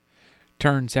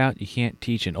Turns out you can't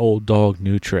teach an old dog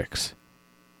new tricks.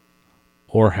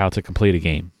 Or how to complete a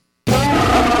game.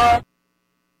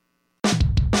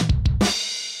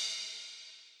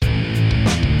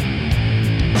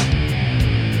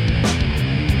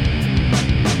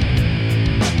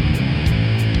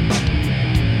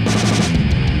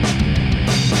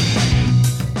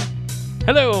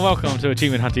 Hello and welcome to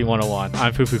Achievement Hunting 101.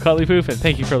 I'm Foo Foo Cuddly Poof and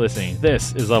thank you for listening.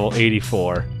 This is level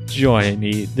 84. Joining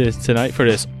me tonight for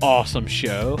this awesome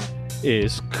show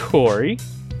is Corey.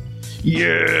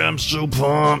 Yeah, I'm so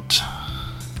pumped.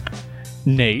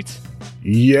 Nate.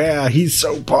 Yeah, he's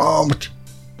so pumped.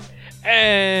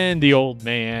 And the old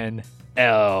man,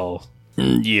 L.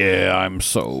 Yeah, I'm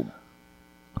so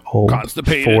old.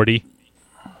 Constipated. 40.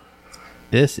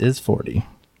 This is 40.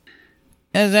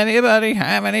 Does anybody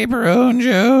have any prune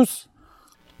juice?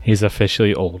 He's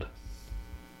officially old.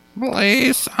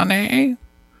 Please, Sonny.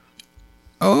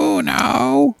 Oh,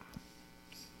 no.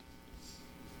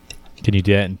 Can you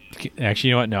do that? Actually,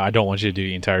 you know what? No, I don't want you to do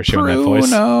the entire show in that voice.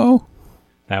 No.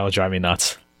 That will drive me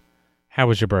nuts. How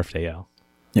was your birthday, L?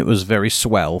 It was very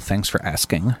swell. Thanks for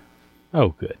asking. Oh,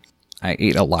 good. I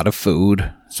ate a lot of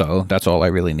food, so that's all I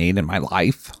really need in my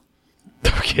life.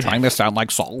 Okay. Trying to sound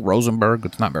like Saul Rosenberg.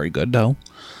 It's not very good, though.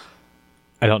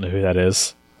 I don't know who that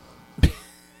is.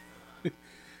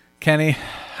 Kenny,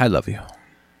 I love you.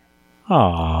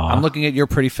 Aww. I'm looking at your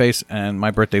pretty face, and my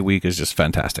birthday week is just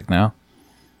fantastic now.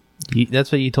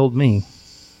 That's what you told me.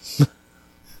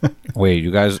 Wait,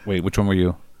 which one were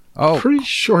you? Oh, Pretty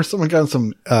sure someone got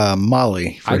some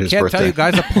Molly for his can't birthday. tell you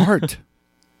guys apart.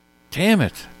 Damn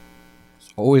it. This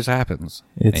always happens.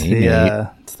 It's Hey,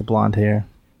 it's the blonde hair.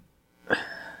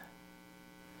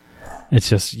 It's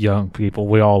just young people.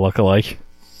 We all look alike.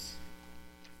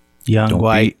 Young, Don't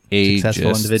white, be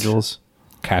successful ageist. individuals.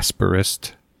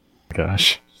 Casperist.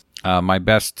 Gosh. My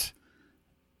best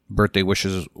birthday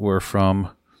wishes were from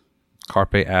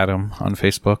Carpe Adam on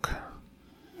Facebook.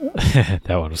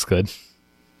 That one was good. Do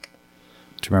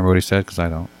you remember what he said? Because I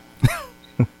don't.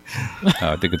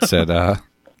 I think it said,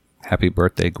 happy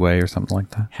birthday, Gway, or something like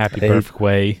that. Happy Hey.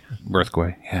 birthday. Birth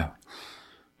Gway, yeah.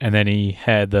 And then he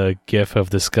had the gif of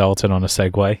the skeleton on a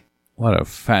Segway. What a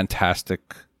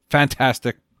fantastic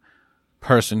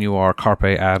person you are, Carpe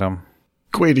Adam.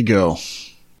 Way to go.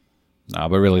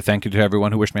 But really, thank you to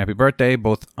everyone who wished me happy birthday,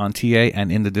 both on TA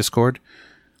and in the Discord.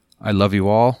 I love you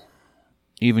all.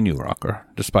 Even you, Rocker,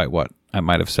 despite what I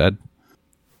might have said.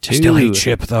 I still hate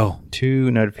Chip, though. 2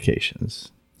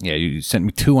 notifications. Yeah, you sent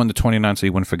me 2 on the 29th so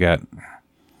you wouldn't forget.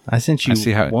 I sent you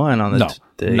see how- one on the No,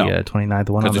 29th,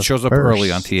 one on Because the it shows up 1st.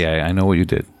 early on TA. I know what you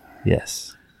did.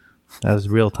 Yes. That was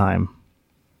real time.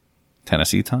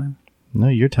 Tennessee time? No,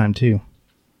 your time too.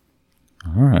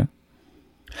 All right.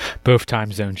 Both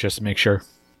time zones, just to make sure.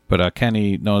 But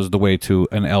Kenny knows the way to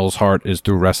an L's heart is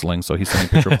through wrestling, so he sent me a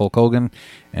picture of Hulk Hogan,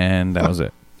 and that was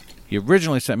it. He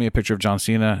originally sent me a picture of John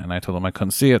Cena, and I told him I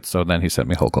couldn't see it, so then he sent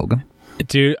me Hulk Hogan.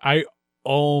 Dude, I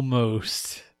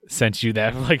almost sent you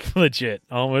that. Like, legit.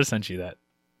 Almost sent you that.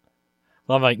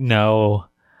 Well, I'm like, no.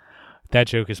 That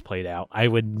joke is played out. I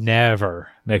would never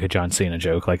make a John Cena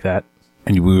joke like that.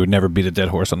 And we would never beat a dead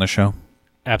horse on this show,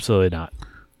 Absolutely not.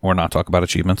 or not talk about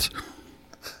achievements.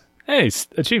 Hey,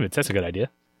 achievements. That's a good idea.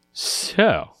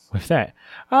 So, with that,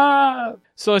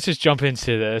 so let's just jump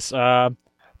into this.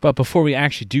 But before we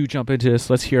actually do jump into this,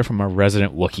 let's hear from our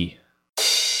resident Wookiee.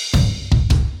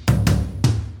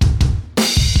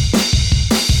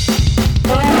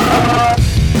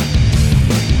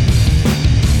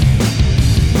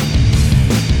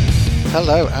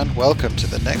 Hello and welcome to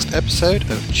the next episode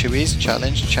of Chewy's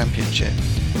Challenge Championship.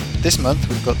 This month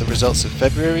we've got the results of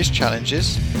February's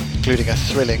challenges, including a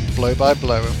thrilling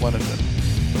blow-by-blow of one of them.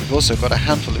 We've also got a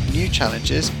handful of new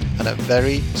challenges and a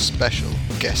very special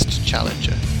guest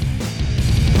challenger.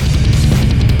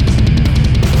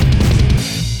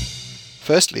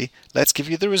 Firstly, let's give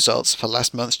you the results for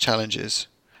last month's challenges.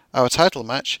 Our title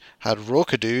match had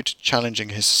Rawkadude challenging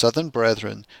his southern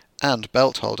brethren and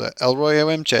belt holder Elroy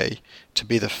OMJ to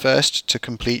be the first to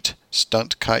complete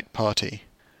Stunt Kite Party.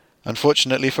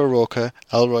 Unfortunately for Rawka,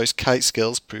 Elroy's kite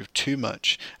skills proved too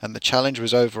much, and the challenge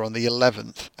was over on the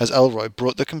 11th, as Elroy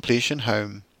brought the completion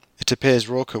home. It appears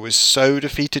Rawka was so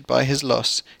defeated by his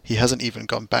loss, he hasn't even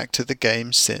gone back to the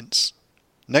game since.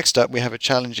 Next up, we have a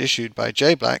challenge issued by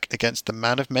J Black against the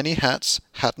man of many hats,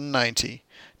 Hatton90,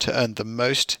 to earn the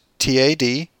most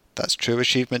TAD, that's True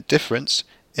Achievement Difference,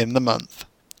 in the month.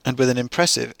 And with an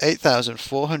impressive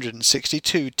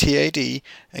 8,462 TAD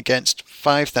against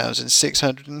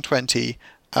 5,620,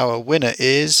 our winner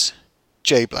is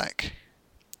J Black.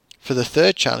 For the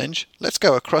third challenge, let's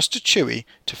go across to Chewy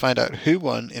to find out who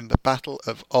won in the battle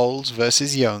of Olds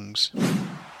versus Youngs.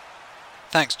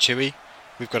 Thanks, Chewy.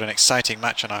 We've got an exciting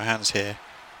match on our hands here.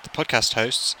 The podcast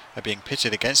hosts are being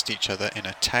pitted against each other in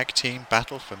a tag team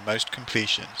battle for most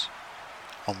completions.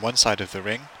 On one side of the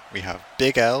ring, we have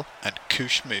Big L and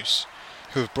Koosh Moose,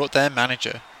 who have brought their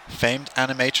manager, famed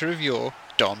animator of yore,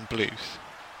 Don Bluth.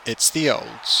 It's the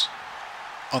Olds.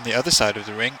 On the other side of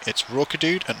the ring, it's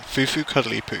Rockadude and Fufu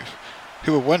Cuddlypoof,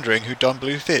 who are wondering who Don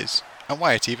Bluth is, and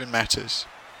why it even matters.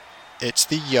 It's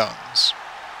the Youngs.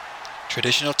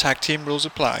 Traditional tag team rules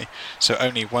apply, so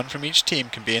only one from each team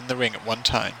can be in the ring at one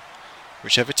time.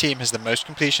 Whichever team has the most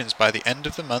completions by the end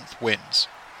of the month wins.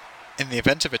 In the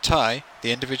event of a tie,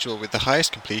 the individual with the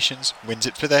highest completions wins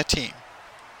it for their team.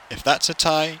 If that's a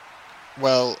tie,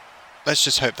 well, let's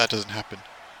just hope that doesn't happen,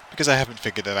 because I haven't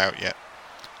figured it out yet.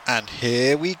 And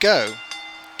here we go!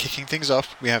 Kicking things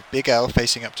off, we have Big L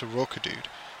facing up to Rockadude.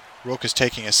 Rocka's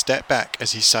taking a step back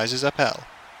as he sizes up L,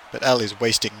 but L is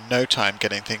wasting no time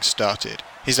getting things started.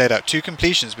 He's laid out 2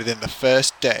 completions within the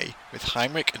first day, with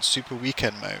Heimrich and Super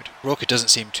Weekend mode. Rocka doesn't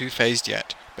seem too phased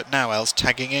yet, but now L's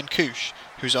tagging in Koosh,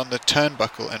 who's on the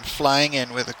turnbuckle and flying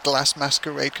in with a Glass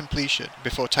Masquerade completion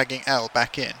before tagging L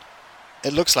back in.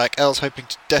 It looks like L's hoping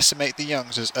to decimate the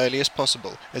Youngs as early as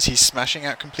possible, as he's smashing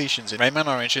out completions in Rayman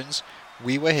Origins,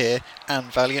 We Were Here,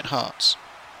 and Valiant Hearts.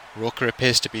 Rocka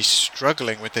appears to be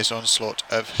struggling with this onslaught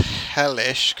of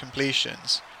hellish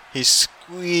completions. He's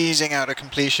squeezing out a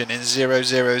completion in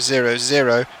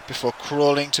 0000 before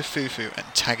crawling to Fufu and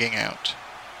tagging out.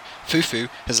 Fufu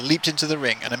has leaped into the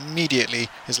ring and immediately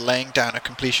is laying down a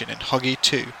completion in Hoggy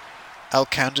 2. L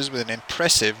counters with an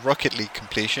impressive Rocket League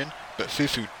completion, but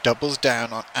Fufu doubles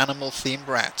down on animal-themed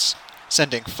rats,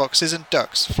 sending foxes and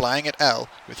ducks flying at L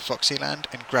with Foxyland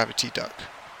and Gravity Duck.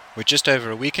 We're just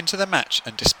over a week into the match,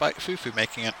 and despite Fufu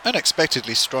making an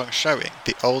unexpectedly strong showing,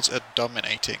 the Olds are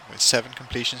dominating with 7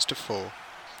 completions to 4.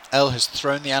 L has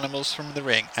thrown the animals from the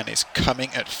ring and is coming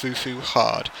at Fufu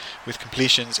hard, with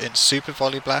completions in Super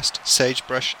Volley Blast,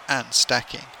 Sagebrush, and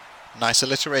Stacking. Nice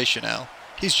alliteration, L.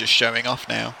 He's just showing off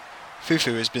now.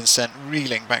 Fufu has been sent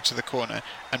reeling back to the corner,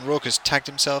 and Rocka's tagged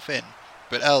himself in,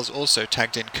 but L's also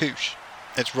tagged in Koosh.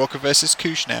 It's Rocka versus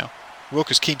Koosh now.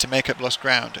 Rocka's keen to make up lost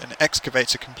ground and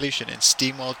excavates a completion in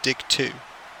Steamworld Dig 2.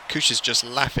 Koosh is just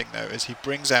laughing though as he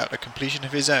brings out a completion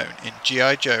of his own in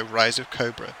G.I. Joe Rise of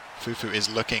Cobra. Fufu is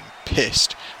looking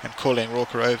pissed and calling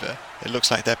Rocka over. It looks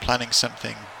like they're planning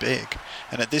something big,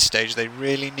 and at this stage they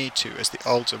really need to, as the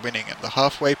Olds are winning at the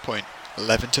halfway point,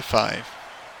 11-5.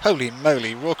 Holy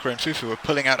moly, Rocka and Fufu are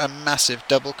pulling out a massive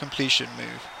double completion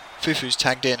move. Fufu's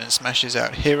tagged in and smashes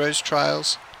out Heroes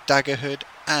Trials, Daggerhood,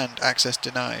 and Access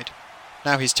Denied.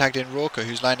 Now he's tagged in Rocka,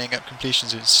 who's lining up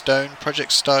completions in Stone,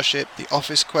 Project Starship, The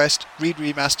Office Quest, Reed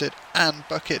Remastered, and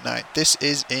Bucket Night. This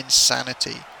is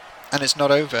insanity. And it's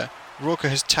not over. Rocka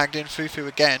has tagged in Fufu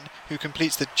again, who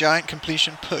completes the giant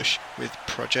completion push with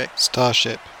Project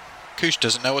Starship. Koosh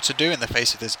doesn't know what to do in the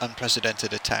face of this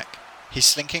unprecedented attack. He's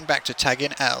slinking back to tag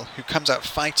in L, who comes out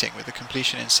fighting with a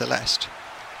completion in Celeste.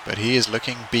 But he is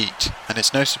looking beat, and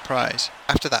it's no surprise.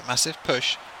 After that massive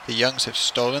push, the Youngs have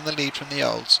stolen the lead from the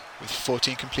Olds, with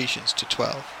 14 completions to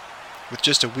 12. With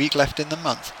just a week left in the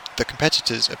month, the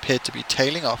competitors appeared to be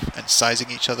tailing off and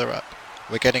sizing each other up.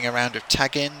 We're getting a round of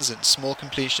tag-ins and small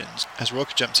completions, as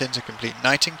Rocka jumps in to complete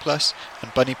Knighting Plus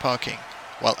and Bunny Parking,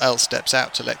 while L steps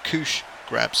out to let Koosh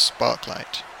grab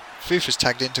Sparklight. Fufu's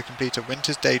tagged in to complete a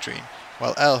Winter's Daydream,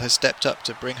 while L has stepped up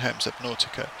to bring home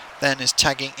Subnautica, then is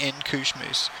tagging in Koosh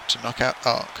Moose to knock out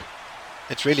Ark.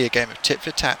 It's really a game of tit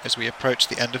for tat as we approach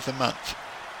the end of the month.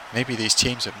 Maybe these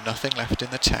teams have nothing left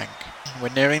in the tank. We're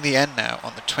nearing the end now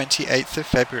on the 28th of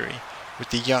February,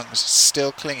 with the Youngs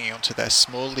still clinging onto their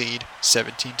small lead,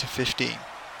 17-15.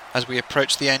 As we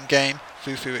approach the end game,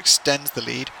 Fufu extends the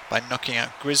lead by knocking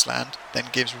out Grizzland, then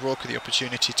gives Rocka the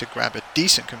opportunity to grab a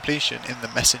decent completion in the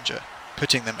Messenger,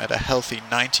 putting them at a healthy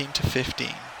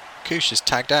 19-15. Koosh is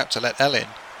tagged out to let L in,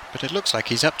 but it looks like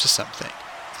he's up to something.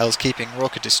 L's keeping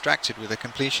Rocka distracted with a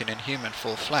completion in Human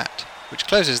Fall Flat, which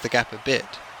closes the gap a bit.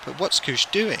 But what's Koosh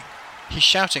doing? He's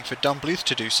shouting for Don Bluth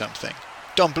to do something.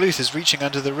 Don Bluth is reaching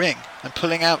under the ring and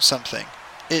pulling out something.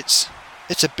 It's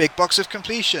a big box of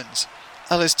completions.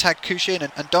 L has tagged Koosh in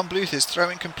and Don Bluth is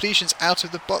throwing completions out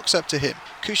of the box up to him.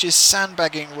 Koosh is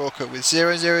sandbagging Rocka with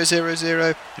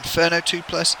 0000, Inferno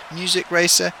 2+, Music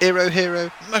Racer, Hero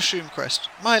Hero, Mushroom Quest,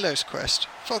 Milo's Quest,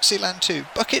 Foxyland 2,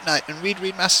 Bucket Night and Reed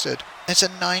Remastered. It's a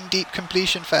 9-deep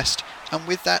completion fest, and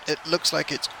with that it looks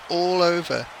like it's all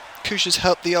over. Koosh has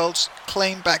helped the Olds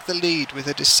claim back the lead with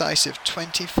a decisive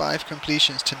 25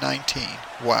 completions to 19.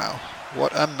 Wow,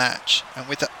 what a match. And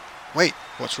with the Wait,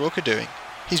 what's Roker doing?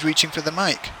 He's reaching for the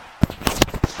mic.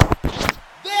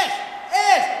 This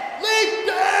is Leap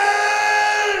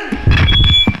Day!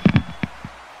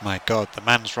 My God, the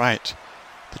man's right.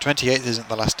 The 28th isn't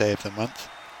the last day of the month.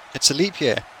 It's a leap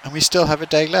year, and we still have a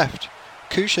day left.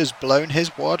 Koosh has blown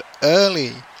his wad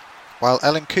early. While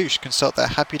Elle and Koosh consult their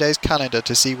Happy Days calendar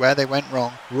to see where they went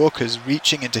wrong, Roker's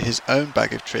reaching into his own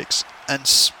bag of tricks and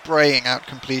spraying out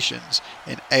completions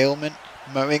in Ailment,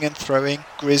 Mowing and Throwing,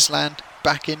 Grizzland,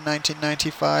 back in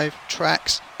 1995,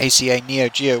 Tracks, ACA Neo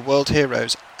Geo World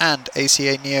Heroes, and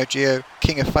ACA Neo Geo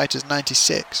King of Fighters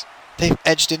 96. They've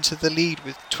edged into the lead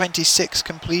with 26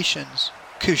 completions.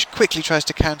 Koosh quickly tries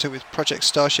to counter with Project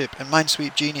Starship and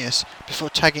Minesweep Genius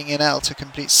before tagging in Elle to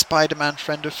complete Spider-Man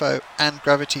Friend or Foe and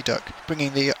Gravity Duck,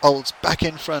 bringing the olds back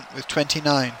in front with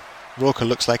 29. Roker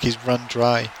looks like he's run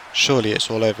dry. Surely it's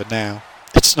all over now.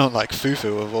 It's not like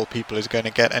Fufu of all people is going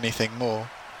to get anything more.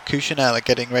 Koosh and Elle are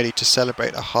getting ready to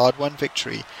celebrate a hard-won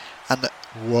victory, and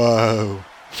whoa!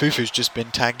 Fufu's just been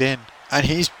tagged in. And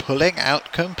he's pulling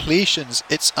out completions.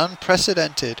 It's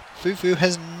unprecedented. Fufu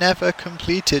has never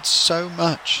completed so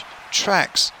much.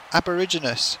 Tracks,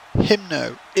 Aborigines,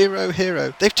 Hymno, Iro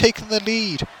Hero, they've taken the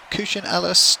lead. Koosh and Elle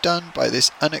are stunned by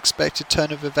this unexpected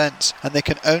turn of events, and they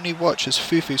can only watch as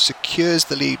Fufu secures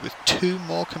the lead with 2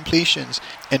 more completions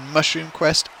in Mushroom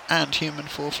Quest and Human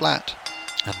Fall Flat.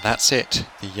 And that's it.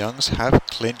 The Youngs have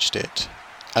clinched it.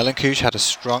 Elle and Koosh had a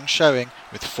strong showing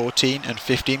with 14 and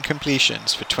 15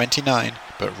 completions for 29,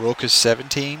 but Roker's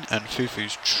 17 and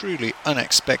Fufu's truly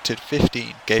unexpected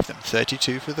 15 gave them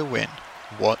 32 for the win.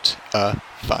 What a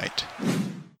fight.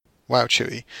 Wow,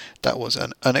 Chewy, that was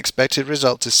an unexpected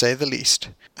result to say the least.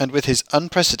 And with his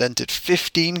unprecedented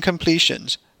 15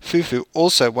 completions, Fufu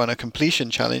also won a completion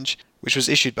challenge, which was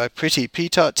issued by Pretty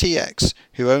P-Tart TX,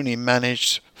 who only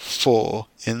managed 4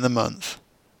 in the month.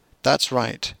 That's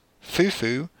right.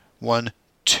 Fufu won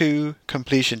 2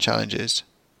 completion challenges.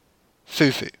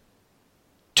 Fufu.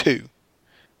 2.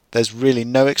 There's really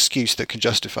no excuse that can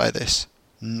justify this.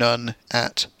 None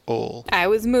at all. I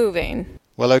was moving.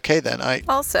 Well, okay then,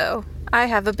 Also, I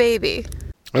have a baby.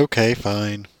 Okay,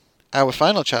 fine. Our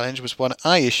final challenge was one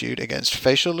I issued against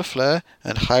Facial Lafleur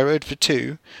and High Road for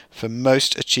 2 for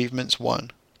most achievements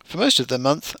won. For most of the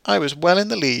month, I was well in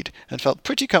the lead and felt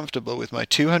pretty comfortable with my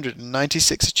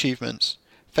 296 achievements.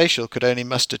 Facial could only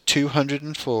muster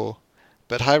 204,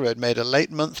 but High Road made a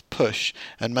late month push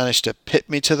and managed to pit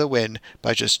me to the win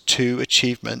by just 2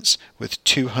 achievements with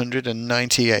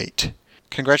 298.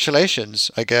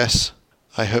 Congratulations, I guess.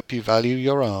 I hope you value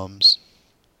your arms.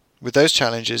 With those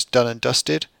challenges done and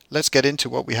dusted, let's get into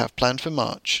what we have planned for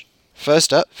March.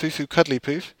 First up, Fufu Cuddly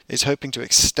Poof is hoping to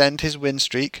extend his win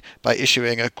streak by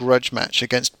issuing a grudge match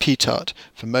against P-Tart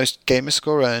for most gamer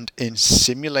score earned in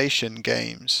simulation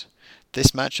games.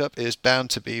 This matchup is bound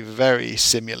to be very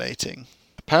simulating.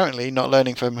 Apparently, not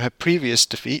learning from her previous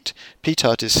defeat,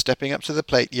 P-Tart is stepping up to the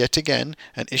plate yet again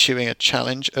and issuing a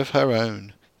challenge of her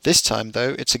own. This time,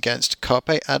 though, it's against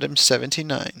Carpe Adams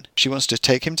 79. She wants to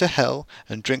take him to hell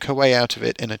and drink her way out of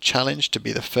it in a challenge to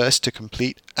be the first to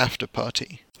complete After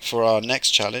Party. For our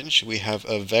next challenge, we have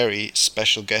a very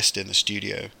special guest in the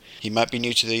studio. He might be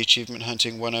new to the Achievement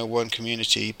Hunting 101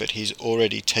 community, but he's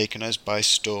already taken us by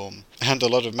storm. And a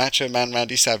lot of Macho Man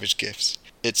Randy Savage gifts.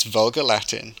 It's Vulgar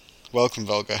Latin. Welcome,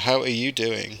 Vulgar. How are you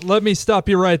doing? Let me stop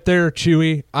you right there,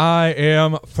 Chewy. I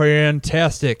am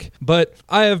fantastic. But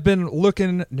I have been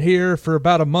looking here for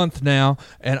about a month now,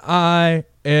 and I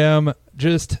am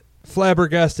just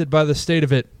flabbergasted by the state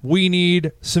of it. We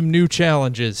need some new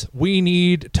challenges. We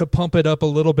need to pump it up a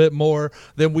little bit more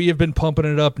than we have been pumping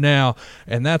it up now,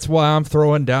 and that's why I'm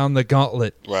throwing down the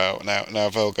gauntlet. Wow, now,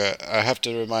 Volga, I have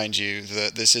to remind you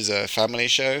that this is a family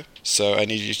show, so I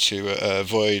need you to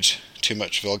avoid too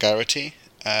much vulgarity,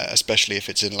 especially if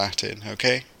it's in Latin,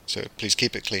 okay? So please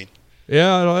keep it clean.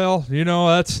 Yeah, well,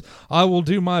 I will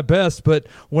do my best, but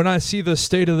when I see the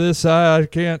state of this, I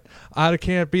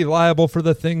can't be liable for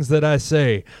the things that I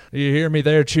say. You hear me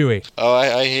there, Chewy? Oh,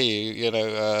 I hear you.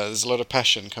 There's a lot of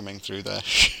passion coming through there.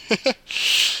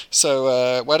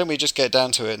 So why don't we just get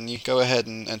down to it, and you go ahead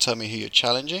and tell me who you're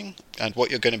challenging and what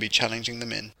you're going to be challenging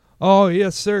them in. Oh,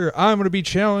 yes, sir. I'm going to be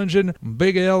challenging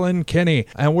Big L and Kenny,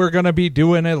 and we're going to be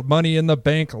doing a Money in the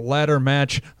Bank ladder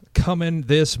match coming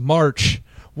this March.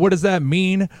 What does that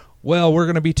mean? Well, we're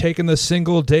going to be taking the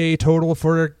single day total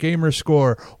for a gamer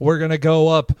score. We're going to go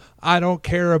up. I don't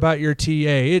care about your TA.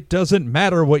 It doesn't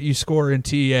matter what you score in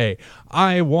TA.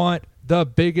 I want the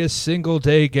biggest single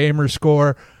day gamer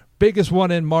score. Biggest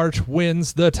one in March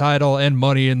wins the title and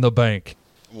Money in the Bank.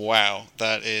 Wow,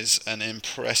 that is an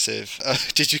impressive...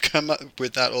 did you come up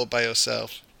with that all by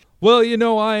yourself? Well, you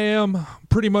know, I am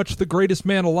pretty much the greatest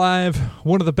man alive,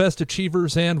 one of the best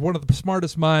achievers, and one of the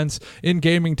smartest minds in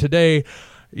gaming today.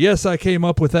 Yes, I came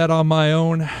up with that on my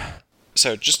own.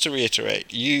 So, just to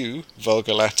reiterate, you,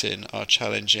 Vulgar Latin, are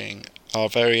challenging our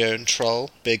very own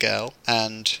troll, Big L,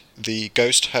 and the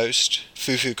ghost host,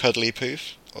 Fufu Cuddly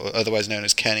Poof, or otherwise known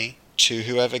as Kenny, to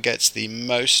whoever gets the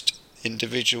most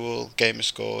individual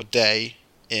gamerscore day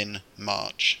in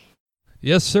March.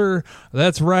 Yes, sir,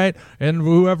 that's right, and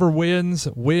whoever wins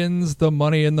the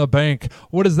money in the bank.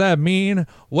 What does that mean?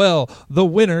 Well, the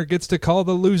winner gets to call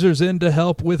the losers in to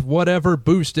help with whatever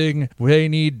boosting they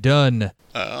need done.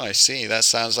 Oh, I see. That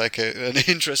sounds like an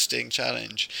interesting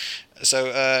challenge.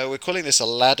 So we're calling this a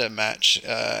ladder match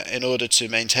in order to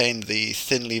maintain the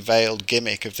thinly veiled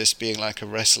gimmick of this being like a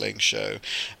wrestling show.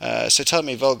 So tell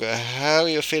me, Volga, how are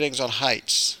your feelings on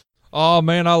heights? Oh,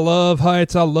 man, I love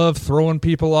heights. I love throwing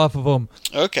people off of them.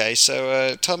 Okay,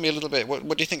 so tell me a little bit.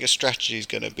 What do you think your strategy is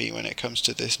going to be when it comes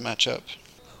to this matchup?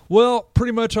 Well,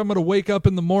 pretty much I'm going to wake up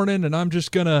in the morning and I'm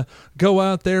just going to go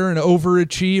out there and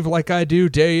overachieve like I do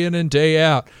day in and day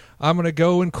out. I'm going to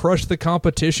go and crush the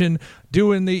competition,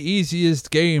 doing the easiest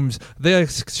games, the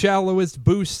shallowest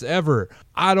boosts ever.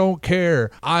 I don't care.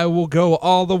 I will go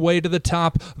all the way to the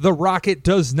top. The rocket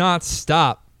does not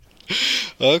stop.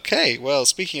 Okay, well,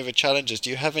 speaking of challenges, do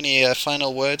you have any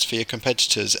final words for your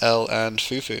competitors, El and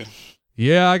Fufu?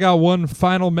 Yeah, I got one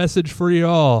final message for you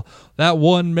all. That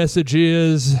one message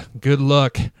is, good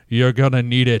luck. You're gonna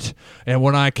need it. And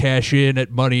when I cash in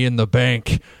at Money in the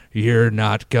Bank, you're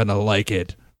not gonna like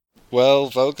it. Well,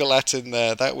 Vulgar Latin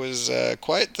there, that was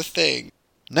quite the thing.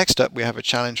 Next up, we have a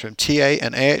challenge from TA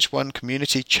and AH1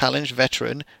 Community Challenge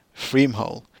veteran,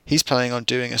 Freemhole. He's planning on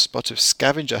doing a spot of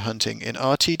scavenger hunting in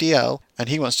RTDL, and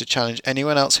he wants to challenge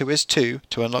anyone else who is too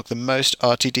to unlock the most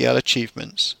RTDL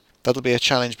achievements. That'll be a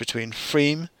challenge between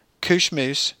Freem, Koosh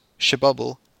Moose,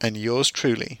 Shabobble, and yours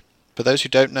truly. For those who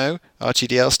don't know,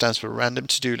 RTDL stands for Random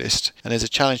To-Do List, and is a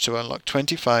challenge to unlock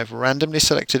 25 randomly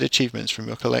selected achievements from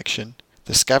your collection.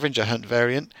 The scavenger hunt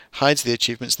variant hides the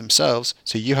achievements themselves,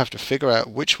 so you have to figure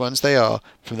out which ones they are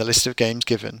from the list of games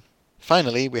given.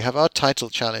 Finally, we have our title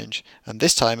challenge, and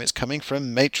this time it's coming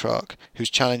from Matriarch,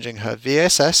 who's challenging her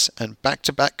VSS and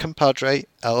back-to-back compadre,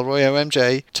 Elroy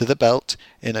OMJ, to the belt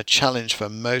in a challenge for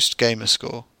most gamer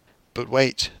score. But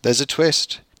wait, there's a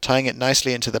twist. Tying it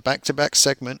nicely into the back-to-back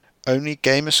segment, only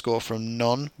gamer score from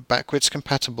non-backwards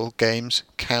compatible games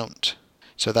count.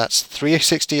 So that's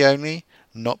 360 only,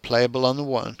 not playable on the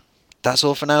One. That's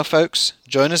all for now, folks.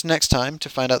 Join us next time to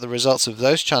find out the results of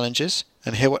those challenges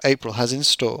and hear what April has in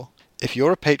store. If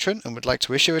you're a patron and would like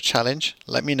to issue a challenge,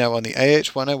 let me know on the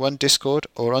AH101 Discord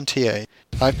or on TA.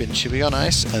 I've been Chewy on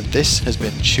Ice, and this has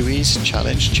been Chewy's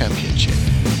Challenge Championship.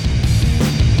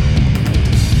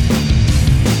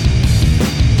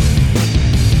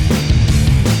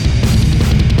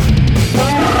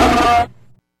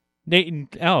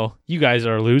 Nate, you guys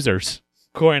are losers.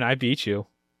 Corey and I beat you.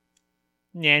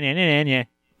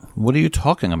 What are you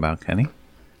talking about, Kenny?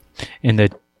 In the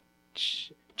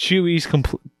Chewy's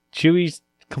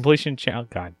completion challenge.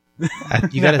 God.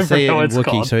 You got to say it in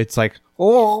Wookiee, so it's like,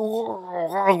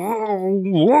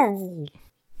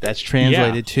 that's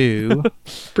translated to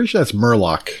Pretty sure that's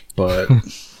Murloc, but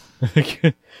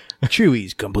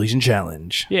Chewy's Completion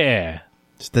Challenge. Yeah.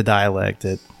 It's the dialect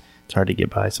that it's hard to get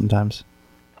by sometimes.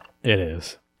 It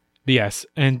is. But yes,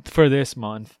 and for this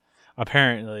month,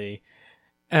 apparently,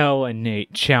 Elle and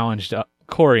Nate challenged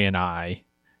Corey and I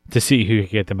to see who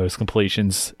could get the most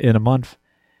completions in a month.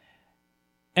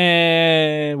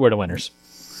 And we're the winners.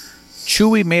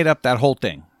 Chewy made up that whole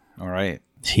thing, all right?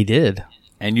 He did.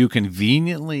 And you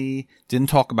conveniently didn't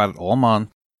talk about it all month.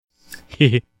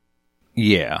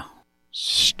 Yeah.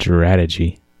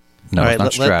 Strategy. No, all right, it's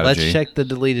not strategy. Let's check the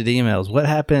deleted emails. What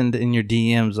happened in your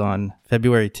DMs on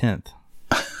February 10th?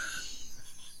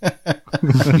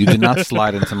 You did not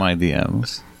slide into my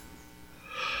DMs.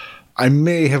 I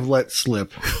may have let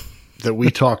slip that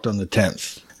we talked on the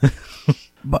 10th.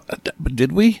 But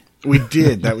did we? We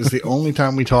did. That was the only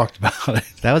time we talked about it.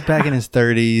 That was back in his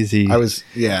 30s.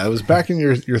 It was back in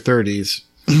your 30s.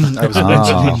 I was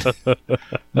mentioning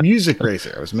Music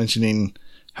Racer. I was mentioning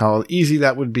how easy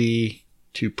that would be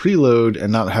to preload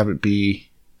and not have it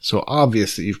be so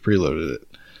obvious that you've preloaded it.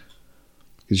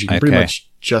 Because you can pretty much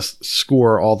just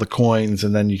score all the coins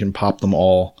and then you can pop them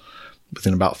all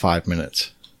within about 5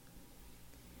 minutes.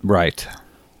 Right.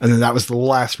 And then that was the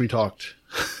last we talked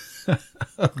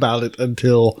about it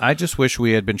until... I just wish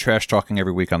we had been trash talking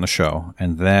every week on the show,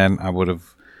 and then I would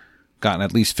have gotten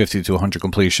at least 50 to 100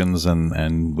 completions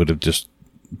and would have just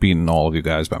beaten all of you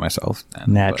guys by myself.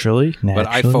 Naturally. But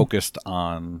I focused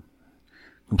on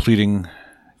completing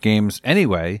games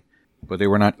anyway, but they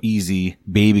were not easy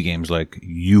baby games like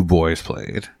you boys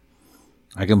played.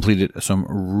 I completed some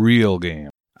real games.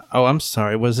 Oh, I'm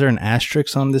sorry. Was there an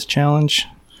asterisk on this challenge?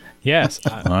 Yes,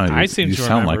 I seem you to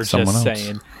sound remember like someone just else.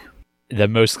 saying the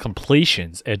most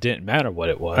completions. It didn't matter what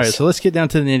it was. All right, so let's get down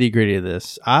to the nitty gritty of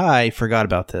this. I forgot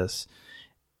about this,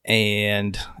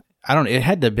 and it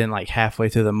had to have been like halfway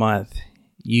through the month.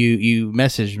 You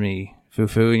messaged me,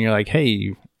 Fufu, and you're like,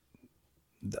 "Hey,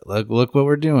 look what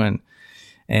we're doing,"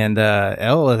 and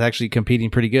L is actually competing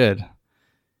pretty good.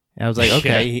 And I was like,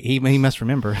 "Okay, he must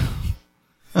remember."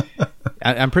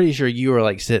 I'm pretty sure you were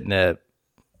like sitting at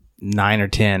 9 or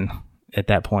 10 at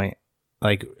that point.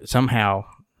 Like somehow,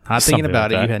 not thinking Something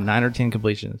about like it, you that. had 9 or 10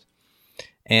 completions.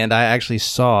 And I actually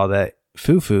saw that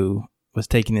Fufu was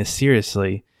taking this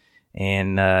seriously,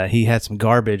 and he had some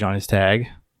garbage on his tag.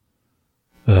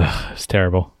 Ugh, it's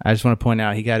terrible. I just want to point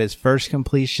out he got his first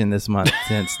completion this month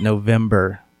since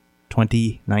November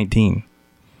 2019.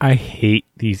 I hate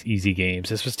these easy games.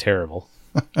 This was terrible.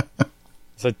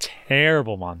 It's a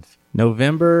terrible month.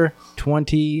 November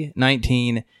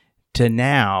 2019 to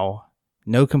now,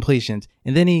 no completions.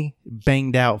 And then he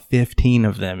banged out 15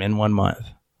 of them in 1 month.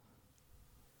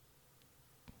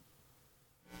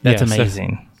 That's Yeah, so-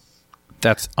 amazing.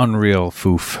 That's unreal,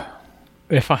 Foof.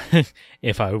 If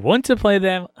I want to play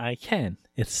them, I can.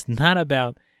 It's not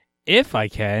about if I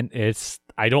can. It's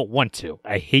I don't want to.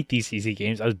 I hate these easy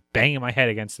games. I was banging my head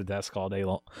against the desk all day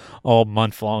long, all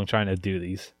month long, trying to do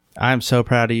these. I'm so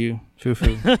proud of you,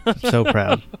 Fufu. I'm so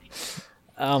proud.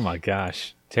 Oh my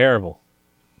gosh, terrible.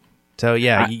 So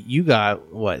yeah, you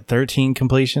got what, 13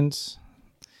 completions?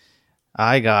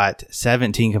 I got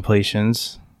 17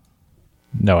 completions.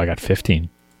 No, I got 15.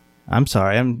 I'm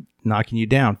sorry, I'm knocking you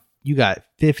down. You got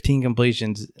 15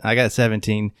 completions. I got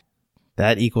 17.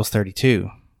 That equals 32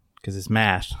 because it's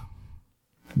math.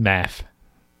 Math.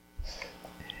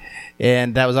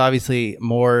 And that was obviously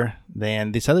more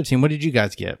than this other team. What did you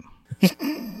guys get?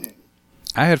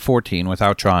 I had 14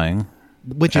 without trying.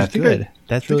 Which is good.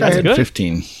 That's really I good. had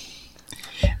 15.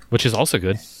 Which is also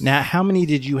good. Now, how many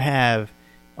did you have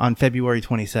on February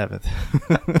 27th?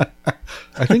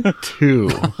 I think 2.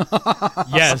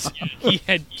 Yes, he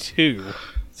had 2.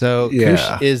 So Yeah.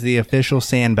 Kush is the official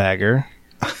sandbagger.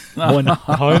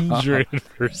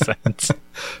 100%.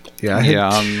 Yeah, I had Yeah,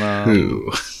 on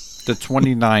 2. the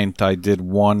 29th, I did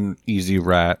 1 easy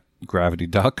rat gravity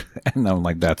duck, and I'm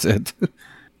like, that's it.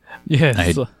 Yeah.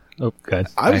 I- Oh, good.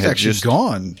 I was had actually just-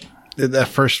 gone that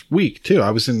first week, too.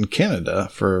 I was in Canada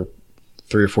for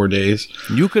 3 or 4 days.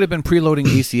 You could have been preloading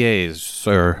ACAs,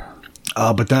 sir.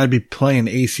 But then I'd be playing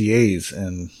ACAs,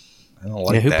 and I don't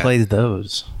like who that. plays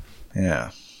those? Yeah.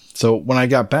 So when I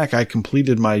got back, I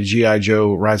completed my G.I.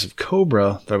 Joe Rise of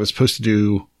Cobra that I was supposed to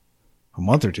do a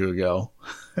month or 2 ago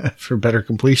for better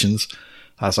completions.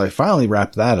 So I finally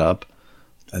wrapped that up.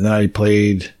 And then I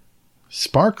played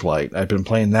Sparklight. I'd been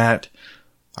playing that.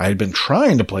 I had been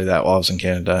trying to play that while I was in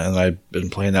Canada, and I'd been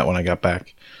playing that when I got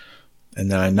back.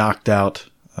 And then I knocked out,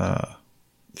 I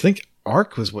think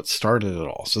Arc was what started it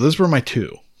all. So those were my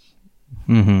 2.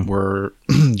 Were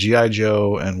G.I.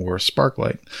 Joe and were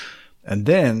Sparklight. And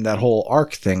then that whole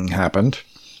Arc thing happened.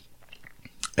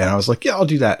 And I was like, yeah, I'll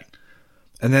do that.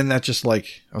 And then that just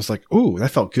like, I was like, ooh,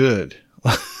 that felt good.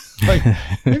 Like,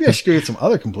 maybe I should go get some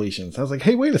other completions. I was like,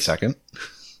 hey, wait a second.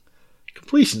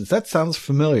 Completions, that sounds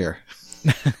familiar.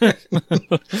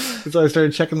 So I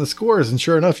started checking the scores, and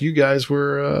sure enough, you guys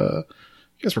were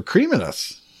creaming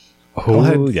us. Oh,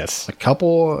 had yes. A couple,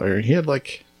 or he had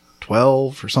like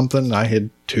 12 or something. I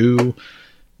had 2.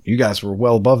 You guys were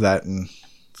well above that, and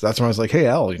so that's when I was like, hey,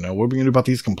 Al, what are we gonna do about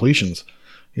these completions?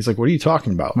 He's like, what are you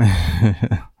talking about?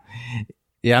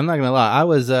 Yeah, I'm not gonna lie. I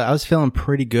was feeling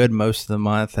pretty good most of the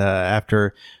month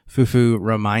after Fufu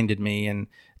reminded me, and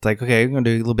it's like, okay, we're gonna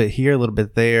do a little bit here, a little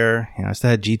bit there. I still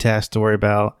had G-Task to worry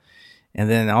about, and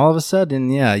then all of a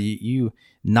sudden, yeah, you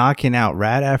knocking out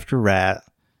rat after rat.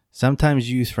 Sometimes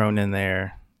you thrown in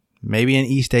there, maybe an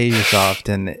East Asia soft,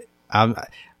 and I'm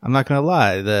not gonna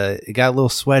lie, it got a little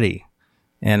sweaty,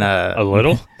 and A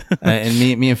little? and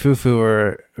me and Fufu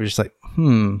were just like,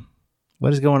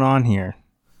 what is going on here?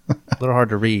 A little hard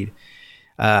to read.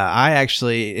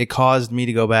 It caused me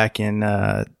to go back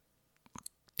and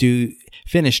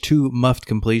finish 2 muffed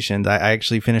completions. I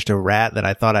actually finished a rat that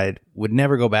I thought I would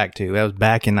never go back to. That was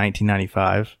back in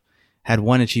 1995. Had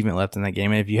 1 achievement left in that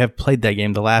game. And if you have played that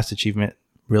game, the last achievement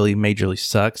really majorly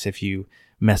sucks if you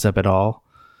mess up at all.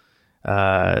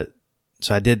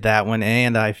 So I did that one,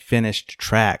 and I finished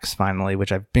Tracks finally,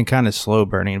 which I've been kind of slow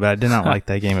burning, but I did not like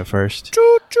that game at first.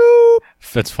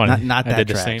 That's funny. Not I that did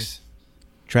the same. Tracks.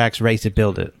 Tracks, Race It,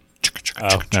 Build It.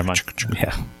 Oh, never mind.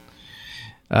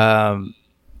 Yeah.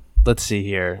 Let's see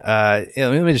here. Let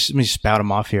me just spout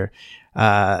them off here.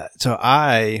 So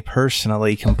I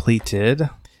personally completed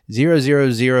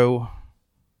 0000.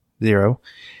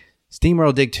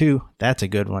 SteamWorld Dig 2, that's a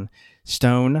good one.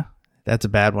 Stone, that's a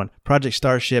bad one. Project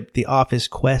Starship, The Office,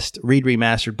 Quest, Read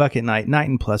Remastered, Bucket Night,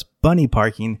 Nighton Plus, Bunny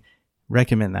Parking,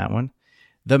 recommend that one.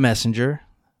 The Messenger,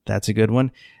 that's a good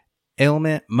one.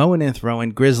 Ailment, Moen and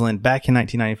Throwing, Grizzland, back in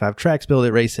 1995, Tracks Build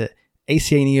It, Race It,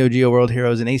 ACA Neo Geo World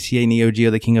Heroes, and ACA Neo Geo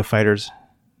The King of Fighters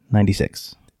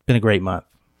 96. Been a great month.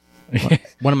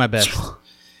 One of my best.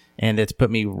 And it's put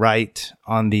me right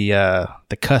on the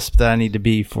cusp that I need to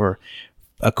be for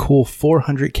a cool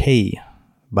 400K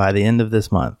by the end of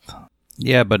this month.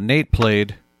 Yeah, but Nate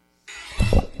played.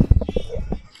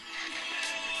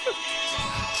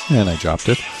 And I dropped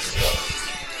it.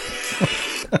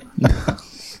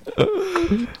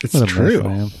 It's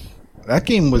true. That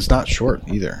game was not short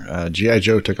either. G.I.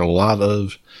 Joe took a lot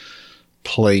of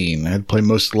playing. I had to play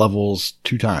most levels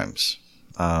 2 times.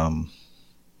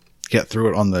 Get through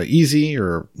it on the easy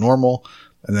or normal,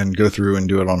 and then go through and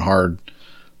do it on hard.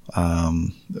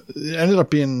 It ended up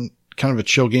being kind of a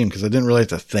chill game because I didn't really have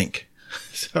to think.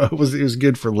 So it was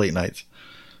good for late nights.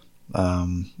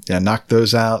 Knocked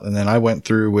those out, and then I went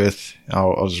through with,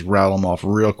 I'll just rattle them off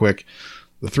real quick.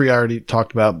 The 3 I already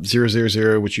talked about,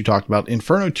 000, which you talked about.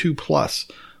 Inferno 2 Plus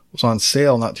was on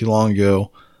sale not too long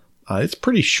ago. It's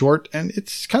pretty short, and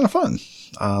it's kind of fun.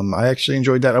 I actually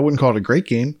enjoyed that. I wouldn't call it a great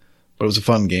game, but it was a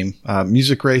fun game.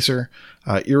 Music Racer,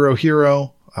 Eero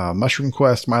Hero, Mushroom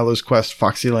Quest, Milo's Quest,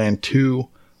 Foxyland 2,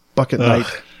 Bucket Night.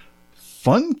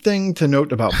 Fun thing to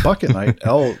note about Bucket Night,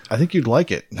 Elle, I think you'd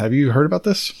like it. Have you heard about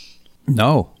this?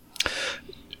 No.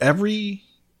 Every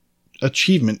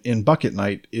achievement in Bucket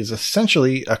Night is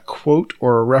essentially a quote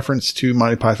or a reference to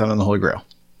Monty Python and the Holy Grail.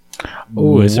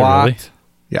 Oh, is it really?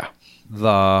 Yeah. The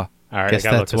All right, Guess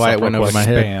that's why it went over my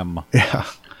head. spam. Yeah.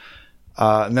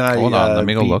 And then Hold on, let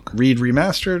me go look. Read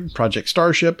Remastered, Project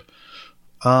Starship.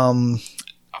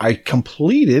 I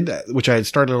completed, which I had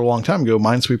started a long time ago,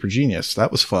 Minesweeper Genius.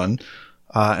 That was fun.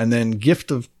 And then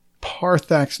Gift of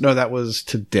Parthax. No, that was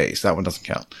today, so that one doesn't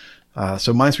count.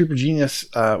 So Minesweeper Genius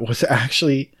was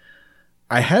actually,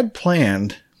 I had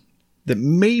planned that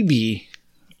maybe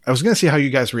I was going to see how you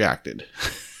guys reacted.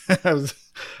 I was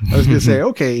going to say,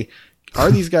 okay,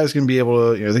 are these guys going to be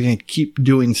able to, they can keep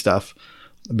doing stuff?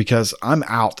 Because I'm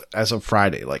out as of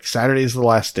Friday. Like Saturday is the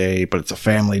last day, but it's a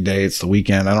family day. It's the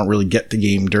weekend. I don't really get the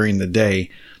game during the day.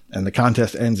 And the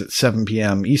contest ends at 7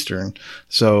 p.m. Eastern.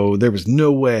 So there was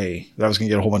no way that I was going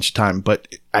to get a whole bunch of time.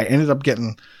 But I ended up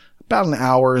getting about an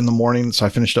hour in the morning. So I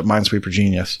finished up Minesweeper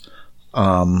Genius.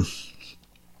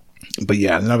 But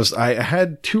yeah, and I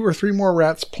had 2 or 3 more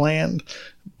rats planned,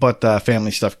 but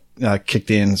family stuff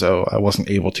kicked in. So I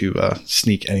wasn't able to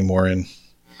sneak any more in.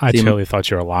 I totally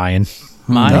thought you were lying.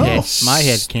 My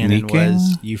head canon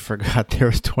was you forgot there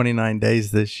was 29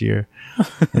 days this year,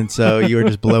 and so you were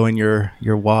just blowing your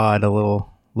wad a little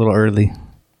early.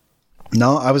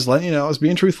 No, I was letting you know. I was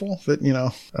being truthful that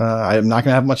I am not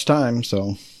going to have much time.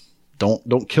 So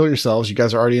don't kill yourselves. You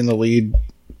guys are already in the lead,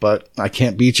 but I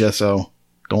can't beat you. So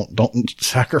don't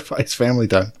sacrifice family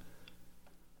time.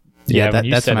 Yeah,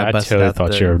 that's when I totally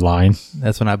thought you were lying.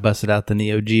 That's when I busted out the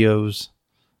Neo Geos,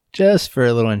 just for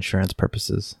a little insurance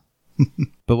purposes.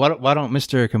 But why don't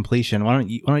Mr. Completion? Why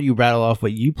don't you rattle off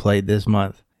what you played this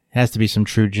month? It has to be some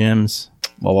true gems.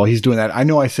 Well, while he's doing that, I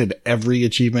know I said every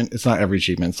achievement. It's not every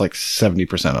achievement. It's like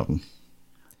 70% of them.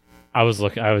 I was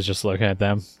just looking at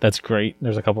them. That's great.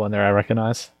 There's a couple in there I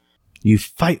recognize. You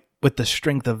fight with the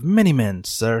strength of many men,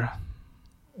 sir.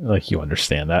 Like you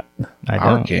understand that. I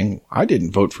Our don't. king, I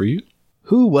didn't vote for you.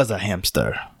 Who was a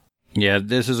hamster? Yeah,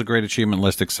 this is a great achievement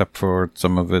list, except for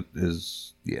some of it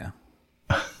is, yeah.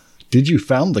 Did you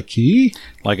found the key?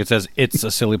 Like it says, it's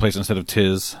a silly place instead of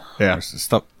tis. Yeah. There's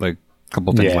stuff, like a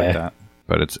couple things like that.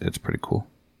 But it's pretty cool.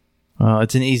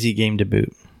 It's an easy game to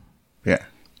boot. Yeah.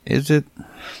 Is it?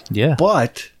 Yeah.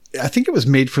 But I think it was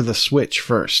made for the Switch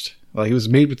first. Like it was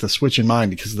made with the Switch in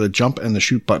mind because the jump and the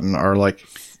shoot button are like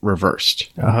reversed.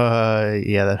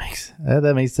 Yeah,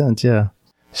 that makes sense. Yeah.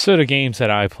 So the games that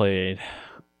I played,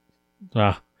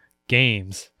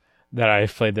 games that I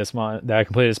played this month, that I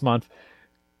completed this month,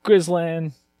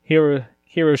 Grizzland,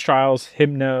 Heroes Trials,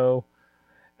 Hypno,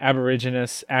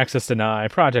 Aborigines, Access Deny,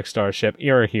 Project Starship,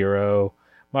 Era Hero,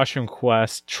 Mushroom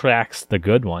Quest, Tracks, the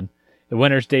good one, The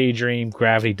Winter's Daydream,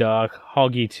 Gravity Duck,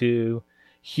 Hoggy 2,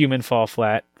 Human Fall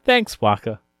Flat, thanks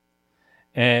Waka,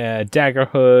 and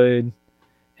Daggerhood,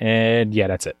 and yeah,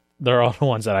 that's it. They're all the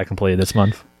ones that I completed this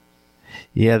month.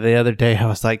 Yeah, the other day I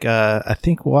was like, I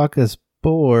think Waka's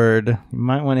bored, you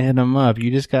might want to hit him up.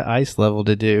 You just got ice level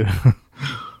to do.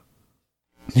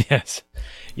 Yes.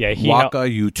 Yeah, Waka,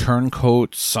 you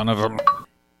turncoat son of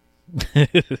a...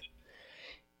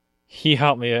 he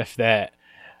helped me with that.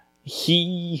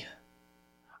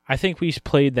 I think we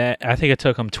played that. I think it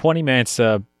took him 20 minutes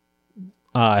to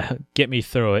get me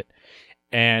through it.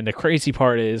 And the crazy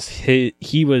part is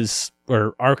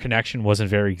our connection wasn't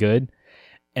very good,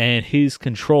 and his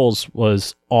controls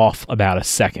was off about a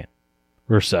second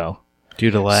or so.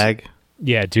 Due to lag?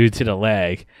 Yeah, due to the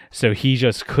lag. So he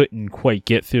just couldn't quite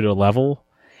get through the level.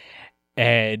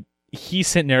 And he's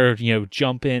sitting there,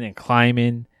 jumping and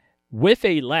climbing with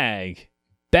a lag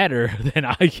better than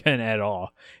I can at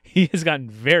all. He has gotten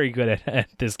very good at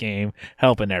this game,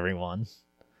 helping everyone.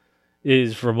 It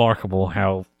is remarkable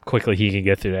how quickly he can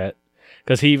get through that.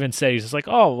 Because he even said, he's just like,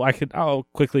 I'll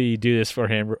quickly do this for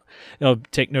him. It'll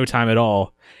take no time at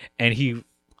all. And he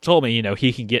told me,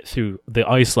 he can get through the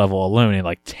ice level alone in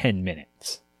like 10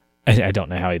 minutes. I don't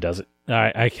know how he does it.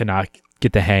 I cannot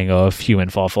get the hang of Human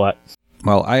Fall Flat.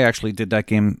 Well, I actually did that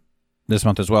game this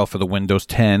month as well for the Windows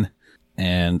 10.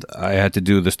 And I had to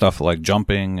do the stuff like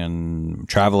jumping and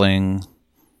traveling.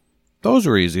 Those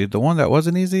were easy. The one that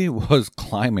wasn't easy was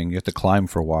climbing. You have to climb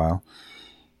for a while.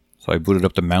 So I booted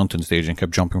up the mountain stage and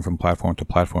kept jumping from platform to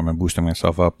platform and boosting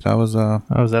myself up. That was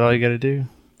is that all you got to do?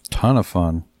 Ton of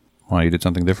fun. Why, you did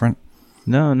something different?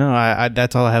 No. I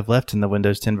that's all I have left in the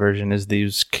Windows 10 version is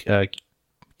these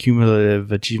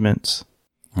cumulative achievements.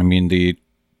 I mean, the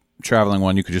traveling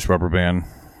one, you could just rubber band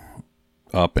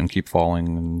up and keep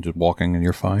falling and just walking and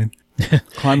you're fine.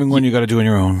 Climbing one, you got to do on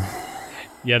your own.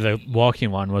 Yeah, the walking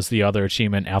one was the other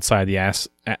achievement outside the ass.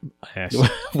 Ice.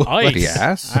 What, the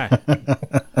ass?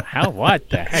 What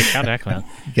the heck? How'd that come out?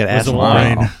 You got ass the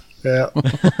line. Yeah.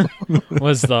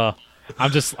 Was the...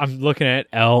 I'm looking at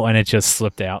L and it just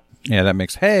slipped out. Yeah, that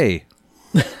makes... Hey!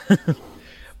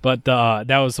 But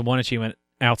that was the one achievement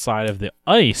outside of the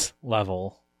ice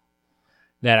level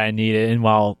that I needed. And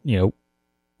while,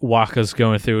 Waka's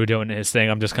going through doing his thing,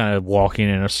 I'm just kind of walking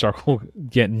in a circle,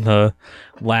 getting the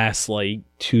last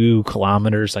 2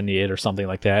 kilometers I needed or something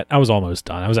like that. I was almost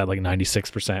done. I was at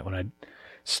 96% when I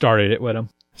started it with him.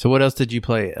 So what else did you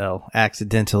play, L?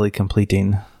 Accidentally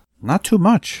completing? Not too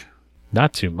much.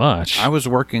 Not too much. I was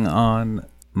working on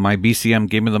my BCM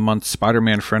Game of the Month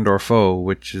Spider-Man Friend or Foe,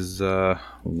 which is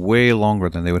way longer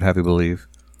than they would have you believe.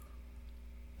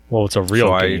 Well, it's a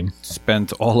real game. I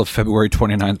spent all of February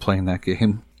 29th playing that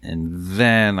game. And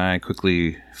then I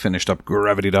quickly finished up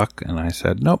Gravity Duck, and I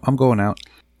said, nope, I'm going out.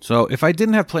 So if I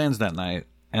didn't have plans that night,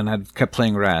 and had kept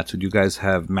playing Rats, would you guys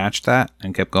have matched that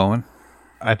and kept going?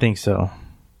 I think so.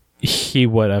 He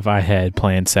would have. I had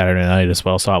planned Saturday night as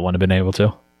well, so I wouldn't have been able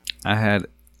to. I had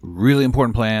really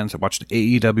important plans. I watched an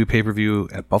AEW pay-per-view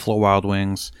at Buffalo Wild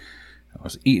Wings. I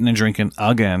was eating and drinking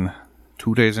again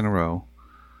 2 days in a row.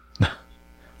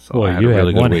 So Boy, I had you a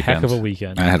really had good one weekend. heck of a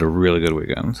weekend. I had a really good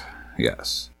weekend.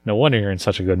 Yes. No wonder you're in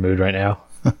such a good mood right now.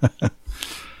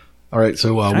 All right,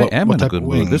 so I what am in a type good of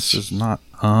mood. wings? This is not...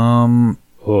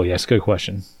 Oh, yes, good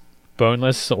question.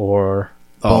 Boneless or...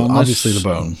 boneless? Obviously the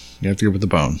bone. You have to go with the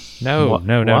bone. No. Why?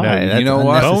 That's You know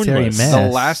what? unnecessary Boneless. mess. The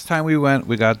last time we went,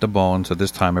 we got the bone, so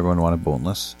this time everyone wanted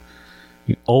boneless.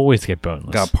 You always get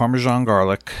boneless. Got Parmesan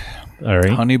garlic, All right.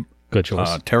 honey Good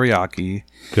choice. teriyaki,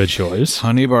 Good choice.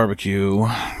 honey barbecue.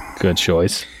 Good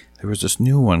choice. There was this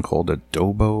new one called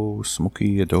adobo,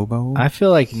 smoky adobo. I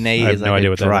feel like Nate I have is no like idea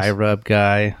a what that dry is. rub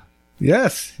guy.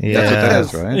 Yes. Yeah. That's what that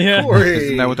Yes. is, right? Yeah. Corey,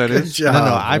 Isn't that what that good is? job.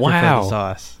 No, I prefer Wow. the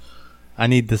sauce. I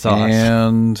need the sauce.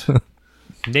 And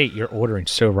Nate, you're ordering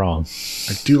so wrong.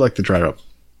 I do like the dry rub.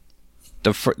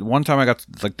 one time I got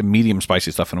the medium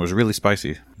spicy stuff, and it was really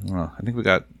spicy. I think we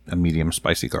got a medium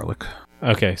spicy garlic.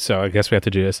 Okay, so I guess we have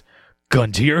to do this.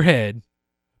 Gun to your head.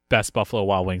 Best Buffalo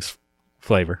Wild Wings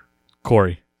flavor.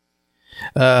 Corey.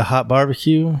 Hot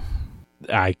barbecue.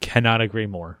 I cannot agree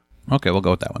more. Okay, we'll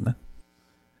go with that one then.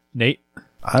 Nate.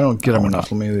 I don't get them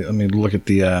enough. Let me look at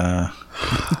the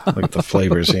the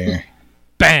flavors here.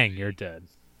 Bang, you're dead.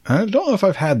 I don't know if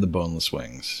I've had the boneless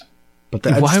wings, but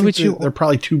I Why just think would you- They're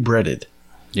probably too breaded.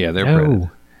 Yeah, they're No. breaded.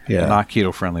 Yeah, Not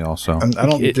keto friendly also. I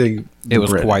don't dig. It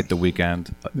was bread. quite the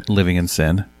weekend living in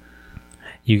sin.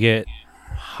 You get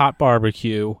hot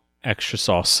barbecue, extra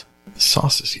sauce. The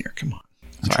sauces here. Come on.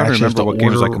 I'm So I trying to actually have remember what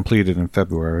games I order- completed in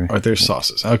February. Are there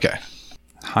sauces? Okay.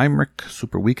 Heimrich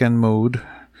Super Weekend Mode.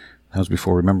 That was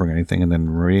before remembering anything. And then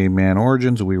Rayman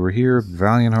Origins, We Were Here,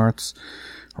 Valiant Hearts,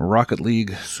 Rocket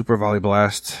League, Super Volley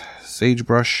Blast,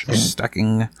 Sagebrush,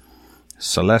 Stacking,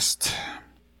 Celeste,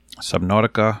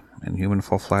 Subnautica, and Human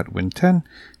Fall Flat Win 10,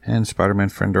 and Spider-Man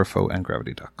Friend or Foe and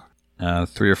Gravity Duck.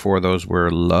 3 or 4 of those were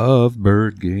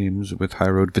Lovebird games with High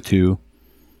Road Vatu.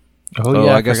 Oh,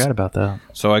 yeah, I forgot about that.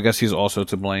 So I guess he's also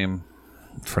to blame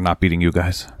for not beating you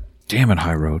guys. Damn it,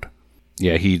 High Road.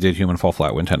 Yeah, he did Human Fall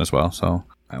Flat Win 10 as well, so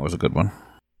that was a good one.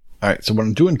 All right, so when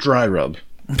I'm doing dry rub,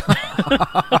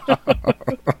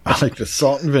 I like the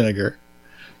salt and vinegar.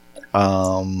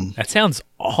 That sounds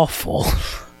awful.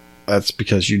 That's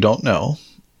because you don't know.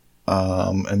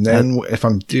 And then if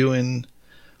I'm doing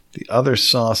the other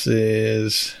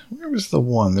sauces, where was the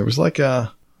one? There was like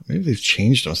maybe they've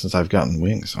changed them since I've gotten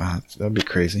wings. That'd be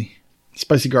crazy.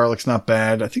 Spicy garlic's not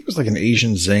bad. I think it was like an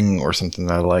Asian zing or something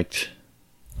that I liked.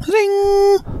 Zing!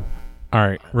 All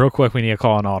right, real quick, we need to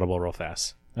call an audible real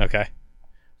fast. Okay.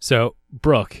 So,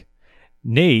 Brooke,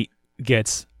 Nate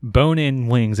gets bone-in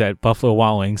wings at Buffalo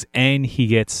Wild Wings, and he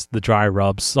gets the dry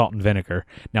rub salt and vinegar.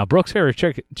 Now, Brooke's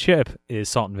favorite chip is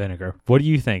salt and vinegar. What do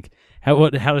you think? How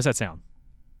does that sound?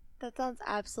 That sounds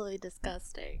absolutely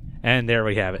disgusting. And there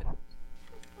we have it.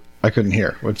 I couldn't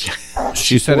hear.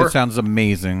 She said it sounds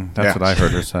amazing. That's what I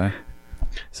heard her say.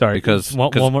 Sorry, because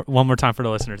one more time for the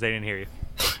listeners. They didn't hear you.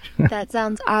 That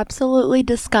sounds absolutely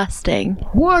disgusting.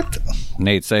 What?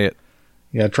 Nate, say it.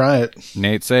 Yeah, try it.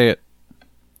 Nate, say it.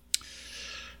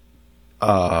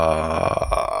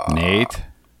 Nate?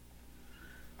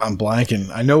 I'm blanking.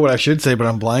 I know what I should say, but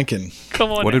I'm blanking.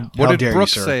 Come on. What did Brooke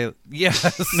say? Yes.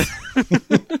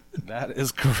 That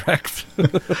is correct.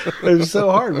 It was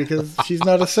so hard because she's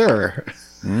not a sir.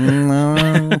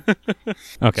 No.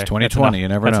 Okay. It's 2020. You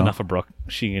never know. That's enough of Brooke.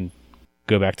 She can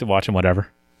go back to watching whatever.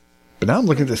 But now I'm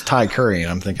looking at this Thai curry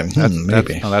and I'm thinking,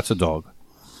 maybe. That's a dog.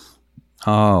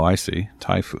 Oh, I see.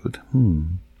 Thai food.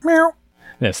 Meow.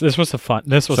 This was a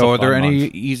fun. So, are there any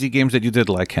easy games that you did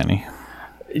like, Kenny?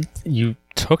 You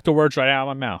took the words right out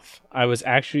of my mouth. I was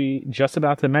actually just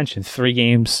about to mention 3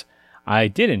 games I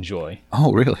did enjoy.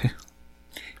 Oh, really?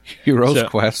 Heroes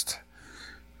Quest.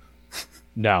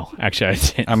 No, actually, I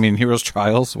didn't. I mean, Heroes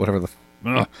Trials, whatever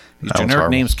these generic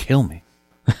names kill me.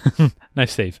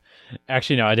 Nice save.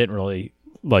 Actually, no, I didn't really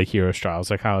like Heroes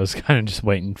Trials. I was kind of just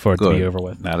waiting for it to be over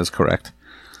with. That is correct.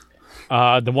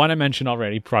 The one I mentioned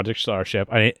already, Project Starship.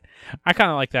 I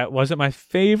kind of like that. Wasn't my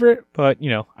favorite, but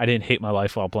I didn't hate my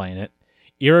life while playing it.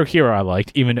 Eero Hero I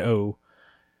liked, even though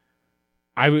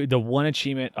the one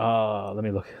achievement. Let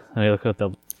me look at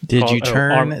the. Did you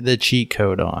turn the cheat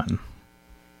code on?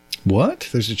 What?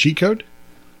 There's a cheat code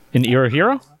in Eero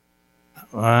Hero?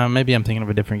 Maybe I'm thinking of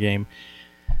a different game.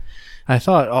 I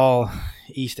thought all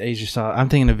East Asia saw. I'm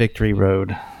thinking of Victory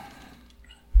Road.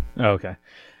 Okay.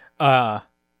 Eero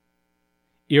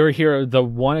Hero, the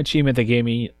one achievement that gave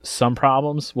me some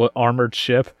problems was armored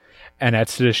ship, and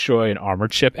that's to destroy an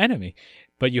armored ship enemy.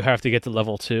 But you have to get to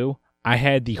level 2. I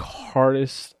had the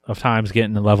hardest of times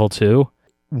getting to level 2.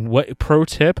 What pro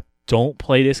tip? Don't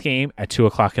play this game at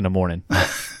 2:00 in the morning.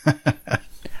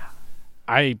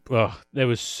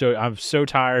 I'm so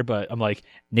tired, but I'm like,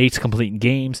 Nate's completing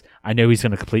games. I know he's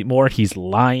going to complete more. He's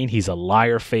lying. He's a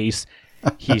liar face.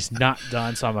 He's not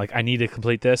done. So I'm like, I need to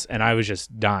complete this. And I was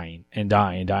just dying.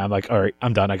 I'm like, all right,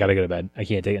 I'm done. I got to go to bed. I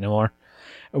can't take it anymore.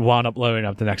 I wound up loading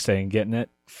up the next day and getting it.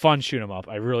 Fun shoot 'em up.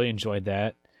 I really enjoyed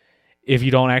that. If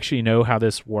you don't actually know how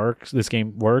this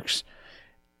game works,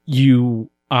 you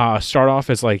start off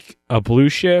as like a blue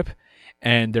ship,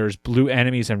 and there's blue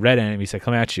enemies and red enemies that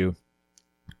come at you.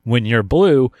 When you're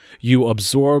blue, you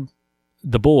absorb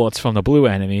the bullets from the blue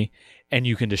enemy, and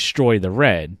you can destroy the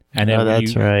red. And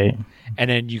then right. And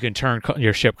then you can turn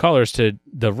your ship colors to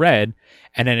the red,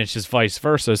 and then it's just vice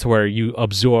versa, so where you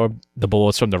absorb the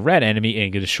bullets from the red enemy and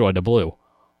you can destroy the blue.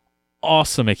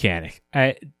 Awesome mechanic.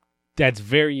 That's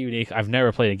very unique. I've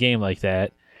never played a game like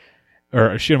that,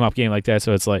 or a shoot 'em up game like that.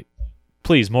 So it's like,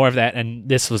 please, more of that. And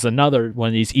this was another one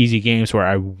of these easy games where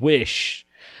I wish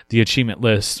the achievement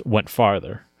list went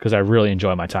farther, because I really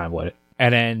enjoy my time with it.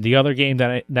 And then the other game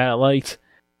that I liked,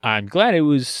 I'm glad it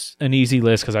was an easy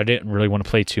list because I didn't really want to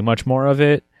play too much more of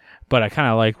it, but I kind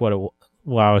of like while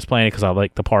I was playing it because I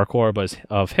like the parkour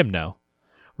of Hypno,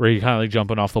 where you're kind of like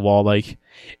jumping off the wall. Like,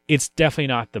 it's definitely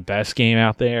not the best game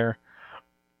out there,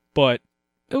 but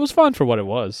it was fun for what it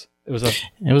was. It was a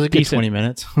good decent, 20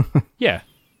 minutes. Yeah.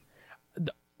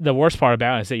 The worst part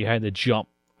about it is that you had to jump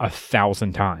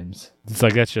 1,000 times. It's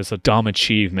like, that's just a dumb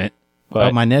achievement.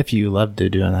 But my nephew loved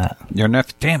doing that. Your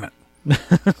nephew, damn it.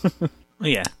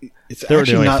 Yeah. It's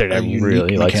actually not a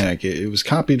unique mechanic. It was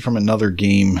copied from another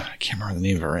game. I can't remember the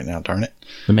name of it right now, darn it.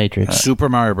 The Matrix. Super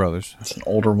Mario Brothers. It's an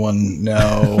older one.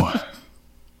 No.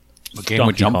 The game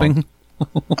with jumping? I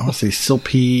want to say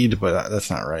Silpede, but that's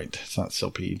not right. It's not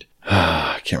Silpede.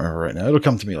 I can't remember right now. It'll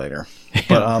come to me later.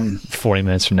 But 40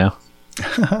 minutes from now.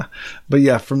 But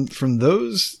yeah, from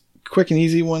those quick and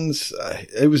easy ones,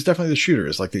 it was definitely the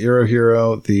shooters, like the Aero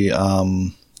Hero, the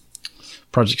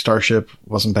Project Starship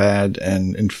wasn't bad,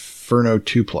 and Inferno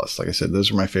 2 Plus. Like I said,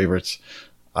 those are my favorites.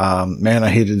 Man, I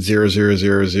hated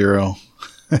 0000.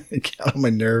 It got on my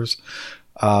nerves.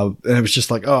 And it was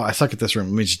just like, oh, I suck at this room.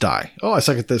 Let me just die. Oh, I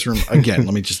suck at this room again.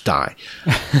 Let me just die.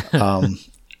 And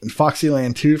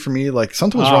Foxyland 2 for me, like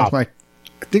something was wrong with my,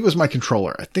 I think it was my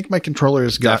controller. I think my controller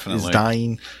is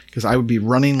dying because I would be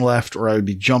running left or I would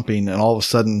be jumping and all of a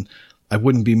sudden I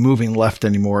wouldn't be moving left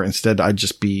anymore. Instead, I'd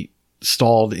just be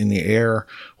stalled in the air,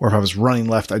 or if I was running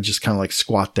left, I'd just kind of like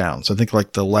squat down. So I think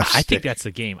like the left I stick. think that's the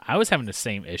game. I was having the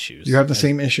same issues. You have the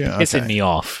same issue? Pissing me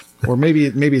off. Or maybe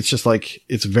it's just like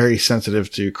it's very sensitive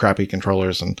to crappy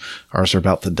controllers and ours are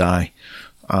about to die.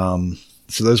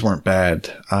 So those weren't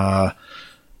bad.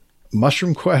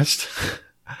 Mushroom Quest,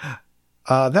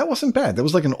 that wasn't bad. That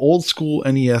was like an old school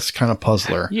NES kind of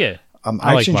puzzler. Yeah.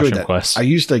 I actually enjoyed that. Quest. I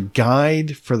used a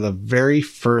guide for the very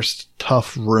first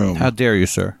tough room. How dare you,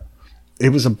 sir? It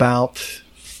was about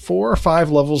 4 or 5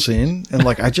 levels in, and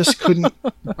like I just couldn't.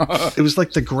 It was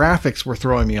like the graphics were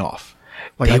throwing me off.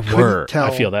 Like They I couldn't were. tell.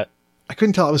 I feel that. I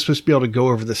couldn't tell I was supposed to be able to go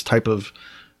over this type of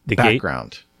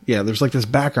background. Yeah, there's like this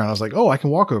background. I was like, oh, I can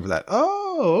walk over that.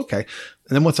 Oh, okay.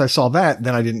 And then once I saw that,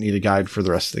 then I didn't need a guide for the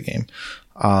rest of the game.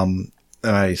 And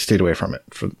I stayed away from it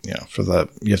for you have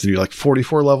to do like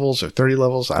 44 levels or 30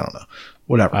 levels. I don't know.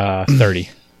 Whatever. 30.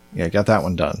 Yeah, got that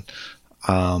one done.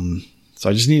 So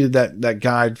I just needed that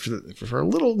guide for a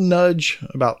little nudge,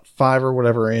 about 5 or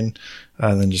whatever in,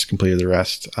 and then just completed the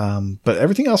rest. But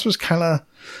everything else was kind of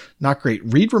not great.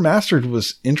 Read Remastered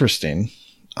was interesting.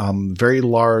 Very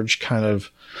large kind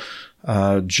of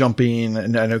jumping.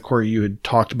 And I know, Corey, you had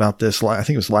talked about this. I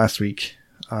think it was last week.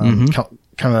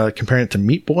 Kind of comparing it to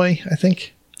Meat Boy, I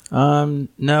think.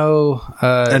 No.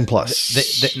 N Plus.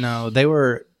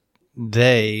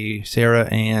 Sarah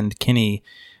and Kenny,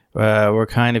 were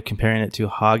kind of comparing it to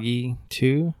Hoggy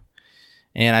 2.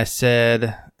 And I said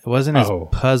it wasn't as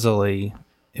puzzly.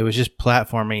 It was just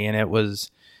platforming, and it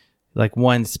was like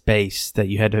one space that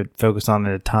you had to focus on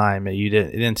at a time. It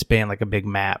didn't span like a big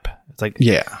map. It's like,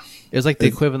 yeah, it was like the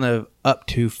equivalent of up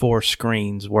to 4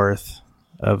 screens worth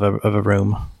of a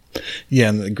room. Yeah,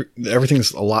 and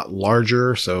everything's a lot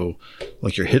larger, so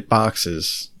like your hitbox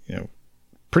is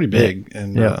pretty big,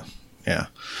 and yeah.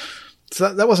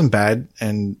 So that wasn't bad,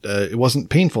 and it wasn't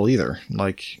painful either.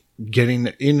 Like getting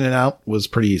in and out was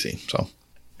pretty easy. So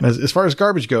as far as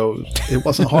garbage goes, it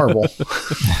wasn't horrible.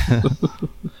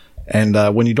 And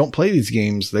when you don't play these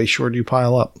games, they sure do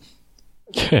pile up.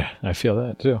 Yeah, I feel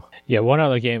that too. Yeah, one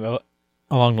other game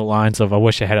along the lines of I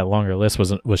wish I had a longer list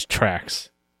was Tracks.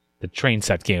 The train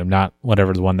set game, not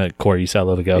whatever the one that Corey you said a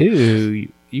little ago. Ooh,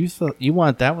 you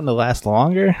want that one to last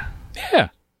longer? Yeah,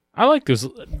 I like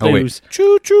those.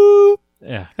 Choo choo.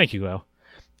 Yeah, thank you, Will.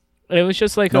 It was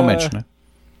just like mention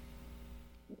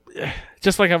it.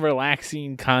 Just like a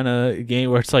relaxing kind of game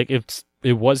where it's like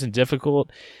it wasn't difficult.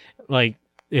 Like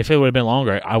if it would have been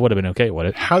longer, I would have been okay with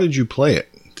it. How did you play it?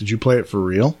 Did you play it for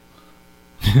real?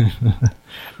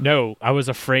 No, I was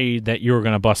afraid that you were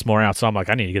going to bust more out, so I'm like,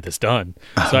 I need to get this done.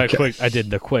 So I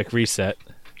did the quick reset.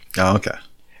 Oh, okay.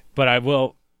 But I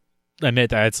will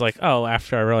admit that it's like, oh,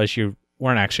 after I realized you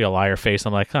weren't actually a liar face,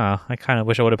 I'm like, I kind of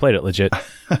wish I would have played it legit.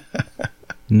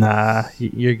 Nah,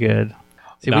 you're good.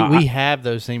 See, we have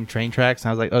those same train tracks, and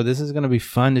I was like, oh, this is going to be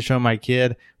fun to show my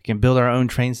kid. We can build our own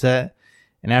train set.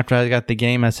 And after I got the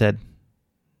game, I said,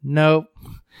 nope,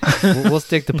 we'll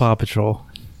stick to Paw Patrol.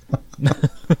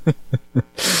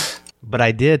 But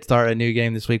I did start a new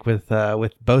game this week with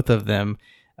both of them.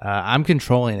 I'm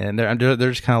controlling it, and they're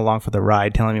just kind of along for the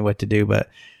ride, telling me what to do. But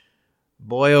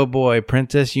boy, oh boy,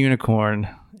 Princess Unicorn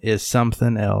is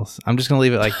something else. I'm just gonna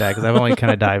leave it like that because I've only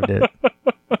kind of dived it,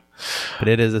 but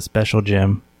it is a special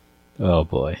gem. Oh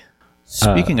boy!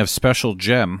 Speaking of special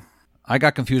gem, I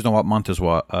got confused on what month it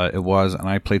was, and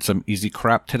I played some easy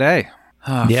crap today.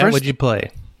 What'd you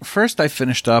play? First, I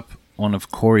finished up one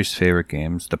of Corey's favorite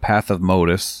games, The Path of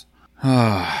Modus.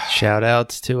 Shout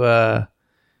outs to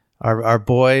our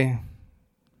boy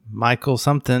Michael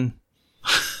something.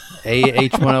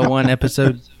 AH101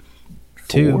 episode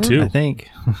 2, I think.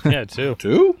 Yeah,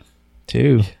 2.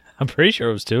 2. I'm pretty sure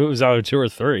it was 2. It was either 2 or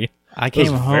 3. I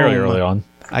came home fairly early on.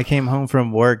 I came home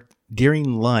from work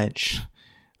during lunch.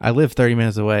 I live 30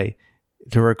 minutes away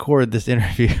to record this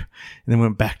interview, and then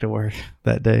went back to work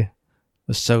that day. I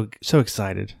was so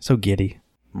excited, so giddy.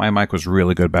 My mic was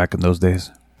really good back in those days.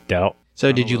 Doubt.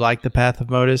 So did you like The Path of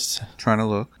Modus? Trying to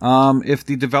look. If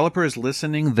the developer is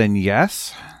listening, then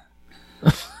yes.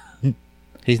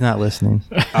 He's not listening.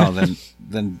 Oh,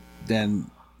 then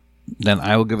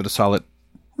I will give it a solid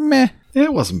meh.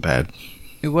 It wasn't bad.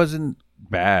 It wasn't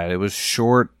bad. It was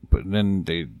short, but then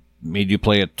they made you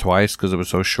play it twice because it was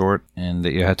so short, and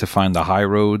that you had to find the high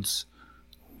roads.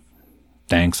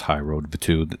 Thanks, High Road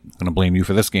 2. I'm going to blame you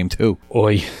for this game, too.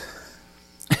 Oi.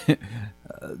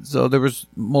 So there was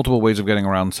multiple ways of getting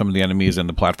around some of the enemies and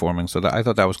the platforming, so I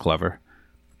thought that was clever.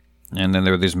 And then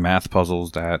there were these math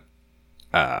puzzles that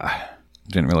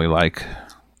didn't really like.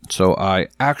 So I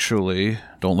actually,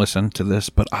 don't listen to this,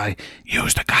 but I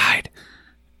used a guide.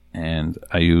 And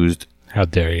I used... How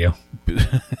dare you?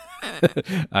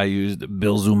 I used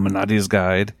Bill Zumanati's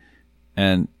guide,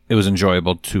 and it was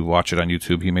enjoyable to watch it on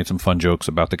YouTube. He made some fun jokes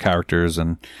about the characters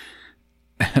and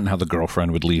how the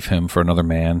girlfriend would leave him for another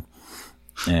man,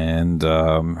 and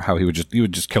how he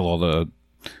would just kill all the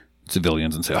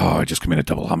civilians and say, "Oh, I just committed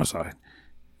double homicide."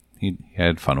 He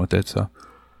had fun with it, so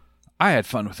I had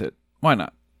fun with it. Why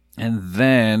not? And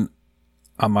then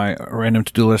on my random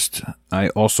to-do list, I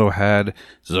also had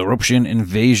Zoropsian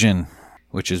Invasion,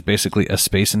 which is basically a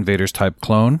Space Invaders type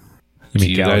clone.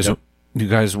 You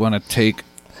guys want to take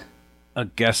a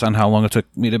guess on how long it took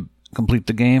me to complete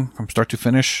the game from start to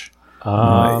finish?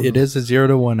 It is a 0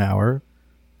 to 1 hour.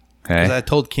 Okay. Because I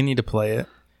told Kenny to play it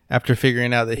after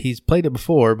figuring out that he's played it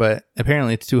before, but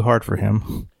apparently it's too hard for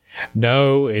him.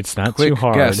 No, it's not Quick too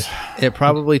hard. guess. It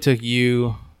probably took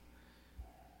you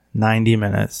 90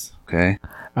 minutes. Okay.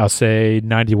 I'll say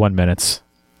 91 minutes.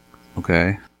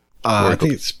 Okay. I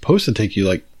think it's supposed to take you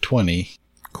like 20.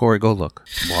 Corey, go look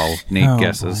while Nate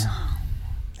guesses.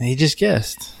 He just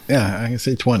guessed. Yeah, I can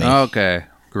say 20. Okay.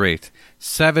 Great.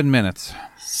 7 minutes.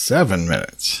 7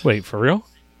 minutes. Wait, for real?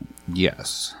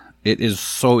 Yes. It is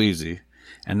so easy.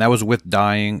 And that was with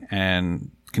dying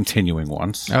and continuing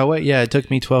once. Oh, wait. Yeah, it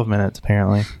took me 12 minutes,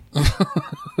 apparently.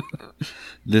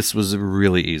 This was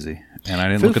really easy. And I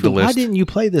didn't look at the list. Why didn't you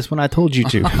play this when I told you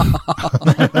to?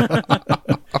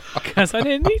 Because I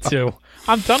didn't need to.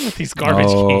 I'm done with these garbage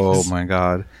games. Oh, my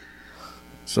God.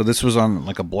 So this was on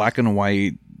like a black and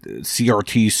white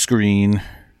CRT screen.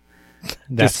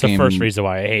 That's the first reason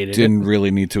why I hated it. Didn't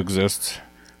really need to exist.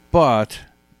 But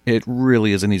it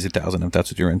really is an easy 1,000 if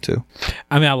that's what you're into.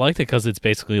 I mean, I liked it because it's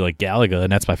basically like Galaga,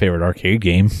 and that's my favorite arcade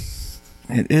game.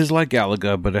 It is like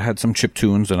Galaga, but it had some chip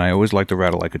tunes, and I always like to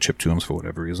rattle like a chip tunes for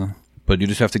whatever reason. But you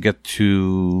just have to get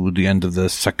to the end of the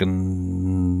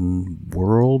second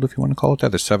world, if you want to call it that.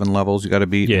 There's 7 levels you got to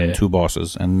beat and 2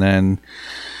 bosses. And then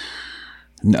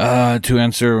to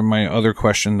answer my other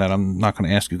question that I'm not going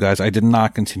to ask you guys, I did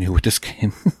not continue with this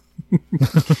game.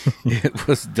 It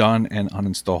was done and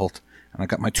uninstalled. And I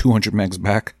got my 200 megs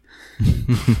back.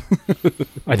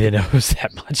 I didn't know it was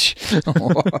that much. It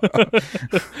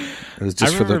was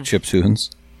just for the chip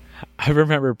tunes. I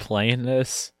remember playing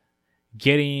this,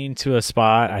 getting to a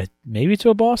spot, maybe to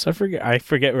a boss. I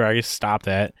forget where I stopped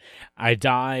at. I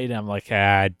died. I'm like,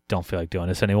 I don't feel like doing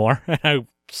this anymore. And I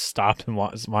stopped and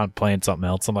wanted playing something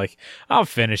else. I'm like, I'll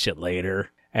finish it later.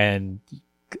 And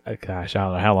gosh, I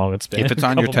don't know how long it's been. If it's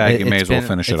on your tag, you may as well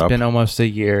finish it up. It's been almost a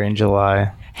year in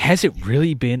July. Has it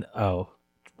really been? Oh,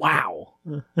 wow.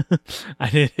 I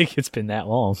didn't think it's been that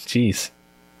long. Jeez.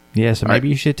 Yeah, so maybe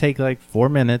you should take like 4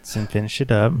 minutes and finish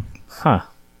it up. Huh.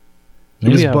 It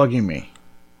was bugging me.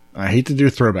 I hate to do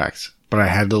throwbacks, but I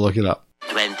had to look it up.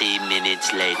 20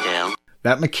 minutes later.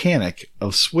 That mechanic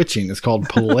of switching is called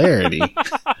polarity.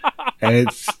 And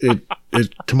it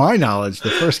to my knowledge, the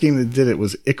first game that did it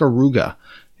was Ikaruga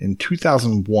in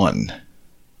 2001.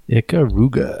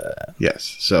 Ikaruga.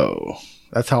 Yes. So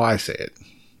that's how I say it.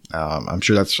 I'm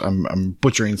sure I'm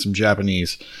butchering some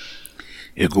Japanese.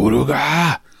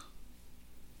 Ikaruga.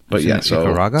 But yeah, so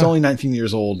Ikaruga? It's only 19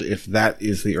 years old if that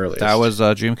is the earliest. That was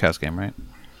a Dreamcast game, right?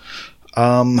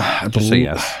 I Just say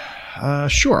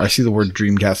yes. Sure. I see the word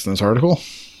Dreamcast in this article.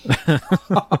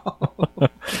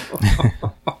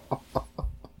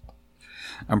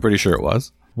 I'm pretty sure it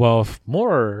was. Well, if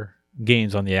more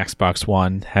games on the Xbox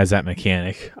One has that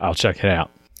mechanic, I'll check it out.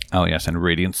 Oh yes, and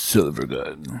Radiant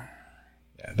Silvergun.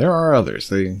 Yeah, there are others.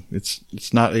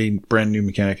 It's not a brand new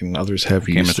mechanic, and others have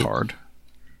The game used is it. hard.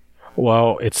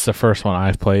 Well, it's the first one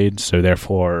I've played, so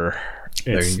therefore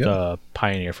it's you go. the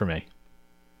pioneer for me.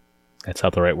 That's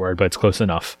not the right word, but it's close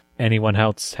enough. Anyone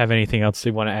else have anything else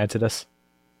they want to add to this?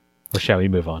 Or shall we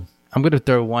move on? I'm going to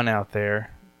throw one out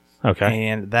there. Okay.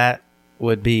 And that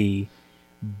would be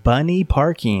Bunny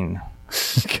Parking.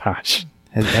 Gosh.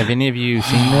 Have any of you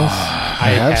seen this?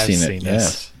 I have seen it.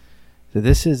 Yes. So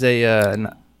this is an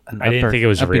I didn't think it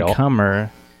was real.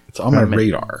 Up-and-comer It's on my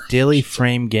radar. Daily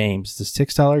Frame Games. It's a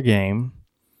 $6 game.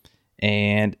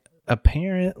 And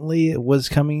apparently it was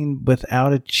coming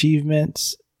without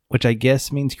achievements, which I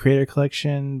guess means creator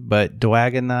collection, but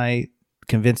Dwagonite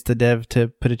convince the dev to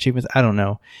put achievements. I don't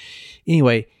know.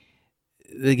 Anyway,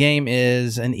 the game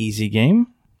is an easy game.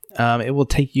 It will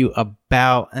take you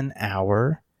about an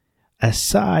hour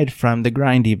aside from the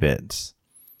grindy bits.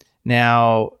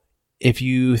 Now, if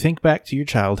you think back to your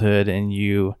childhood and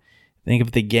you think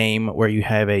of the game where you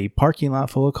have a parking lot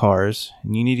full of cars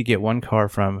and you need to get one car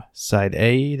from side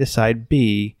A to side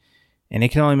B and it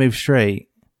can only move straight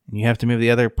and you have to move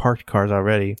the other parked cars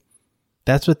already,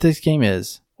 that's what this game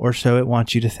is, or so it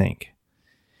wants you to think.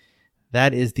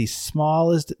 That is the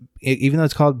smallest, even though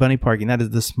it's called bunny parking, that is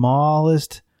the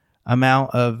smallest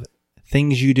amount of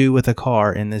things you do with a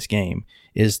car in this game,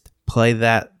 is play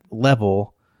that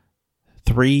level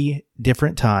 3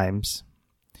 different times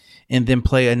and then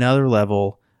play another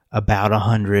level about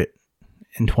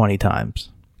 120 times.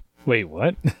 Wait,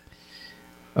 what?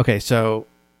 Okay, so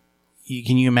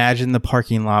can you imagine the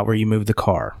parking lot where you move the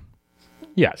car?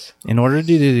 Yes. In order to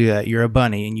do that, you're a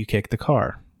bunny and you kick the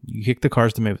car. You kick the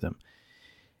cars to move them.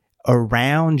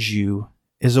 Around you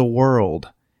is a world.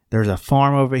 There's a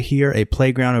farm over here, a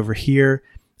playground over here,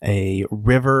 a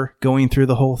river going through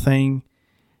the whole thing,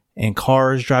 and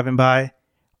cars driving by.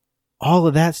 All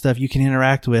of that stuff you can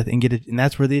interact with and get it, and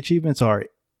that's where the achievements are.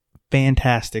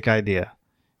 Fantastic idea.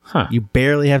 Huh. You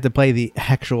barely have to play the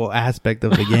actual aspect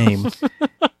of the game,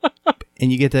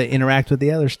 and you get to interact with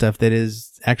the other stuff that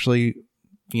is actually,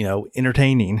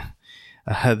 entertaining.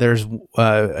 There's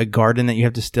a garden that you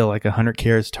have to steal like 100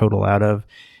 carrots total out of,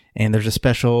 and there's a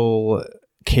special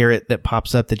carrot that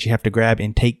pops up that you have to grab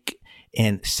and take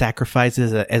and sacrifice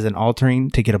as an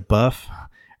altering to get a buff.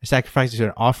 Sacrifice to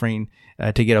an offering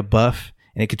to get a buff,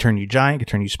 and it could turn you giant, could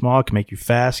turn you small, can make you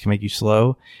fast, can make you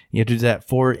slow. You have to do that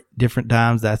 4 different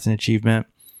times. That's an achievement.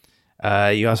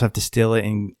 You also have to steal it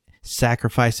and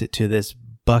sacrifice it to this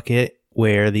bucket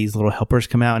where these little helpers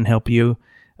come out and help you.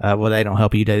 Well, they don't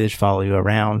help you, they just follow you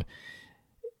around.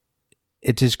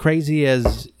 It's as crazy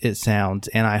as it sounds,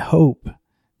 and I hope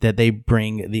that they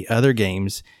bring the other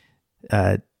games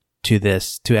to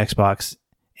Xbox.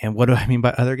 And what do I mean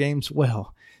by other games?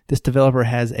 Well, this developer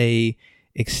has a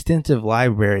extensive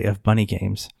library of bunny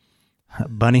games.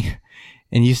 Bunny,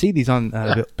 and you see these on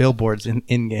billboards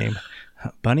in game.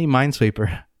 Bunny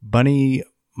Minesweeper, Bunny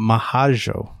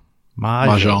Mahjong.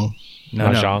 Mahjong. No,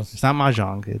 it's not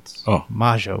Mahjong. It's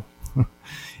Mahjong.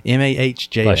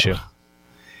 M-A-H-J-O. Bless you.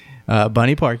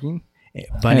 Bunny Parking,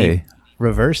 Bunny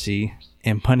Reversey,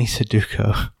 and Bunny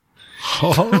Sudoku.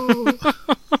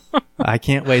 I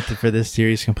can't wait for this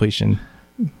series completion.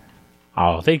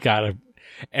 Oh, they gotta.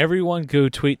 Everyone go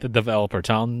tweet the developer.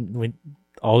 Tell them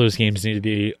all those games need to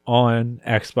be on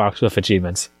Xbox with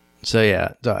achievements. So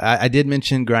yeah, I did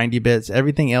mention grindy bits.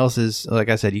 Everything else is, like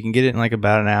I said, you can get it in like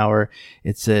about an hour.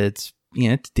 It's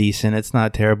decent. It's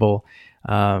not terrible.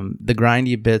 The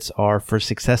grindy bits are for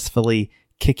successfully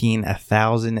kicking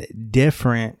 1,000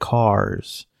 different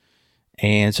cars,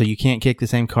 and so you can't kick the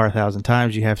same car 1,000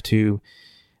 times. You have to.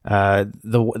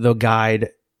 The guide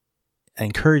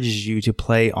encourages you to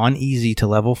play on easy to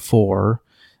level 4,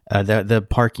 the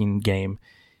parking game.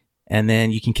 And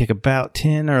then you can kick about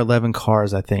 10 or 11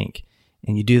 cars, I think.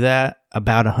 And you do that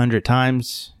about 100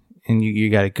 times, and you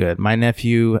got it good. My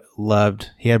nephew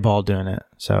he had a ball doing it.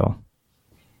 So,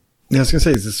 yeah, I was gonna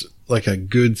say, is this like a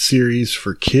good series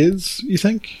for kids, you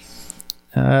think?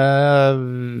 Yeah,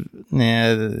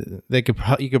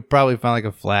 you could probably find like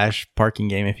a Flash parking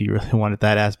game if you really wanted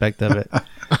that aspect of it.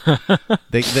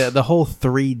 The whole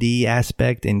 3D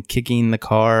aspect and kicking the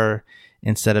car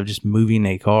instead of just moving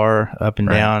a car up and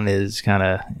down is kind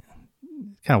of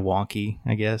wonky,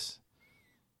 I guess.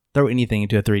 Throw anything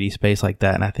into a 3D space like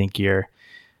that, and I think you're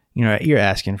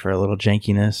asking for a little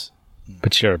jankiness.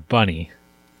 But you're a bunny.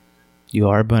 You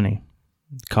are a bunny,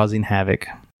 causing havoc.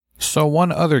 So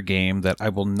one other game that I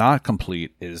will not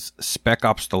complete is Spec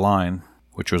Ops: The Line,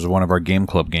 which was one of our Game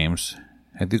Club games.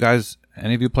 Have you guys,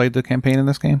 any of you played the campaign in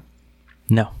this game?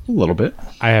 No. A little bit.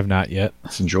 I have not yet.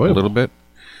 It's enjoyable. A little bit.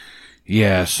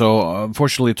 Yeah, so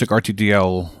unfortunately it took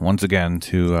RTDL once again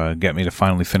to get me to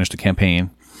finally finish the campaign.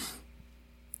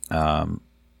 So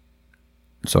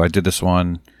I did this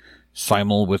one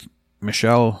simul with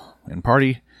Michelle in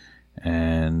party,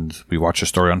 and we watched the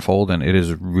story unfold, and it is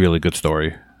a really good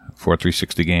story for a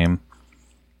 360 game.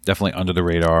 Definitely under the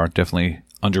radar, definitely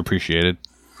underappreciated.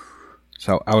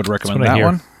 So I would recommend that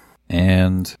one.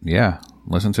 And yeah,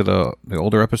 listen to the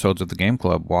older episodes of the Game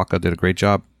Club. Waka did a great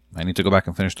job. I need to go back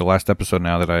and finish the last episode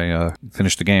now that I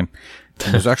finished the game.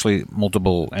 And there's actually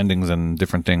multiple endings and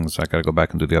different things. I got to go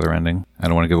back and do the other ending. I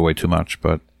don't want to give away too much,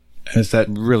 but is that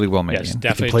really well made? Yes,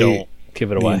 definitely don't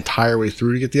give it away. The entire way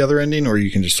through to get the other ending, or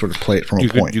you can just sort of play it from a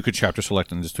point. You could chapter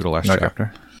select and just do the last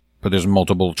chapter. but there's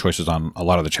multiple choices on a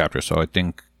lot of the chapters, so I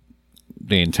think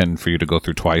they intend for you to go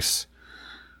through twice.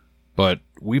 But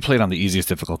we played on the easiest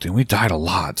difficulty, and we died a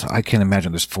lot, so I can't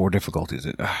imagine there's 4 difficulties.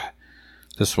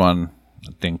 This one,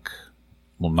 I think,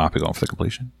 will not be going for the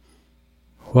completion.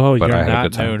 Well, But I you're had a not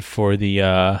good time. known for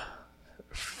the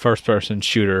first-person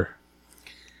shooter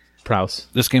prowess.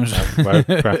 This game's...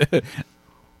 Right.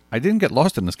 I didn't get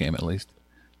lost in this game, at least.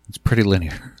 It's pretty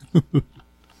linear.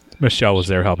 Michelle was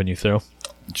there helping you through.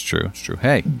 It's true. It's true.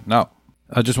 Hey, no.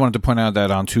 I just wanted to point out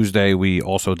that on Tuesday, we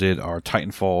also did our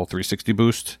Titanfall 360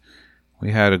 boost.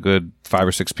 We had a good 5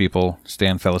 or 6 people.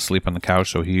 Stan fell asleep on the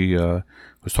couch, so he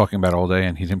was talking about it all day,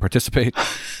 and he didn't participate.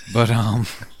 But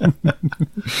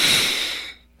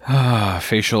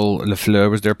Facial Lafleur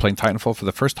was there playing Titanfall for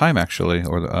the first time, actually.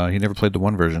 Or he never played the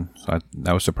 1 version, so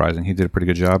that was surprising. He did a pretty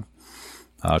good job.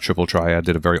 Triple Triad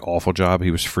did a very awful job.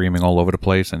 He was freeming all over the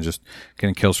place and just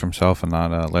getting kills for himself and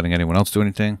not letting anyone else do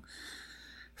anything.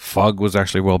 Fug was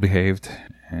actually well behaved.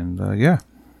 And yeah,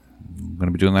 I'm going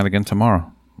to be doing that again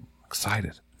tomorrow.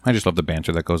 Excited. I just love the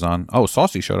banter that goes on. Oh,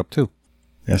 Saucy showed up too.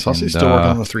 Yeah, Saucy's still working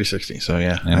on the 360, so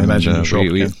yeah, I And, imagine he'll show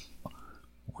up we again.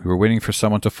 were waiting for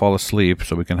someone to fall asleep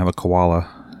so we can have a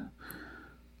koala.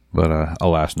 But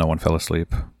alas, no one fell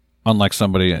asleep. Unlike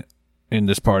somebody in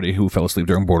this party who fell asleep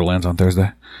during Borderlands on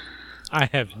Thursday. I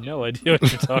have no idea what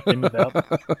you're talking about.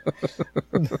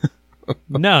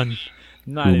 None.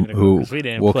 Not even a clue, 'cause we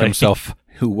didn't play.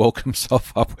 Who woke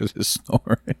himself up with his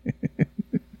snoring.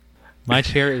 My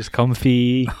chair is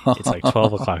comfy. It's like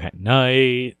 12 o'clock at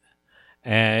night.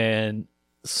 And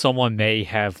someone may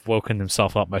have woken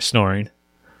themselves up by snoring.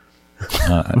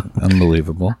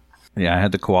 Unbelievable. Yeah, I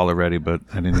had the koala ready, but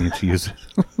I didn't need to use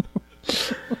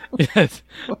it. Yes.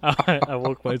 I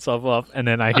woke myself up, and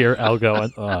then I hear Al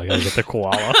going, oh, I gotta get the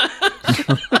koala.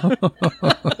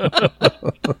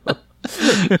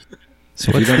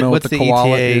 So if you don't know what what's the the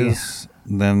koala ETA? is,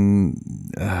 then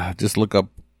just look up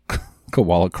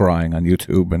koala crying on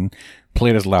YouTube and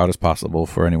play it as loud as possible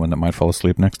for anyone that might fall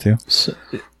asleep next to you. So,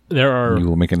 there are You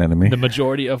will make an enemy. the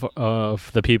majority of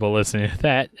the people listening to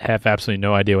that have absolutely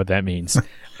no idea what that means.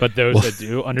 But those that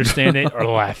do understand it are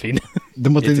laughing.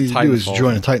 Then what they It's a need to do is Titanfall.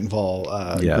 join a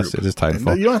Titanfall Yes, group. it is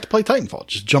Titanfall. And you don't have to play Titanfall.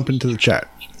 Just jump into the chat.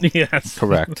 Yes.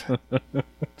 Correct.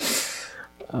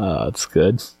 That's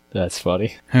good. That's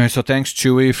funny. All right, so thanks,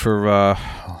 Chewy, for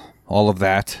all of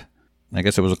that. I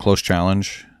guess it was a close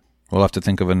challenge. We'll have to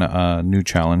think of a new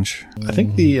challenge. I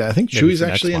think Chewy's for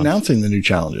next actually month. announcing the new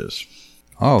challenges.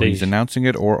 Oh, They- he's announcing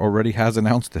it or already has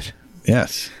announced it.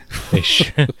 Yes. They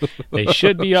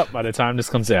should be up by the time this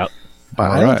comes out. But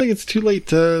All I don't right. think it's too late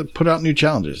to put out new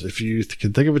challenges. If you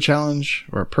can think of a challenge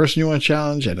or a person you want to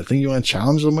challenge and a thing you want to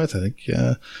challenge them with, I think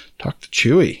talk to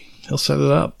Chewy. He'll set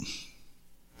it up.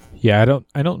 Yeah,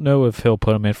 I don't know if he'll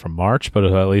put them in for March, but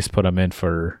he'll at least put them in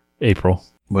for April.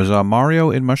 Was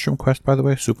Mario in Mushroom Quest, by the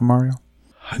way? Super Mario?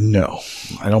 No,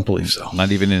 I don't believe so.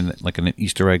 Not even in like an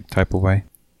Easter egg type of way?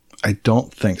 I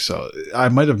don't think so. I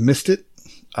might have missed it.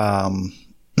 I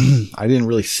didn't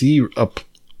really see a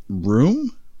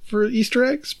room for Easter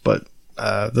eggs, but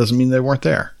doesn't mean they weren't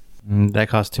there. That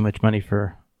costs too much money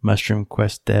for Mushroom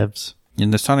Quest devs.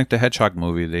 In the Sonic the Hedgehog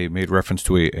movie, they made reference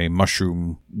to a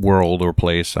mushroom world or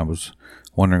place. I was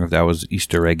wondering if that was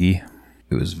Easter eggy.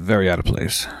 It was very out of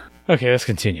place. Okay, let's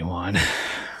continue on.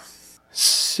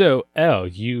 So, Elle,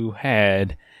 you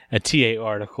had a TA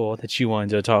article that you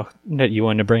wanted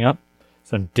to bring up.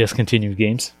 Some discontinued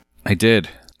games. I did.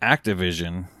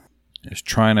 Activision is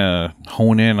trying to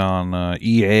hone in on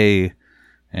EA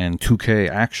and 2K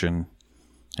action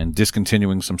and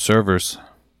discontinuing some servers.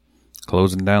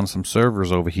 Closing down some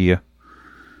servers over here.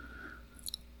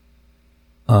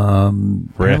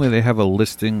 Apparently they have a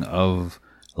listing of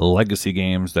legacy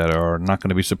games that are not going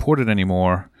to be supported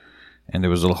anymore. And there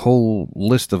was a whole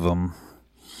list of them.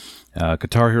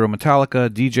 Guitar Hero Metallica,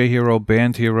 DJ Hero,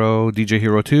 Band Hero, DJ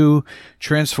Hero 2,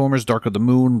 Transformers Dark of the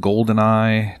Moon,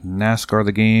 GoldenEye, NASCAR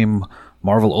the Game,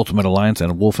 Marvel Ultimate Alliance,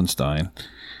 and Wolfenstein.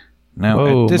 Now,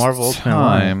 Whoa, at this Marvel Ultimate time...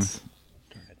 Alliance.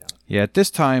 Yeah, at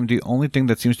this time, the only thing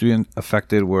that seems to be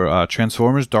affected were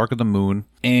Transformers Dark of the Moon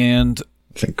and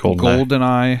I think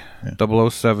GoldenEye.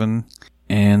 GoldenEye 007,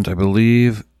 and I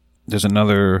believe there's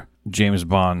another James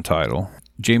Bond title.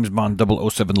 James Bond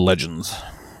 007 Legends.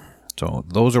 So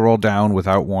those are all down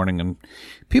without warning, and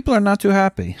people are not too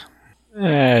happy.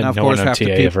 Now, of No course, one on half the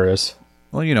TA peop- ever is.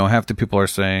 Well, half the people are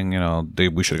saying,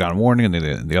 we should have gotten a warning,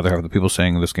 and the other half of the people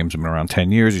saying this game's been around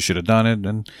 10 years, you should have done it,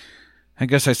 and I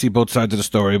guess I see both sides of the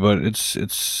story, but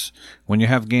it's when you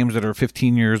have games that are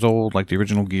 15 years old, like the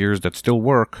original Gears, that still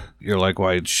work, you're like,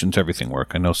 why shouldn't everything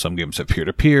work? I know some games have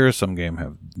peer-to-peer, some games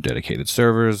have dedicated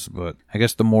servers, but I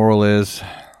guess the moral is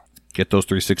get those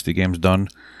 360 games done.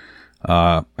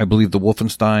 I believe the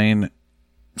Wolfenstein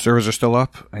servers are still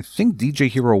up. I think DJ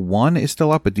Hero 1 is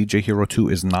still up, but DJ Hero 2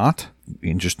 is not,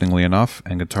 interestingly enough,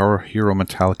 and Guitar Hero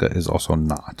Metallica is also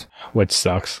not. Which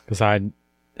sucks, because I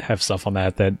have stuff on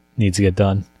that needs to get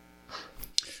done.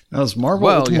 Now, is Marvel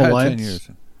Ultimate Alliance... 10 years.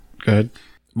 Go ahead.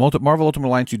 Marvel Ultimate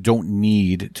Alliance, you don't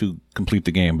need to complete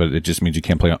the game, but it just means you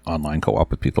can't play online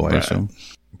co-op with people, I assume.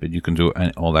 But you can do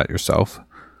all that yourself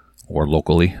or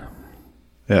locally.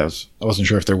 Yeah, I wasn't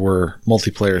sure if there were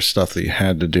multiplayer stuff that you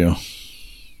had to do.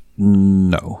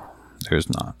 No, there's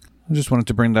not. I just wanted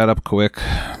to bring that up quick.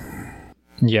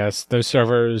 Yes, those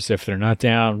servers, if they're not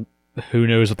down, who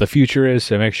knows what the future is,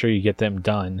 so make sure you get them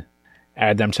done.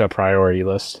 Add them to a priority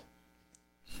list.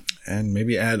 And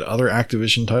maybe add other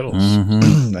Activision titles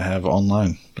that have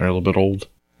online. They're a little bit old.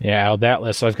 Yeah, out of that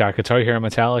list, I've got Guitar Hero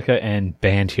Metallica and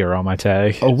Band Hero on my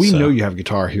tag. Oh, we know you have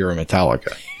Guitar Hero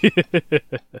Metallica.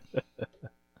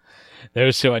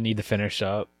 Those two I need to finish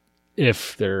up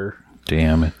if they're...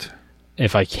 Damn it.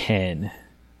 If I can.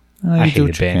 I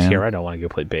hated Band Hero. I don't want to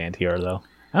go play Band Hero, though.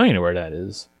 I don't even know where that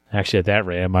is. Actually, at that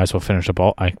rate, I might as well finish up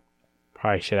all... I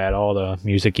probably should add all the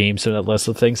music games to the list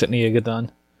of things that need to get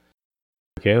done.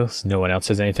 Okay, so no one else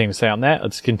has anything to say on that.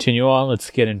 Let's continue on. Let's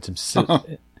get into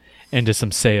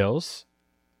some sales.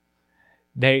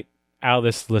 Nate, out of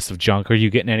this list of junk, are you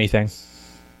getting anything?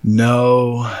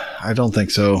 No, I don't think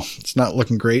so. It's not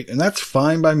looking great, and that's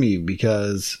fine by me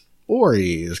because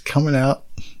Ori is coming out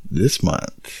this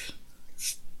month.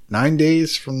 It's 9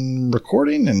 days from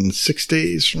recording and 6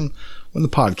 days from when the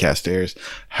podcast airs.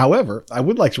 However, I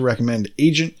would like to recommend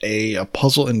Agent A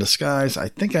Puzzle in Disguise. I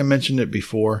think I mentioned it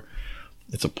before.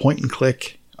 It's a point and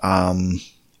click.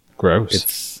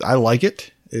 Gross. I like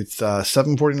it. It's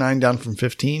 $7.49 down from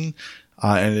 $15,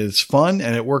 and it's fun,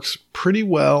 and it works pretty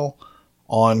well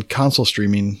on console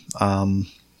streaming via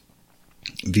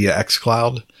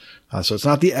xCloud. So it's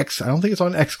not I don't think it's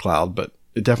on xCloud, but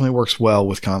it definitely works well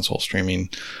with console streaming.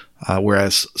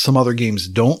 Whereas some other games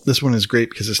don't. This one is great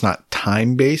because it's not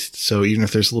time-based. So even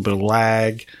if there's a little bit of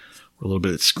lag or a little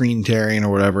bit of screen tearing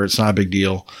or whatever, it's not a big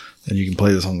deal. And you can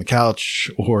play this on the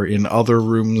couch or in other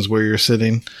rooms where you're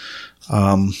sitting.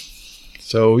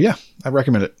 So yeah, I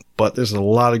recommend it. But there's a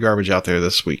lot of garbage out there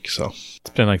this week. So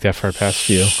it's been like that for the past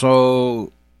few.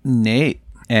 So Nate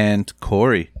and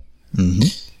Corey,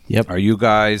 Yep. Are you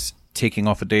guys taking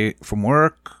off a day from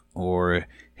work or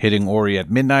hitting Ori at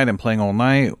midnight and playing all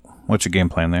night? What's your game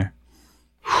plan there?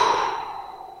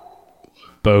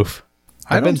 Both.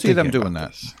 I don't see them doing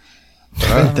that.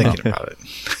 I've been thinking about it.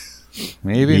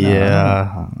 Maybe not.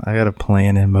 Yeah, I got a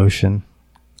plan in motion.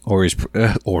 Corey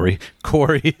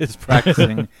is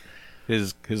practicing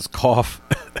his cough.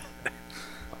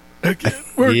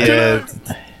 Yeah,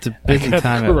 it's a busy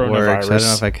time at work, so I don't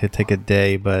know if I could take a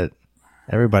day, but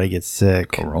everybody gets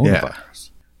sick.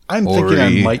 Coronavirus. I'm thinking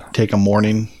I might take a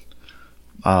morning.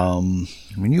 I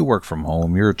mean, you work from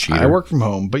home. You're a cheater. I work from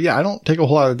home, but yeah, I don't take a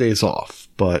whole lot of days off.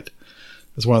 But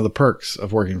it's one of the perks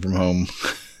of working from home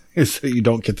is that you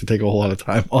don't get to take a whole lot of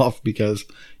time off because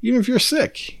even if you're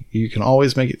sick, you can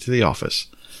always make it to the office.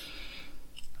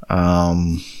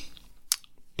 But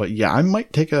yeah, I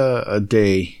might take a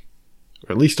day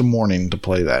or at least a morning to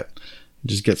play that.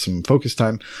 Just get some focus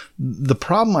time. The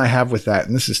problem I have with that,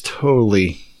 and this is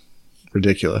totally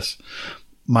ridiculous,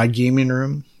 my gaming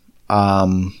room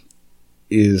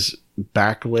is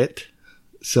backlit.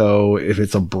 So if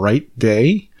it's a bright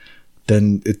day,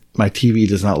 then my TV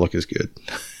does not look as good.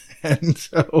 And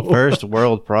so first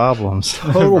world problems.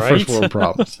 Total right? First world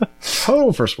problems.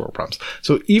 Total first world problems.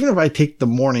 So even if I take the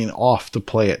morning off to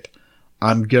play it,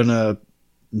 I'm going to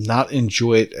not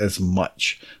enjoy it as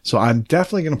much. So I'm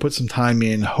definitely going to put some time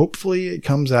in. Hopefully it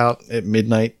comes out at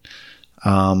midnight.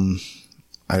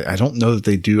 I don't know that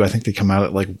they do. I think they come out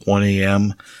at like 1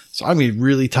 a.m. So I'm going to be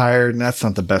really tired, and that's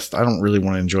not the best. I don't really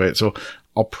want to enjoy it. So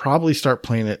I'll probably start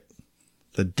playing it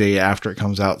the day after it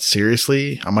comes out.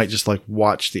 Seriously, I might just like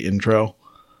watch the intro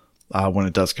when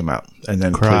it does come out and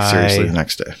then play seriously the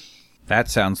next day. That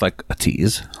sounds like a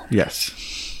tease.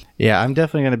 Yes. Yeah, I'm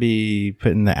definitely going to be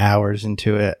putting the hours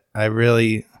into it.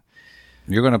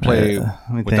 You're going to play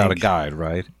without a guide,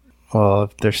 right? Well,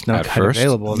 if there's no guide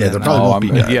available, yeah, there probably won't be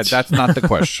guides. Yeah, that's not the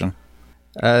question.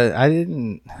 I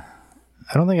don't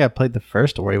think I played the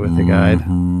first Ori with the guide.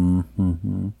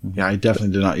 Yeah, I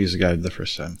definitely did not use the guide the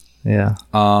first time. Yeah.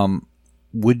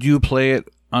 Would you play it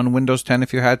on Windows 10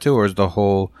 if you had to, or is the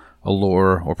whole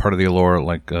allure or part of the allure,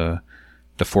 like the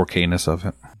 4K-ness of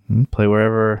it. Play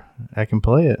wherever I can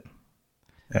play it.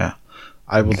 Yeah.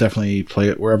 I will definitely play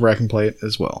it wherever I can play it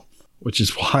as well. Which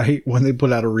is why when they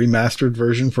put out a remastered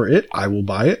version for it, I will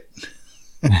buy it.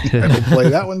 I will play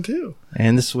that one too.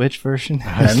 And the Switch version.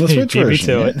 And the Switch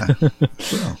version.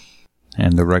 So.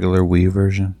 And the regular Wii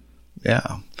version.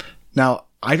 Yeah. Now,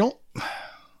 I don't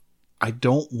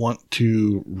want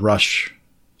to rush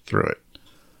through it.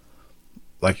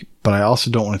 But I also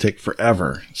don't want to take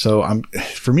forever. So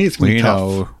for me, it's going to be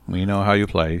tough. We know how you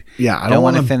play. Yeah, I don't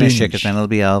want to finish binge. it because then it'll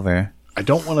be over. I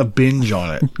don't want to binge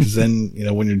on it because then,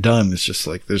 when you're done, it's just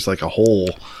like there's like a hole.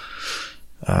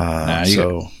 I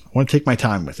want to take my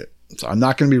time with it. So I'm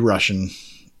not going to be rushing.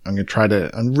 I'm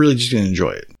really just going to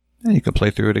enjoy it. And you can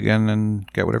play through it again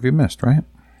and get whatever you missed, right?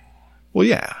 Well,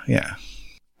 yeah.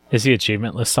 Is the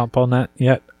achievement list up on that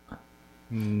yet?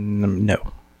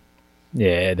 No.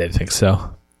 Yeah, I didn't think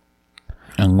so.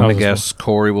 I'm going to guess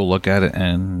Corey will look at it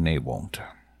and Nate won't.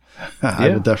 I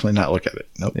will definitely not look at it.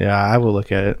 Nope. Yeah, I will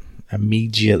look at it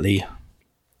immediately.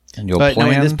 And you'll but plan?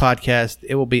 Knowing this podcast,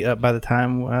 it will be up by the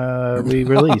time we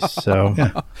release. So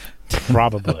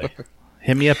probably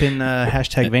hit me up in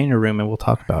hashtag Vayner Room and we'll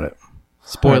talk about it.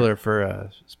 Spoiler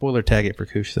tag it for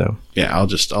Koosh though. Yeah,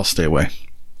 I'll stay away.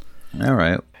 All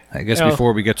right. I guess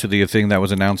before we get to the thing that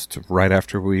was announced right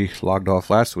after we logged off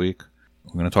last week,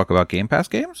 we're going to talk about Game Pass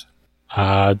games.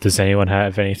 Does anyone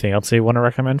have anything else they want to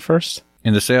recommend first?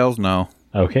 In the sales, no.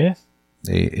 Okay.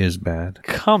 It is bad.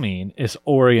 Coming is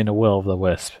Ori and the Will of the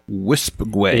Wisp.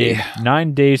 Wispgway.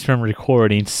 9 days from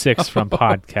recording, 6 from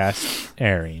podcast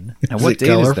airing. And what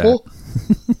date is that?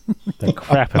 The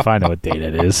crap if I know what date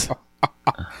it is.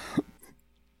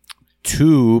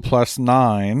 2 plus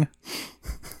 9.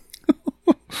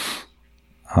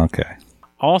 Okay.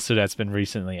 Also, that's been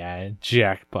recently added: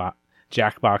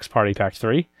 Jackbox Party Pack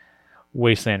 3,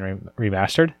 Wasteland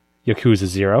Remastered, Yakuza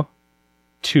 0,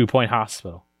 2 Point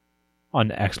Hospital on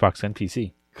Xbox and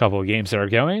PC. A couple of games that are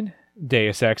going: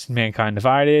 Deus Ex Mankind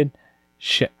Divided.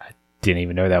 Shit, I didn't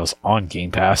even know that was on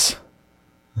Game Pass.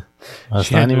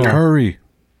 Hurry.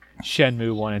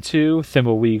 Shenmue 1 and 2,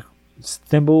 Thimbleweed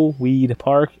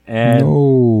Park,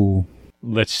 and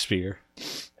Lich Sphere.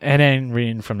 And then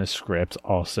reading from the script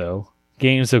also,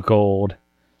 Games of Gold.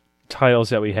 Titles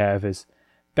that we have is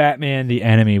Batman: The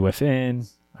Enemy Within.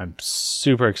 I'm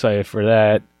super excited for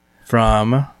that.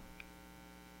 From?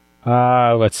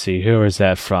 Let's see, who is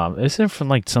that from? Isn't it from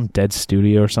like some dead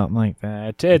studio or something like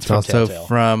that? It's from also Telltale.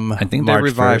 from I think March they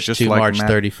revived 1st just to like March Matt.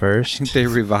 31st. I think they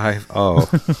revive. Oh.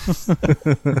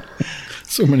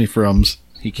 So many froms.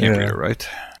 He can't read it right.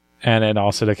 And then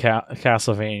also the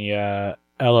Castlevania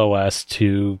LOS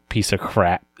 2 piece of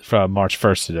crap from March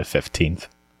 1st to the 15th.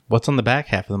 What's on the back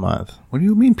half of the month? What do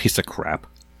you mean, piece of crap?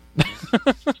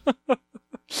 I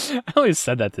always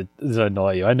said that to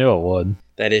annoy you. I knew it would.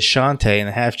 That is Shantae and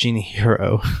the Half Genie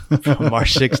Hero from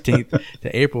March 16th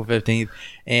to April 15th.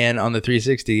 And on the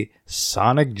 360,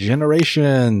 Sonic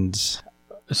Generations.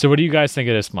 So what do you guys think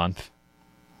of this month?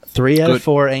 3 out of Good.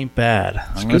 4 ain't bad.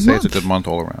 I'm going to say it's a good month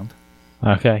all around.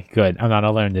 Okay, good. I'm not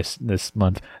alone this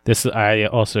month. I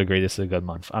also agree this is a good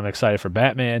month. I'm excited for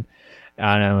Batman,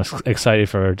 and I'm excited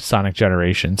for Sonic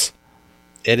Generations.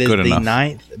 It is Good the enough.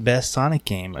 9th best Sonic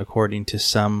game, according to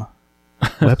some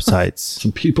websites.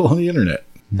 Some people on the internet.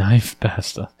 9th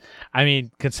best. I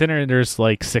mean, considering there's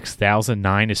like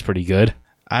 6,009 is pretty good.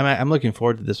 I'm looking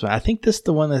forward to this one. I think this is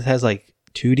the one that has like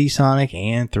 2D Sonic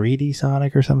and 3D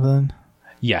Sonic or something.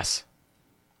 Yes.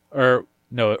 Or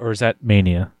is that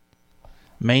Mania?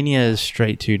 Mania is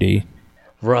straight 2D.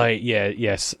 Right, yeah,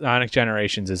 yes. Sonic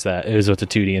Generations is that. It is with the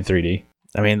 2D and 3D.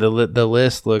 I mean, the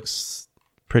list looks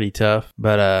pretty tough,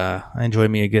 but I enjoy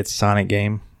me a good Sonic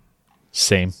game.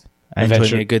 Same. I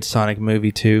enjoy me a good Sonic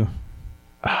movie too.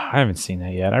 I haven't seen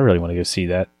that yet. I really want to go see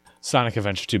that. Sonic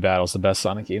Adventure 2 Battle is the best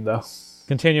Sonic game, though.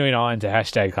 Continuing on to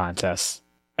hashtag contests.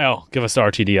 Elle, give us the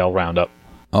RTDL roundup.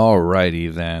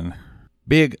 Alrighty then.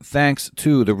 Big thanks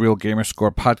to the Real Gamer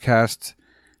Score podcast,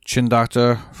 Chin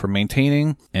Doctor, for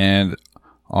maintaining, and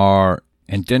our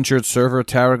indentured server,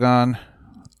 Tarragon.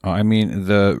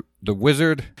 The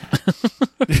wizard.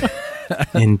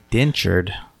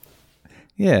 Indentured.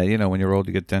 Yeah, you know, when you're old,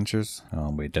 you get dentures.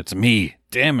 Oh, wait, that's me.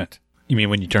 Damn it. You mean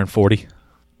when you turn 40?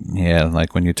 Yeah,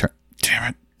 like when you turn...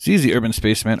 Damn it. ZZ Urban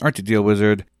Spaceman, RTDL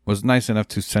Wizard, was nice enough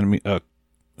to send me a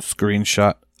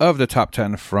screenshot of the top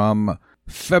 10 from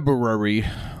February,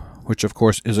 which, of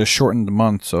course, is a shortened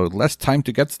month, so less time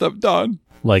to get stuff done.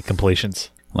 Like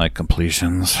completions.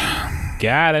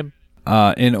 Got him.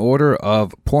 In order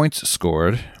of points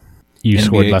scored... You NBA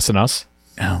scored less than us?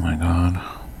 Oh, my God.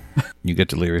 You get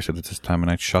delirious at this time of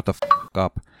night. Shut the f***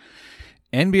 up.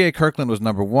 NBA Kirkland was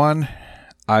number 1.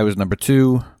 I was number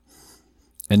 2.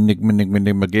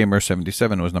 Enigma Gamer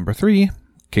 77 was number 3.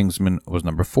 Kingsman was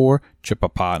number 4.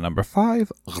 Chipapa number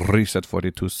 5. Reset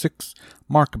 42 6.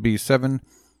 Mark B 7.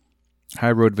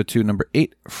 High Road Vatu number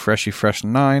 8. Freshy Fresh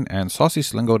 9. And Saucy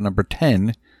Slingo number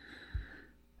 10.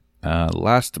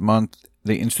 Last month,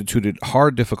 they instituted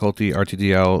hard difficulty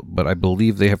RTDL, but I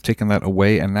believe they have taken that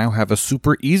away and now have a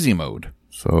super easy mode.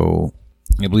 So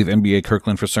I believe NBA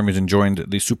Kirkland for some reason joined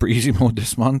the super easy mode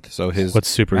this month. So his What's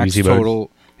super max easy total, mode?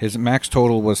 His max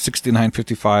total was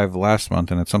 69.55 last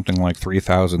month, and it's something like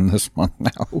 3,000 this month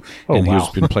now. Oh, and wow. he's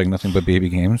been playing nothing but baby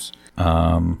games.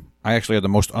 I actually had the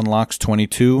most unlocks,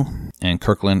 22, and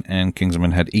Kirkland and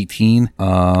Kingsman had 18.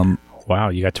 Wow,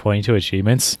 you got 22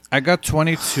 achievements? I got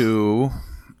 22,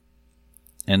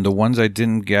 and the ones I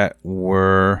didn't get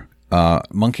were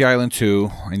Monkey Island 2.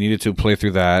 I needed to play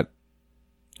through that,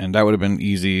 and that would have been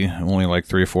easy, only like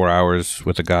 3 or 4 hours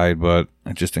with a guide, but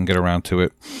I just didn't get around to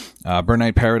it.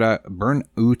 Burnout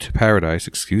Paradise,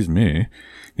 excuse me,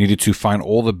 needed to find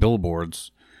all the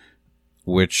billboards,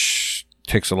 which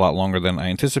takes a lot longer than I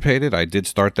anticipated. I did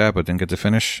start that, but didn't get to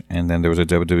finish. And then there was a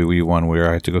WWE one where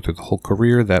I had to go through the whole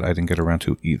career that I didn't get around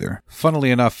to either.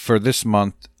 Funnily enough, for this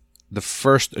month, the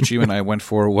first achievement I went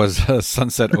for was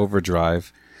Sunset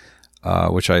Overdrive,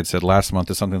 which I had said last month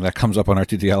is something that comes up on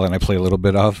RTDL and I play a little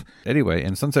bit of. Anyway,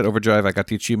 in Sunset Overdrive, I got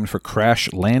the achievement for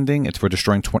Crash Landing. It's for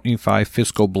destroying 25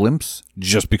 Fisco blimps,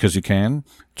 just because you can.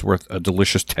 It's worth a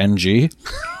delicious 10G.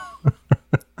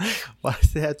 Why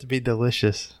does it have to be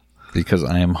delicious? Because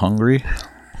I am hungry.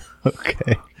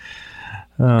 Okay.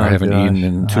 I haven't eaten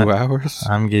in 2 hours.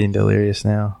 I'm getting delirious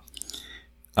now.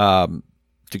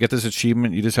 To get this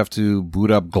achievement, you just have to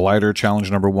boot up Glider Challenge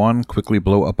number 1, quickly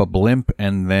blow up a blimp,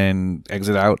 and then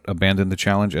exit out, abandon the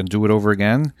challenge, and do it over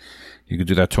again. You could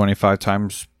do that 25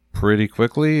 times pretty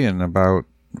quickly in about,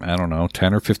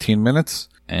 10 or 15 minutes.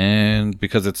 And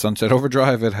because it's Sunset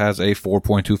Overdrive, it has a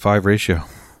 4.25 ratio.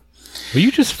 Will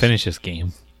you just finish this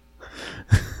game?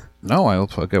 No, I'll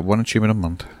get 1 achievement a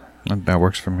month. That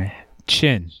works for me.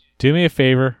 Chin, do me a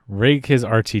favor, rig his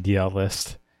RTDL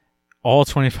list. All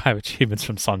 25 achievements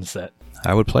from Sunset.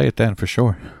 I would play it then, for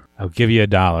sure. I'll give you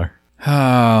 $1.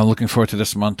 Looking forward to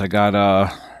this month. I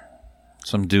got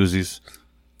some doozies.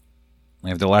 I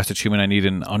have the last achievement I need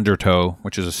in Undertow,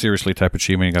 which is a seriously type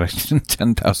achievement. You got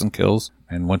 10,000 kills.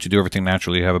 And once you do everything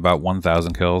naturally, you have about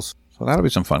 1,000 kills. So that'll be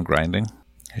some fun grinding.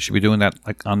 I should be doing that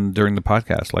during the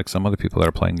podcast, like some other people that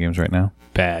are playing games right now.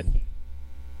 Bad.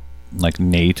 Like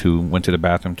Nate, who went to the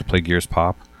bathroom to play Gears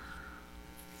Pop.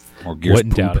 Or Gears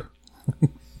Wouldn't Poop. doubt it.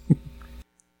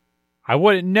 I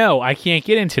wouldn't know. I can't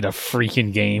get into the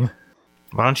freaking game.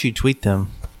 Why don't you tweet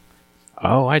them?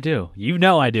 Oh, I do. You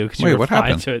know I do, because you Wait, what replied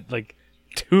happened? to it like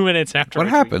 2 minutes after What I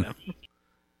happened? tweeted them.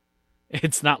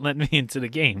 It's not letting me into the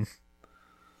game.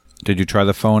 Did you try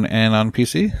the phone and on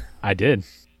PC? I did.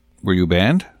 Were you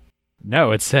banned?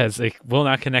 No, it says it will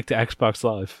not connect to Xbox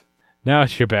Live. Now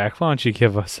that you're back, why don't you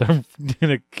give us a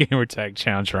Gamertag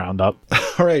Challenge roundup?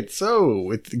 All right, so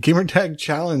with the Gamertag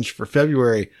Challenge for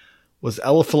February was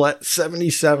Eliphalet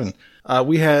 77.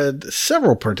 We had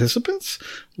several participants.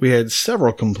 We had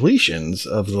several completions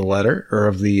of the letter, or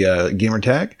of the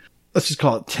Gamertag. Let's just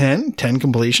call it 10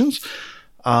 completions.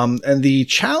 And the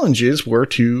challenges were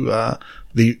to,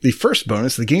 the first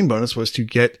bonus, the game bonus, was to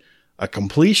get a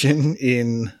completion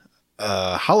in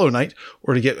Hollow Knight,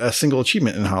 or to get a single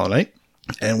achievement in Hollow Knight.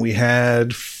 And we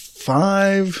had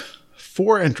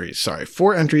 4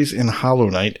 entries in Hollow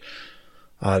Knight.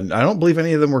 I don't believe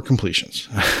any of them were completions.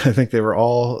 I think they were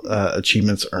all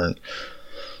achievements earned.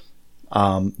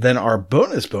 Then our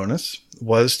bonus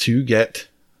was to get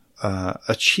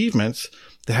achievements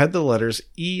that had the letters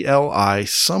ELI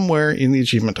somewhere in the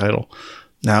achievement title.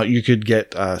 Now, you could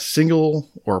get single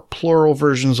or plural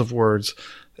versions of words.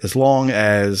 As long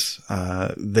as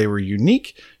they were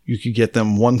unique, you could get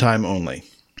them one time only.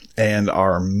 And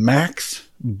our max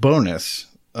bonus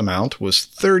amount was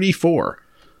 34.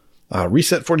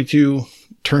 Reset 42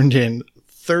 turned in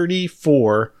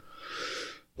 34.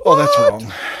 Oh, that's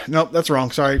wrong. Nope, that's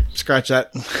wrong. Sorry, scratch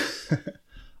that.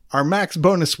 Our max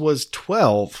bonus was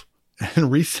 12,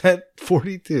 and Reset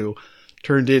 42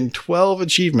 turned in 12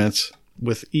 achievements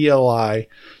with ELI,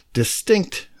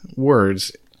 distinct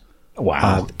words.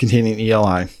 Wow. Containing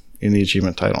ELI in the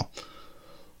achievement title.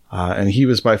 And he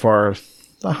was by far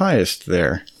the highest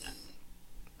there.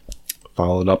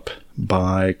 Followed up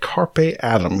by Carpe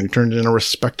Adam, who turned in a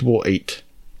respectable 8.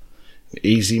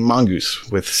 AZ Mongoose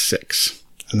with 6.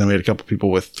 And then we had a couple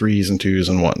people with 3s and 2s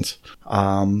and 1s.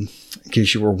 In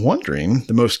case you were wondering,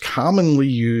 the most commonly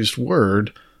used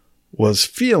word was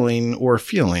feeling or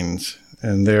feelings.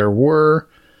 And there were,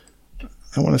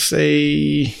 I want to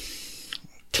say,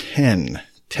 10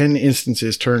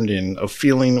 instances turned in of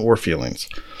feeling or feelings.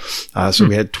 So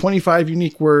we had 25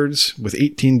 unique words with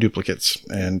 18 duplicates,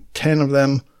 and 10 of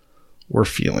them were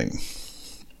feeling.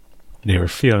 They were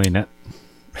feeling it.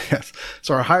 Yes.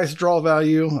 So our highest draw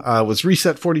value was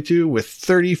Reset 42 with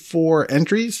 34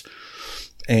 entries.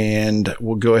 And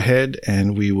we'll go ahead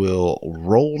and we will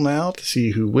roll now to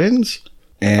see who wins.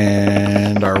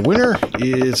 And our winner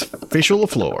is Facial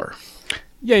LaFleur.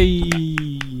 Yay!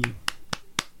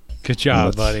 Good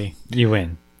job, buddy. You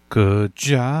win. Good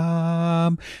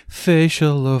job,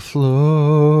 Facial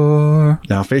LaFleur.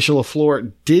 Now, Facial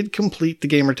LaFleur did complete the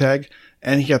gamer tag,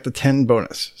 and he got the 10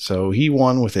 bonus. So he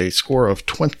won with a score of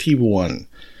 21.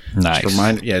 Nice.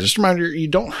 Just a reminder, you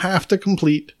don't have to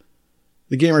complete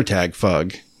the gamer tag,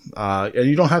 Fug. And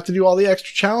you don't have to do all the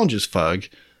extra challenges, Fug.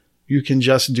 You can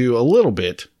just do a little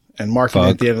bit and mark it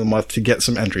at the end of the month to get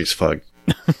some entries, Fug.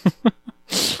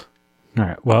 All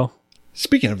right, well.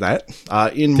 Speaking of that,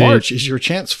 in March is your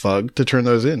chance, Fug, to turn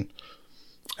those in.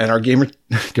 And our gamer...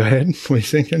 Go ahead. What do you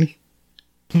think, Kenny?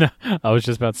 No, I was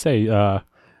just about to say,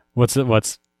 what's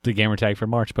the gamer tag for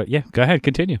March? But yeah, go ahead,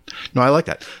 continue. No, I like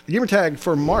that. The gamer tag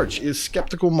for March is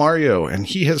Skeptical Mario, and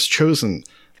he has chosen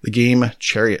the game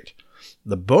Chariot.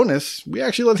 The bonus, we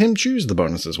actually let him choose the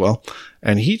bonus as well,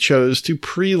 and he chose to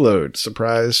preload.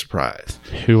 Surprise, surprise.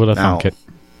 Who would have thunk it?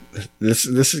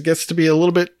 This gets to be a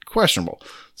little bit questionable.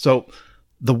 So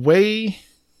the way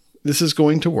this is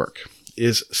going to work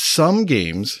is some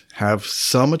games have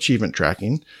some achievement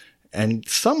tracking, and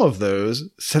some of those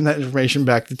send that information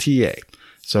back to TA.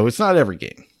 So it's not every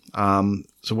game.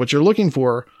 So what you're looking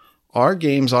for are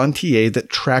games on TA that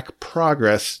track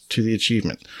progress to the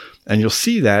achievement. And you'll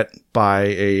see that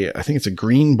by I think it's a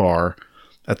green bar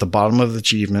at the bottom of the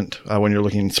achievement when you're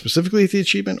looking specifically at the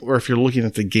achievement, or if you're looking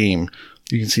at the game,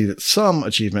 you can see that some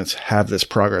achievements have this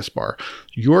progress bar.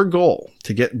 Your goal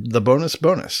to get the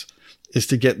bonus is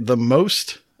to get the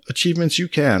most achievements you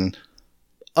can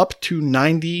up to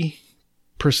 90%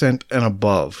 and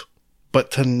above,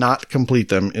 but to not complete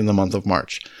them in the month of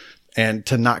March, and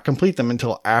to not complete them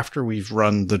until after we've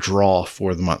run the draw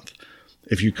for the month.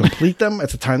 If you complete them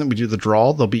at the time that we do the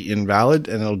draw, they'll be invalid,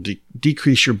 and it'll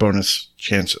decrease your bonus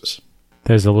chances.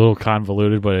 There's a little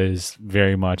convoluted, but it is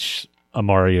very much a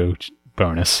Mario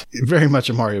bonus. Very much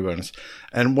a Mario bonus.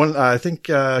 And one, I think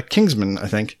Kingsman,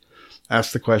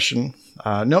 asked the question.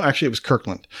 No, actually, it was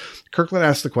Kirkland. Kirkland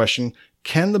asked the question,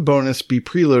 can the bonus be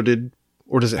preloaded,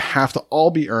 or does it have to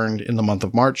all be earned in the month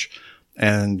of March?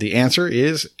 And the answer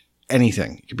is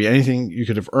anything. It could be anything. You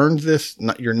could have earned this,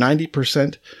 your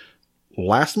 90%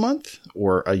 last month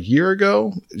or a year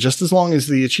ago, just as long as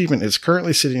the achievement is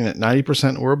currently sitting at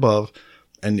 90% or above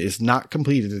and is not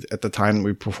completed at the time that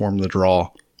we perform the draw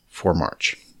for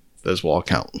March. Those will all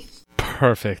count.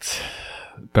 Perfect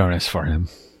bonus for him.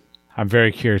 I'm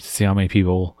very curious to see how many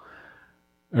people,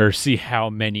 or see how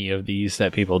many of these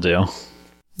that people do.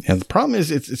 Yeah, the problem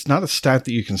is it's not a stat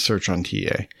that you can search on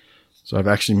TA. So I've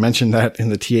actually mentioned that in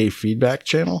the TA feedback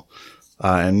channel,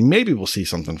 and maybe we'll see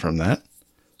something from that.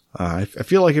 I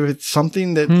feel like if it's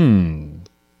something that,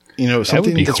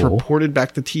 something that's cool, reported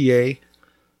back to TA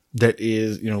that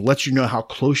is, lets you know how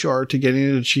close you are to getting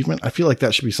an achievement, I feel like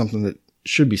that should be something that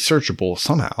should be searchable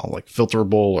somehow, like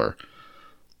filterable or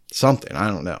something. I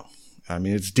don't know. I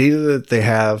mean, it's data that they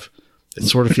have. It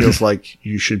sort of feels like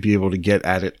you should be able to get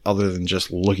at it other than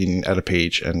just looking at a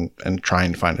page and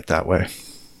trying to find it that way.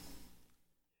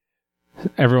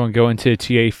 Everyone go into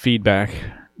TA feedback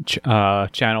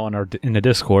channel in the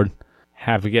Discord.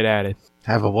 Have it get added.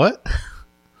 Have a what?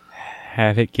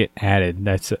 Have it get added.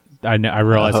 That's it. I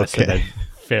realize I said that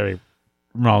very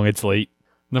wrong. It's late.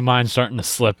 The mind's starting to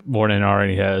slip more than it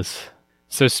already has.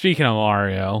 So speaking of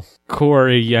Mario,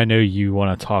 Corey, I know you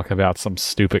want to talk about some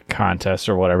stupid contest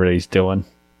or whatever he's doing.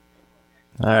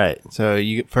 All right. So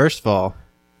you first of all,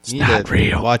 it's not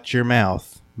real. Watch your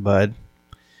mouth, bud.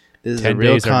 This is 10 a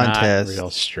real days contest. Are not real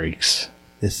streaks.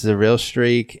 This is a real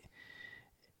streak,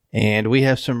 and we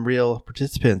have some real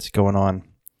participants going on.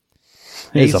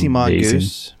 AC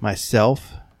Mongoose,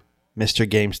 myself, Mr.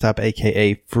 GameStop,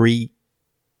 aka Free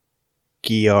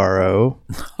Giaro,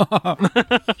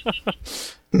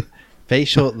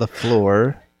 Facial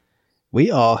LaFleur. We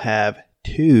all have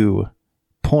 2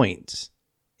 points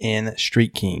in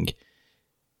Street King.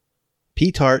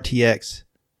 P-Tart TX,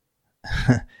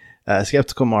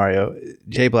 Skeptical Mario,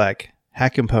 J Black,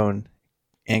 Hack'n'Pone,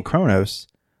 and Kronos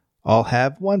all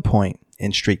have 1 point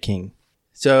in Street King.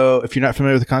 So if you're not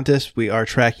familiar with the contest, we are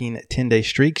tracking 10-day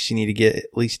streaks. You need to get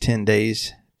at least 10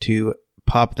 days to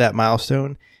pop that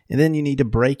milestone. And then you need to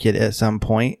break it at some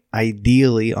point,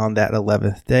 ideally on that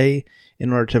 11th day,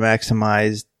 in order to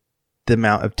maximize the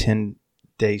amount of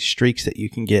 10-day streaks that you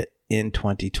can get in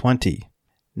 2020.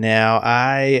 Now,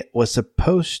 I was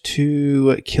supposed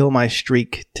to kill my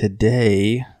streak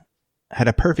today. I had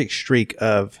a perfect streak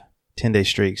of 10-day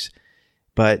streaks,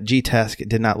 but G-Task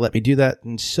did not let me do that.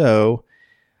 And so,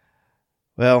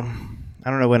 well, I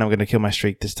don't know when I'm going to kill my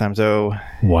streak this time. So,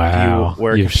 wow, if you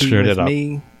were you've competing screwed with it up.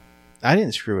 me, I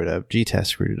didn't screw it up. G-Task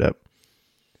screwed it up.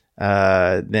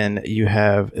 Then you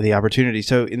have the opportunity.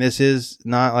 So, and this is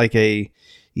not like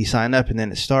you sign up and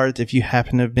then it starts. If you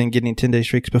happen to have been getting 10-day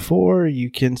streaks before, you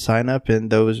can sign up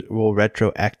and those will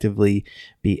retroactively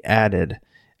be added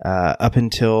up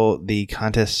until the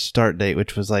contest start date,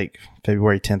 which was like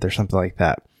February 10th or something like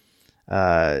that.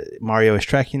 Mario is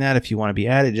tracking that. If you want to be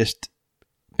added, just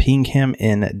ping him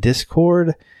in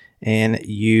Discord and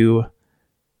you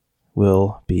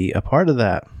will be a part of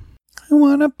that. I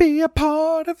want to be a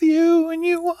part of you and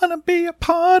you want to be a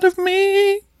part of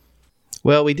me.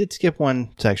 Well, we did skip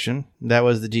one section. That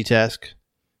was the G-Task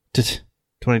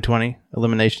 2020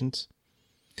 eliminations.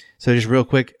 So just real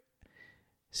quick,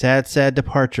 sad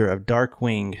departure of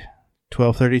Darkwing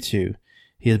 1232.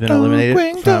 He has been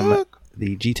eliminated from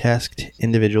the G-Task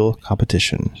individual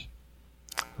competition.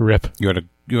 Rip. You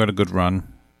had a good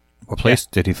run. What place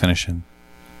did he finish in?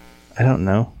 I don't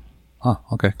know. Oh,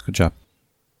 okay. Good job.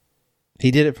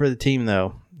 He did it for the team,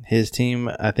 though. His team,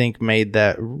 I think, made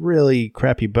that really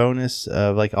crappy bonus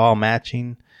of like all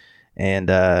matching. And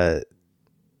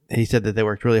he said that they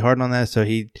worked really hard on that. So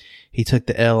he took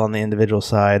the L on the individual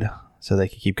side so they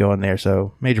could keep going there.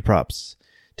 So major props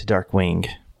to Darkwing.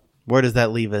 Where does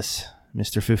that leave us,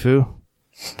 Mr. Fufu?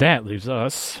 That leaves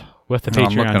us with the No,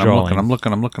 Patreon drawing. I'm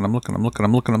looking.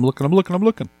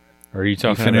 Or are you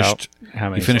talking finished, about how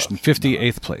many? He finished in left?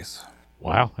 58th place.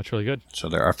 Wow, that's really good. So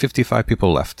there are 55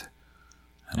 people left.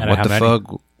 And Out of how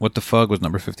many? What the fug was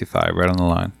number 55, right on the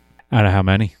line. Out of how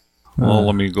many? Well,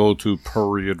 let me go to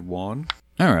period 1.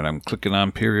 All right, I'm clicking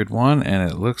on period 1, and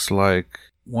it looks like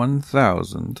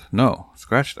 1,000. No,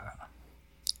 scratch that.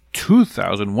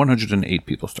 2,108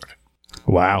 people started.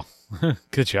 Wow.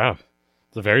 Good job.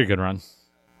 It's a very good run.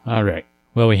 All right.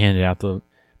 Well, we handed out the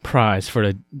prize for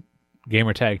the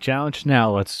Gamer Tag Challenge.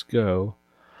 Now let's go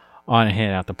on and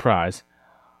hand out the prize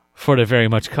for the very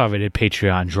much coveted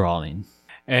Patreon drawing.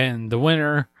 And the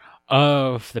winner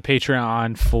of the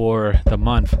Patreon for the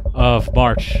month of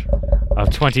March of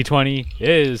 2020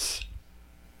 is...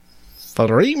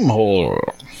 Freemhole.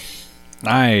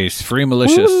 Nice.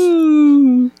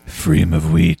 Freemalicious. Freem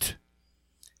of wheat.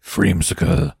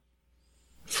 Freemsicle.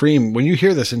 Freem, when you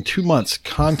hear this in 2 months,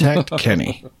 contact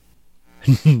Kenny.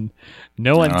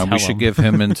 No one tell We should him. give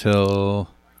him until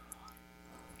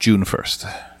June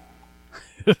 1st.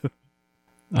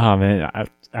 Oh, man.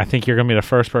 I think you're going to be the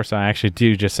first person I actually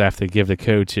do just have to give the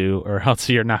code to, or else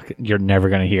you're never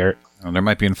going to hear it. Well, there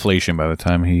might be inflation by the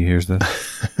time he hears this.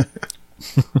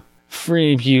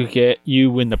 Free,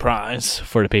 you win the prize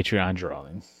for the Patreon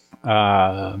drawing.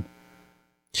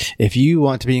 If you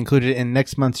want to be included in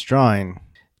next month's drawing,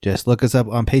 just look us up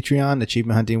on Patreon,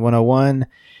 Achievement Hunting 101.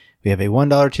 We have a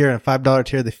 $1 tier and a $5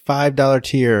 tier. The $5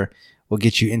 tier will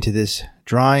get you into this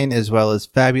drawing as well as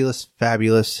fabulous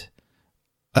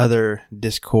other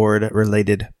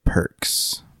Discord-related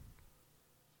perks.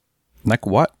 Like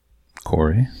what,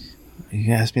 Corey?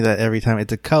 You ask me that every time.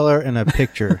 It's a color and a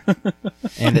picture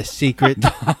and a secret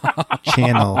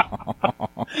channel.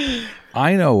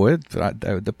 I know it.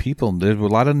 The people, there's a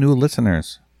lot of new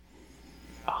listeners.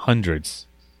 Hundreds.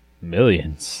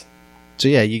 Millions. So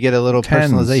yeah, you get a little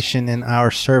Tens. personalization in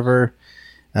our server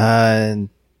that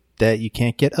you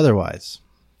can't get otherwise.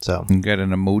 So You can get an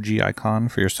emoji icon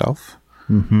for yourself.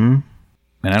 Mm-hmm.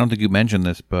 And I don't think you mentioned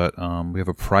this, but we have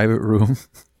a private room.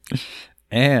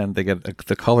 And they get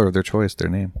the color of their choice, their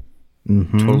name.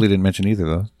 Mm-hmm. Totally didn't mention either of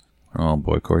those. Oh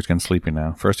boy, Corey's getting sleepy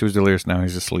now. First he was delirious, now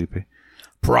he's just sleepy.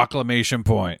 Proclamation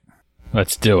point.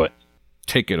 Let's do it.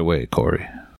 Take it away, Corey.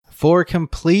 4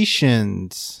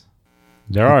 completions.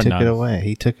 There are He took none. it away.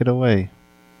 He took it away.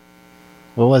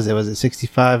 What was it? Was it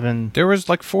 65 and... There was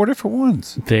like 4 different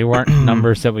ones. They weren't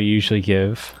numbers that we usually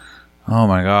give, Oh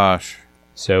my gosh.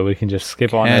 so we can just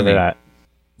skip on Kenny. over that.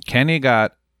 Kenny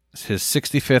got his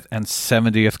 65th and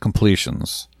 70th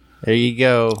completions. There you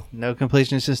go. No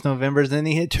completions since November. Then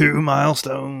he hit 2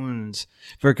 milestones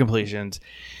for completions.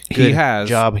 Good He has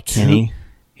job, Kenny.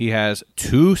 He has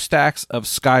 2 stacks of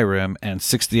Skyrim and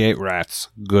 68 rats.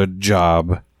 Good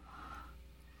job.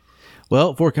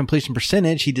 Well, for completion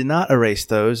percentage, he did not erase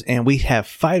those, and we have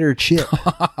Fighter Chip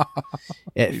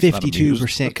at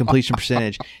 52% completion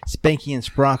percentage, Spanky and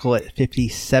Sprockle at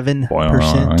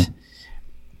 57%,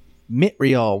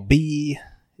 Mitriol B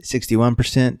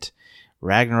 61%,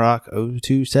 Ragnarok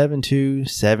 0272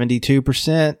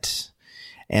 72%,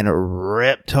 and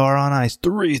Reptar on Ice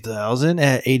 3000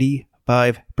 at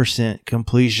 85%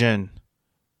 completion.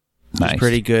 Nice.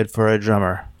 Pretty good for a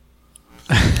drummer.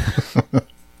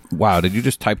 Wow, did you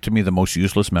just type to me the most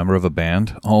useless member of a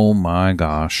band? Oh my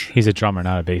gosh. He's a drummer,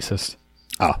 not a bassist.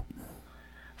 Oh.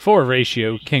 For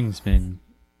ratio, Kingsman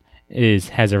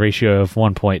has a ratio of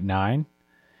 1.9.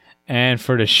 And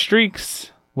for the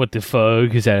streaks, What the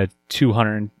Fug is at a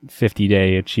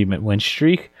 250-day achievement win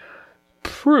streak.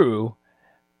 Prue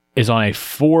is on a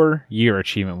 4-year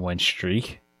achievement win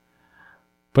streak.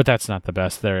 But that's not the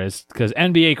best there is, because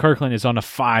NBA Kirkland is on a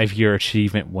 5-year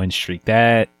achievement win streak.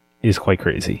 That is quite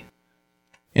crazy.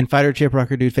 In Fighter Chip,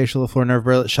 Rocker Dude, Facial LaFleur, Nerve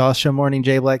Burlet, Shawsha Morning,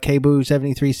 J Black, K-Boo,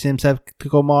 73, Sim,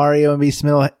 Skeptical Mario, and B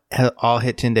Smil all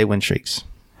hit 10-day win streaks.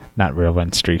 Not real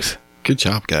win streaks. Good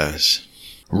job, guys.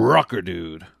 Rocker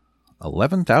Dude.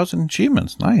 11,000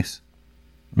 achievements. Nice.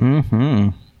 Mm-hmm.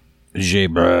 J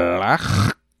Black.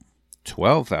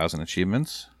 12,000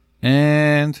 achievements.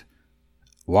 And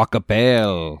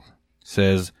Wakapel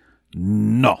says,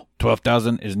 no,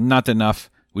 12,000 is not enough.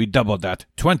 We doubled that.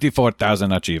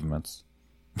 24,000 achievements.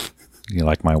 You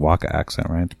like my Waka accent,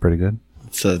 right? It's pretty good.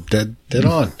 It's dead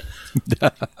on.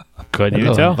 Couldn't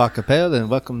you tell? Vakapel, and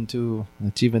welcome to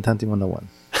Achievement Hunting 101.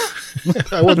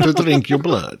 I want to drink your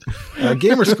blood.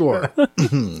 Gamer score.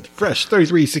 Fresh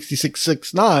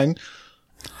 336669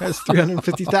 has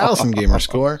 350,000 gamer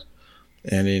score.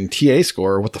 And in TA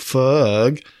score, What the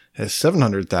Fug has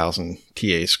 700,000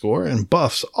 TA score. And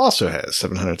Buffs also has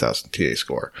 700,000 TA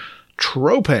score.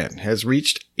 Tropan has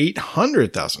reached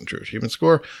 800,000 true achievement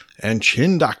score, and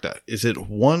Chindakta is at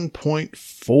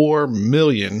 1.4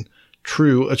 million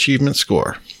true achievement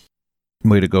score.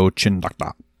 Way to go,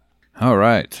 Chindakta. All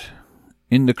right.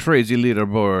 In the crazy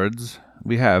leaderboards,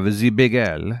 we have Z Big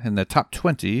L in the top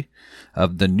 20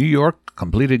 of the New York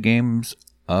completed games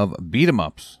of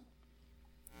beat-em-ups.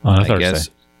 On a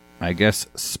Thursday. I guess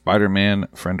Spider-Man,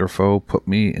 friend or foe, put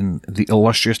me in the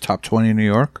illustrious top 20 in New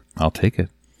York. I'll take it.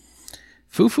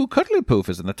 Foo Cuddly Poof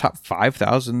is in the top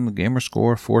 5,000 gamer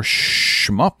score for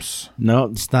shmups. No,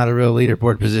 it's not a real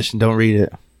leaderboard position. Don't read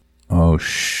it. Oh,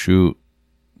 shoot.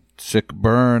 Sick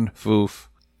burn, Foof.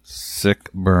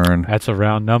 Sick burn. That's a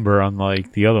round number,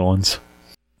 unlike the other ones.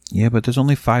 Yeah, but there's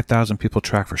only 5,000 people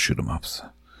track for shoot 'em ups.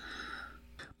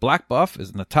 Black Buff is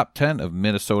in the top 10 of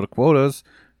Minnesota quotas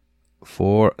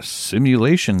for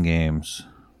simulation games.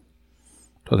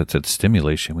 I thought it said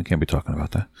stimulation. We can't be talking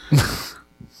about that.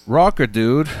 Rocker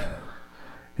Dude.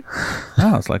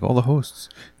 Oh, it's like all the hosts.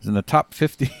 Is in the top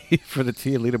 50 for the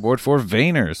Tia leaderboard for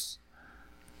Vayners.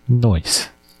 Nice.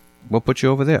 What put you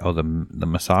over there? Oh, the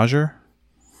massager?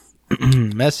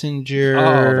 Messenger.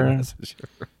 Oh, the messenger.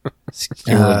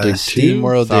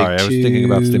 SteamWorld Sorry, Dig I was 2. thinking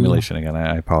about stimulation again.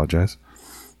 I apologize.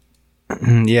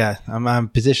 Yeah, I'm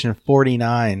position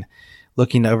 49,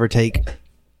 looking to overtake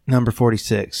number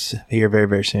 46 here very,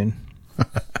 very soon.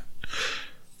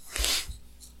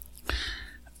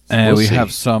 And we see.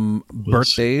 have some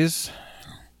birthdays.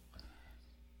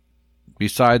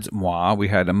 Besides moi, we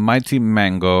had a Mighty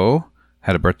Mango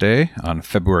had a birthday on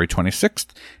February 26th,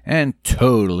 and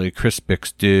Totally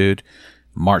Crispix Dude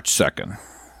March 2nd,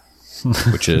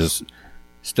 which is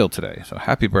still today. So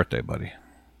happy birthday, buddy.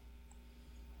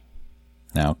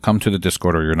 Now come to the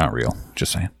Discord or you're not real.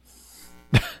 Just saying.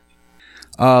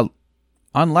 On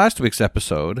last week's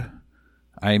episode,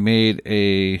 I made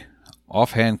a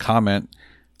offhand comment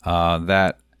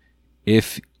that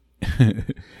if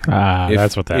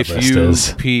that's what that if list you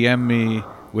is. PM me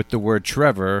with the word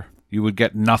Trevor, you would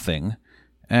get nothing.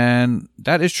 And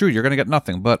that is true. You're going to get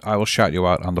nothing, but I will shout you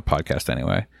out on the podcast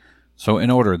anyway. So in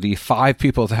order, the 5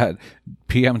 people that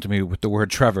PM'd me with the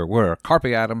word Trevor were Carpe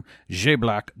Adam, J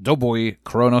Black, Doughboy,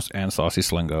 Kronos, and Saucy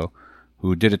Slingo,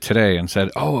 who did it today and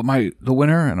said, "Oh, am I the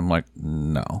winner?" And I'm like,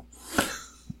 no.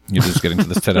 You're just getting to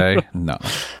this today? No.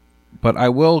 But I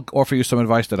will offer you some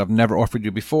advice that I've never offered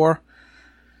you before.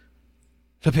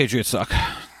 The Patriots suck.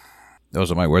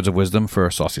 Those are my words of wisdom for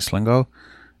Saucy Slingo.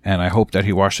 And I hope that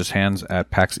he washed his hands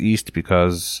at PAX East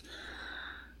because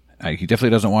he definitely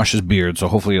doesn't wash his beard, so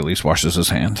hopefully he at least washes his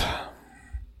hand.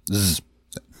 Zzz.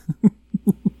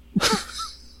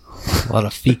 A lot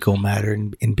of fecal matter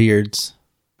in beards.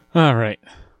 All right.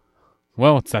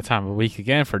 Well, it's that time of the week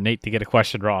again for Nate to get a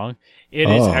question wrong. It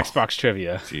is Xbox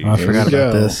trivia. I forgot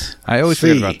about this. I always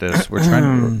forget about this. We're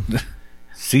trying to...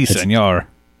 Si, senor.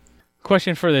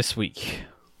 Question for this week.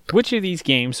 Which of these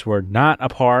games were not a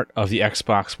part of the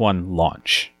Xbox One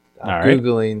launch? All right.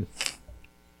 Googling.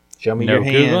 Show me your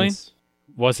hands.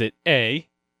 Was it A,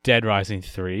 Dead Rising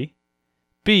 3,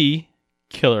 B,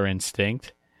 Killer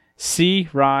Instinct, C,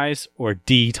 Rise, or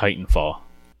D, Titanfall?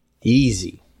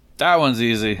 Easy. That one's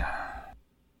easy.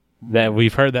 That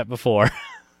we've heard that before.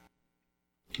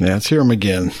 Yeah, let's hear them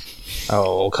again.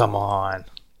 Oh, come on.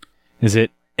 Is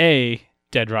it A,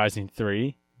 Dead Rising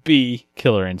 3, B,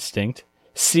 Killer Instinct,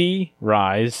 C,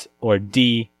 Rise, or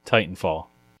D, Titanfall?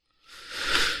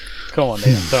 Come on, Nate.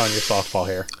 I'm throwing your softball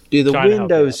here. Do the Trying to help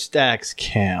you Windows out. stacks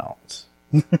count?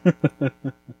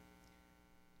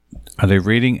 Are they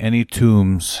raiding any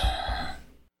tombs?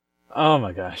 Oh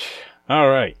my gosh. All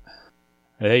right.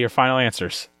 Are they your final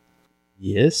answers?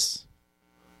 Yes.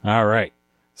 All right.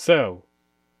 So,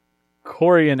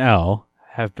 Corey and Elle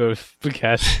have both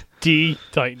guessed D,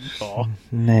 Titanfall,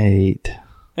 Nate.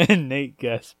 and Nate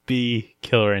guessed B,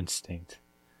 Killer Instinct.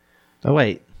 Oh,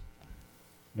 wait.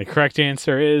 The correct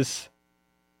answer is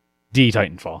D,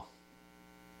 Titanfall.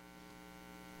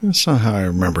 That's not how I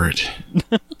remember it.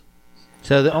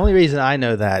 So the only reason I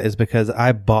know that is because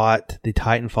I bought the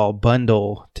Titanfall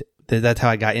bundle. That's how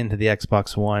I got into the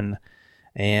Xbox One,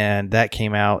 and that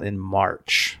came out in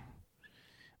March.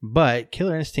 But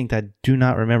Killer Instinct, I do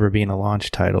not remember being a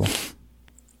launch title.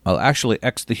 Well, actually,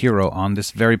 X the Hero on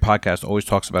this very podcast always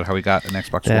talks about how he got an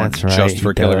Xbox That's One right, just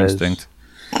for he Killer does. Instinct.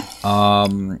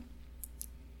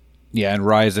 Yeah, and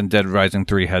Rise and Dead Rising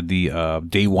 3 had the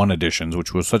Day 1 editions,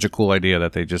 which was such a cool idea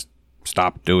that they just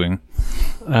stopped doing.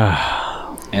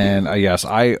 And yes,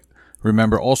 I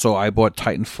remember also I bought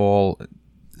Titanfall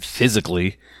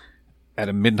physically at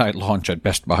a midnight launch at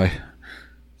Best Buy.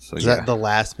 So, Is that the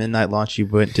last midnight launch you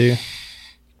went to?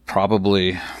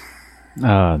 Probably.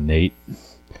 Nate.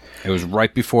 It was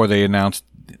right before they announced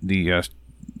the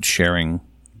sharing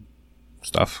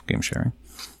stuff, game sharing.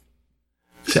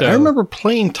 See, I remember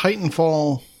playing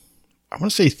Titanfall, I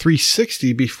want to say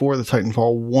 360 before the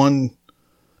Titanfall 1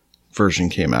 version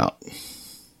came out.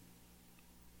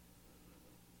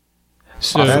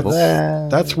 So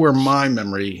That's where my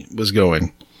memory was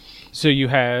going. So you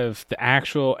have the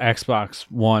actual Xbox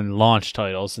One launch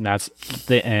titles, and that's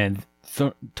the end.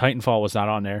 Titanfall was not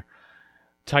on there.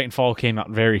 Titanfall came out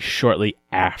very shortly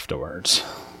afterwards.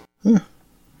 You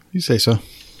say so.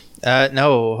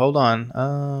 No, hold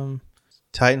on.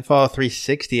 Titanfall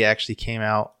 360 actually came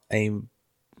out a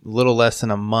little less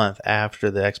than a month after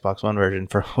the Xbox One version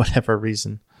for whatever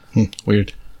reason.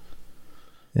 Weird.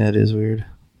 Yeah, it is weird.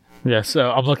 Yeah,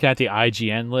 so I'm looking at the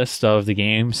IGN list of the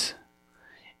games,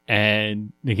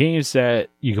 and the games that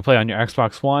you can play on your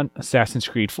Xbox One: Assassin's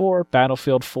Creed 4,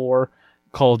 Battlefield 4,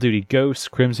 Call of Duty Ghosts,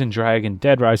 Crimson Dragon,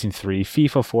 Dead Rising 3,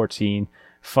 FIFA 14,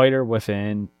 Fighter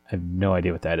Within, I have no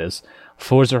idea what that is,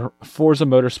 Forza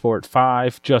Motorsport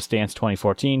 5, Just Dance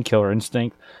 2014, Killer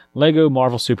Instinct, Lego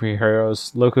Marvel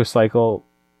Superheroes, Loco Cycle,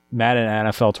 Madden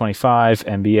NFL 25,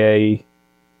 NBA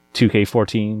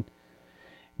 2K14,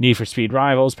 Need for Speed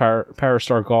Rivals, Power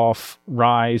Star Golf,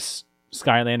 Rise,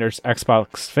 Skylanders,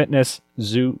 Xbox Fitness,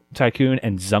 Zoo Tycoon,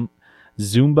 and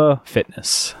Zumba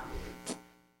Fitness.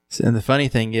 And the funny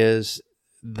thing is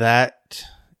that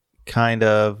kind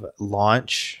of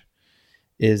launch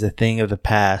is a thing of the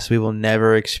past. We will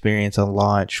never experience a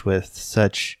launch with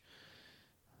such,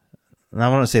 I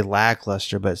want to say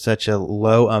lackluster, but such a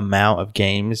low amount of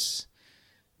games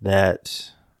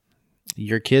that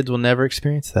your kids will never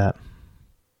experience that.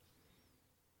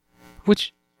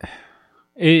 Which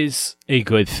is a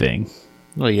good thing.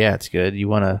 Well, yeah, it's good. You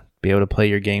want to be able to play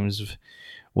your games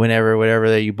whenever, whatever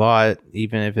that you bought,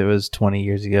 even if it was 20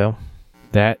 years ago.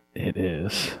 That it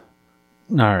is.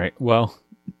 All right. Well,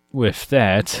 with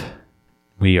that,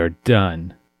 we are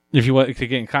done. If you want to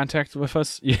get in contact with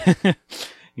us, you can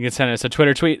send us a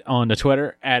Twitter tweet on the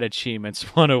Twitter at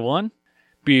Achievements101.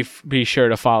 Be sure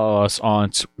to follow us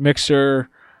on Mixer,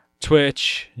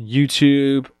 Twitch,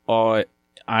 YouTube, or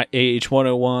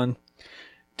AH101.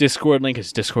 Discord link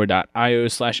is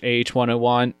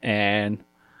discord.io/AH101. And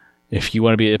if you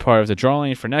want to be a part of the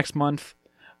drawing for next month,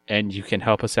 and you can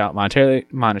help us out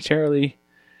monetarily,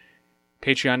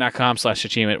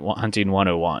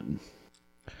 patreon.com/achievement-hunting101.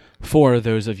 For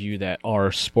those of you that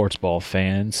are sports ball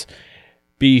fans,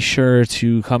 be sure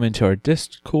to come into our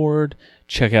Discord,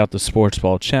 check out the sports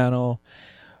ball channel.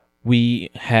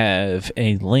 We have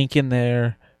a link in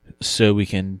there so we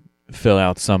can fill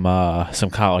out some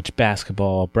college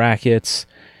basketball brackets.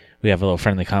 We have a little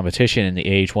friendly competition in the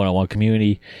AH101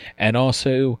 community. And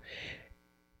also,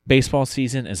 baseball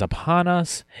season is upon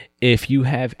us. If you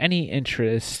have any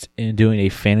interest in doing a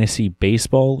fantasy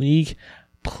baseball league,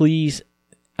 please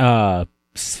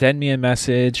send me a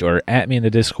message or at me in the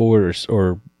Discord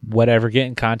or whatever. Get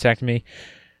in contact with me.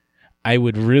 I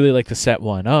would really like to set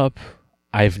one up.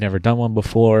 I've never done one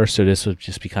before, so this would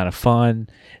just be kind of fun.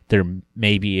 There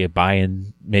may be a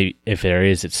buy-in. Maybe if there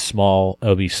is, it's small.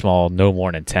 It'll be small, no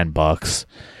more than $10.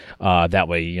 That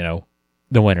way, you know,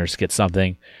 the winners get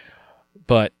something.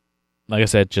 But like I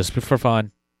said, just for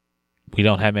fun. We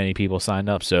don't have many people signed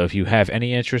up, so if you have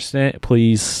any interest in it,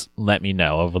 please let me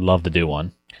know. I would love to do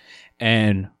one.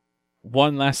 And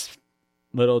one last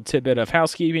little tidbit of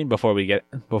housekeeping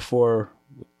before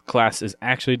class is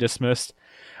actually dismissed.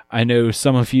 I know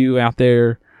some of you out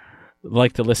there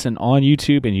like to listen on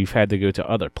YouTube and you've had to go to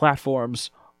other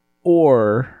platforms,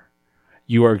 or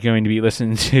you are going to be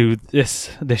listening to this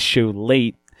show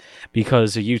late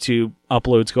because the YouTube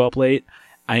uploads go up late.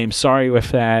 I am sorry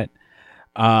with that.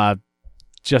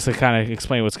 Just to kind of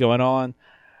explain what's going on,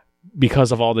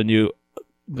 because of all the new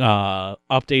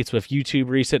updates with YouTube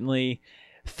recently,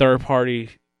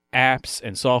 third-party apps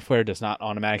and software does not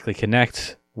automatically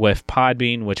connect with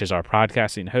Podbean, which is our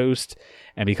podcasting host,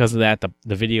 and because of that,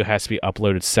 the video has to be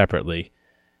uploaded separately.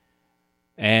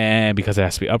 And because it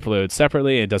has to be uploaded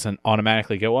separately, it doesn't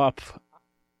automatically go up.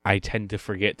 I tend to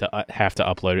forget to have to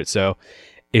upload it. So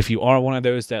if you are one of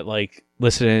those that like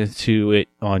listening to it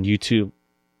on YouTube,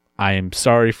 I am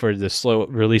sorry for the slow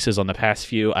releases on the past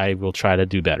few. I will try to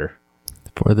do better.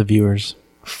 For the viewers.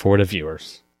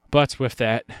 But with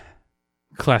that,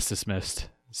 class dismissed.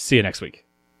 See you next week.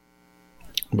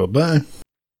 Bye-bye.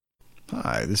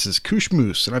 Hi, this is Koosh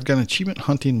Moose, and I've got an Achievement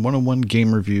Hunting 101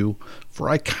 game review for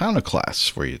Iconoclasts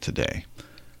for you today.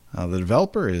 The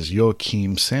developer is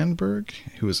Joachim Sandberg,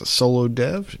 who is a solo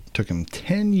dev. It took him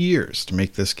 10 years to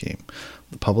make this game.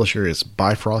 The publisher is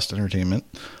Bifrost Entertainment.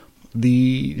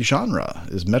 The genre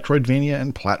is Metroidvania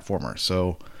and platformer,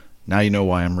 so now you know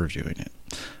why I'm reviewing it.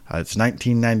 It's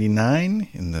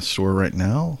 $19.99 in the store right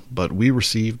now, but we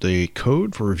received a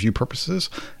code for review purposes,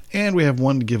 and we have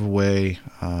one to give away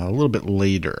a little bit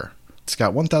later. It's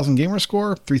got 1,000 gamer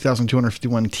score,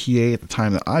 3,251 TA at the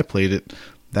time that I played it.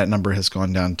 That number has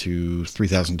gone down to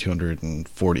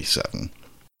 3,247.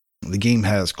 The game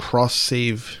has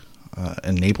cross-save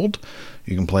enabled.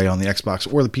 You can play on the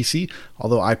Xbox or the PC,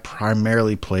 although I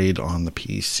primarily played on the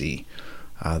PC.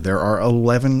 There are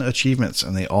 11 achievements,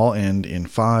 and they all end in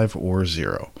 5 or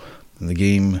 0. And the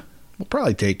game will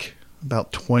probably take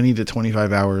about 20 to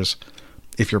 25 hours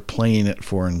if you're playing it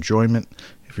for enjoyment.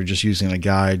 If you're just using a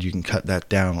guide, you can cut that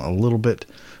down a little bit.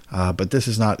 But this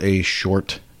is not a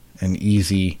short and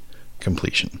easy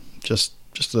completion. Just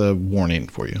a warning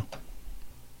for you.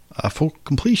 Full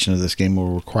completion of this game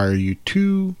will require you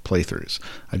 2 playthroughs.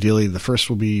 Ideally, the first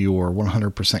will be your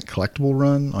 100% collectible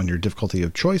run on your difficulty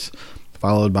of choice,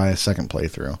 followed by a second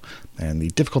playthrough. And the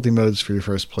difficulty modes for your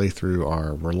first playthrough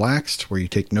are relaxed, where you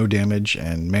take no damage,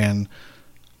 and man,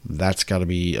 that's got to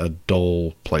be a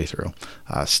dull playthrough.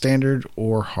 Standard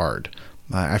or hard.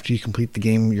 After you complete the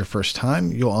game your first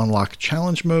time, you'll unlock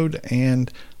challenge mode, and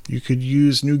you could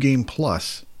use New Game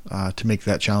Plus to make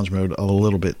that challenge mode a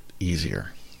little bit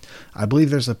easier. I believe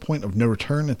there's a point of no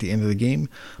return at the end of the game,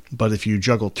 but if you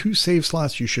juggle 2 save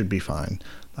slots, you should be fine.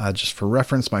 Just for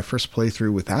reference, my first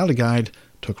playthrough without a guide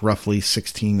took roughly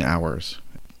 16 hours.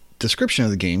 Description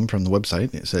of the game from the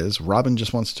website, it says, Robin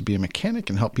just wants to be a mechanic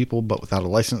and help people, but without a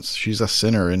license, she's a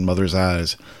sinner in Mother's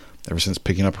eyes. Ever since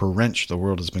picking up her wrench, the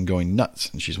world has been going nuts,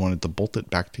 and she's wanted to bolt it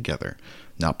back together.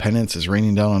 Now penance is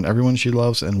raining down on everyone she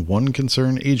loves, and one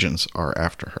concerned agents are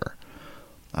after her.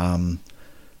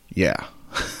 Yeah.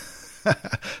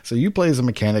 So you play as a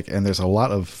mechanic, and there's a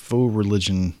lot of faux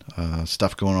religion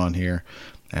stuff going on here,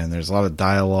 and there's a lot of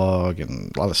dialogue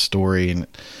and a lot of story, and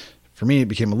for me it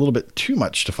became a little bit too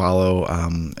much to follow,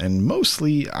 and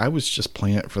mostly I was just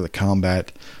playing it for the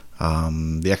combat,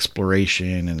 the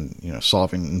exploration, and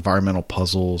solving environmental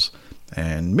puzzles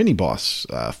and mini boss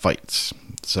fights.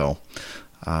 So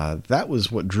that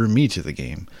was what drew me to the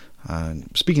game.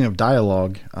 Speaking of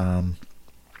dialogue,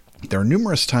 there are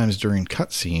numerous times during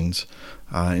cutscenes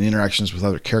and interactions with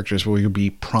other characters where you'll be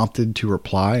prompted to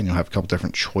reply, and you'll have a couple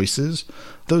different choices.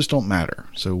 Those don't matter.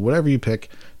 So whatever you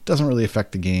pick doesn't really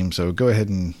affect the game, so go ahead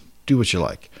and do what you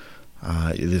like.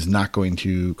 It is not going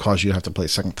to cause you to have to play a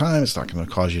second time. It's not going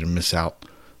to cause you to miss out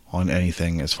on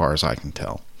anything as far as I can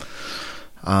tell.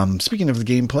 Speaking of the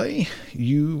gameplay,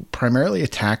 you primarily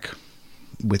attack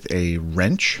with a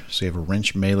wrench. So you have a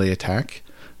wrench melee attack,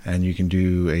 and you can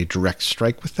do a direct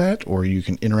strike with that, or you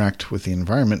can interact with the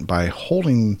environment by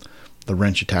holding the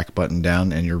wrench attack button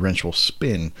down, and your wrench will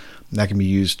spin. And that can be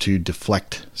used to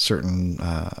deflect certain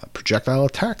projectile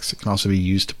attacks. It can also be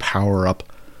used to power up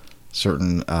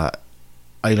certain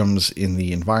items in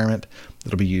the environment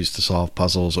that'll be used to solve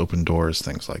puzzles, open doors,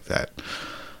 things like that.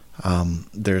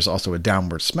 There's also a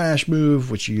downward smash move,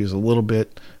 which you use a little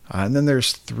bit. And then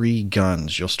there's 3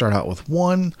 guns. You'll start out with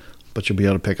 1, but you'll be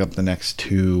able to pick up the next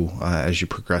 2 as you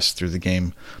progress through the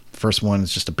game. The first one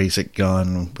is just a basic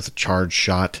gun with a charge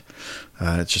shot.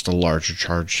 It's just a larger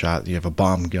charge shot. You have a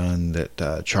bomb gun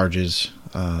that charges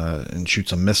and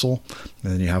shoots a missile.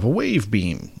 And then you have a wave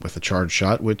beam with a charge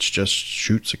shot, which just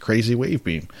shoots a crazy wave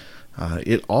beam.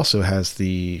 It also has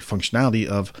the functionality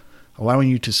of allowing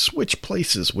you to switch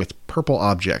places with purple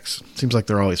objects. Seems like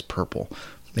they're always purple.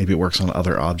 Maybe it works on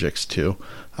other objects too.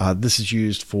 This is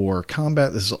used for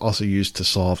combat. This is also used to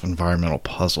solve environmental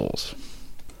puzzles.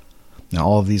 Now,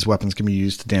 all of these weapons can be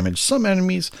used to damage some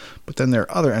enemies, but then there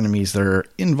are other enemies that are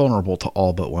invulnerable to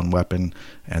all but one weapon,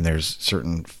 and there's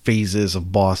certain phases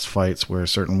of boss fights where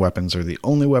certain weapons are the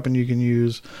only weapon you can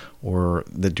use, or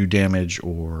that do damage,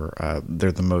 or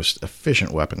they're the most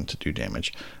efficient weapon to do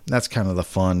damage. And that's kind of the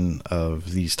fun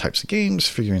of these types of games,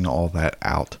 figuring all that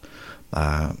out.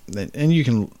 And you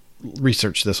can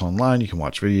research this online, you can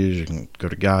watch videos, you can go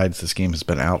to guides. This game has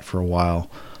been out for a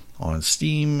while on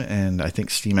Steam, and I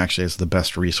think Steam actually has the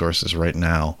best resources right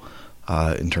now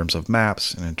in terms of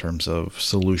maps and in terms of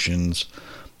solutions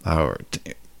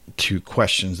to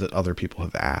questions that other people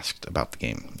have asked about the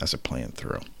game as they're playing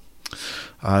through.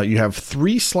 You have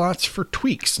 3 slots for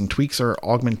tweaks, and tweaks are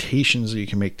augmentations that you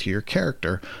can make to your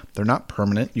character. They're not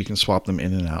permanent. You can swap them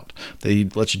in and out. They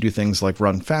let you do things like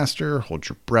run faster, hold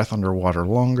your breath underwater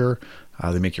longer.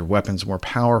 They make your weapons more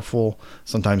powerful.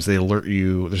 Sometimes they alert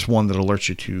you. There's one that alerts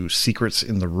you to secrets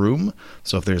in the room.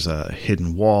 So if there's a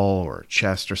hidden wall or a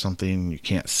chest or something, you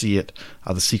can't see it,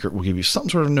 the secret will give you some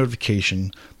sort of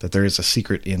notification that there is a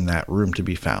secret in that room to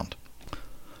be found.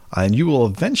 And you will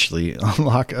eventually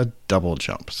unlock a double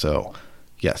jump. So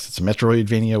yes, it's a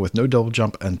Metroidvania with no double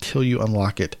jump until you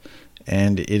unlock it.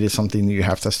 And it is something that you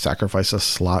have to sacrifice a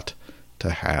slot to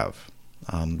have.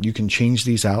 You can change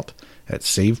these out at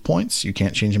save points. You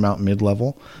can't change them out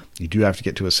mid-level. You do have to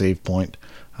get to a save point,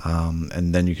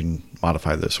 and then you can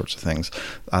modify those sorts of things.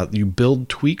 You build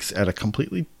tweaks at a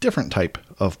completely different type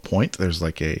of point. There's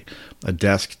like a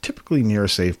desk typically near a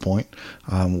save point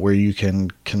where you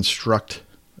can construct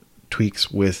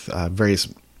tweaks with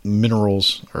various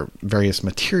minerals or various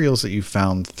materials that you've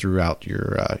found throughout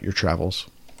your travels.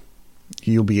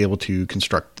 You'll be able to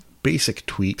construct basic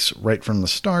tweaks right from the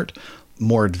start.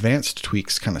 More advanced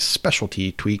tweaks, kind of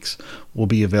specialty tweaks, will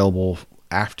be available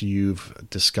after you've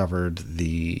discovered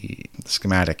the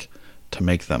schematic to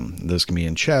make them. Those can be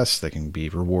in chests, they can be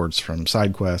rewards from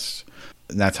side quests,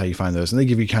 and that's how you find those. And they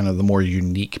give you kind of the more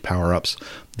unique power-ups.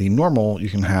 The normal, you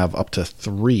can have up to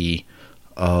 3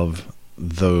 of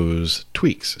those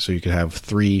tweaks. So you could have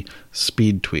 3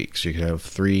 speed tweaks, you could have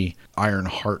 3 iron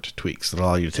heart tweaks that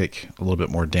allow you to take a little bit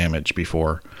more damage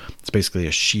before. It's basically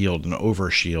a shield, an over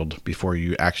shield, before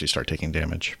you actually start taking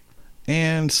damage.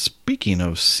 And speaking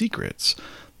of secrets,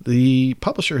 the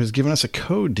publisher has given us a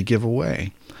code to give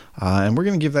away. And we're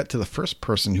going to give that to the first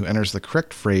person who enters the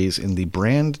correct phrase in the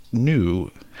brand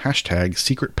new hashtag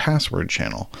secret password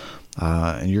channel.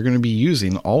 And you're going to be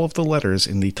using all of the letters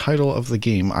in the title of the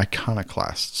game,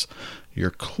 Iconoclasts.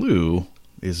 Your clue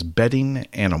is betting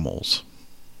animals.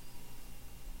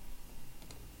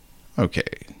 Okay,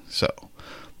 so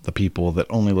the people that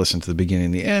only listen to the beginning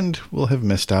and the end will have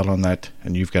missed out on that,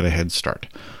 and you've got a head start.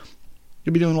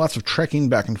 You'll be doing lots of trekking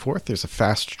back and forth. There's a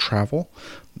fast travel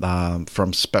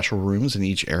from special rooms in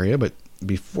each area, but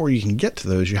before you can get to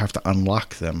those, you have to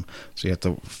unlock them. So you have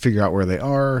to figure out where they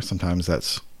are. Sometimes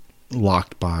that's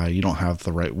locked by you don't have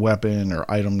the right weapon or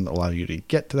item that allow you to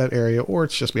get to that area, or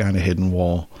it's just behind a hidden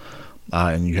wall,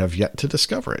 and you have yet to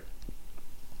discover it.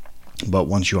 But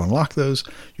once you unlock those,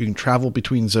 you can travel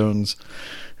between zones.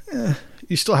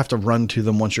 You still have to run to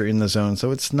them once you're in the zone,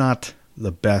 so it's not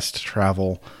the best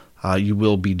travel. You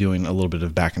will be doing a little bit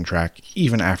of back and track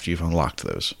even after you've unlocked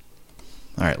those.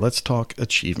 All right, let's talk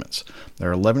achievements. There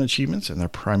are 11 achievements, and they're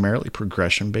primarily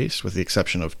progression-based, with the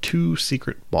exception of 2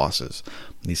 secret bosses.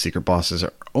 These secret bosses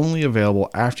are only available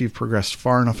after you've progressed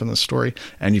far enough in the story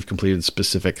and you've completed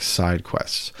specific side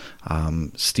quests.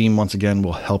 Steam, once again,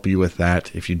 will help you with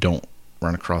that if you don't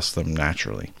run across them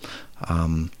naturally.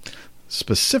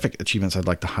 Specific achievements I'd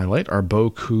like to highlight are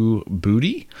Boku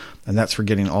Booty, and that's for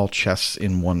getting all chests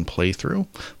in one playthrough.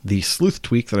 The Sleuth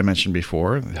Tweak that I mentioned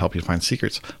before, that help you find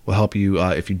secrets, will help you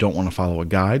if you don't want to follow a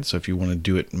guide. So if you want to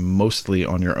do it mostly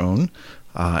on your own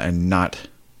and not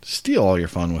steal all your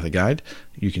fun with a guide,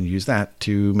 you can use that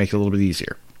to make it a little bit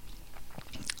easier.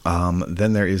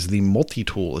 Then there is the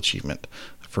Multi-Tool achievement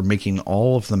for making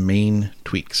all of the main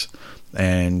tweaks.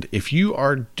 And if you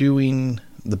are doing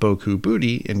the Boku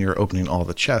Booty and you're opening all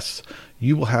the chests,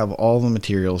 you will have all the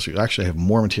materials. You actually have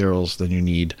more materials than you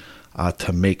need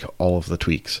to make all of the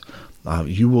tweaks.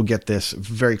 You will get this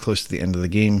very close to the end of the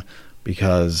game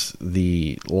because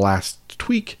the last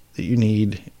tweak that you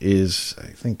need is, I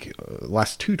think,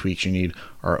 last 2 tweaks you need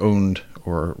are owned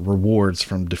or rewards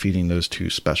from defeating those 2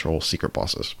 special secret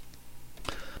bosses.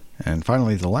 And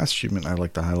finally, the last achievement I'd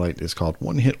like to highlight is called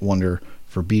One Hit Wonder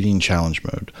for beating challenge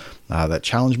mode. That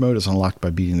challenge mode is unlocked by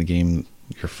beating the game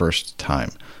your first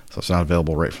time, so it's not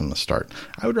available right from the start.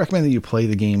 I would recommend that you play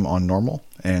the game on normal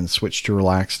and switch to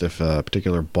relaxed if a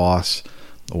particular boss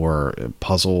or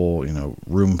puzzle,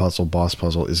 room puzzle, boss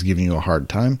puzzle is giving you a hard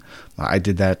time. I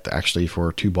did that actually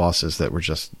for 2 bosses that were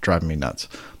just driving me nuts.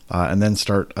 And then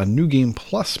start a New Game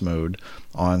Plus mode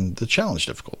on the challenge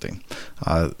difficulty.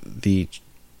 The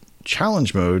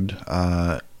challenge mode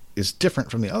is different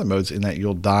from the other modes in that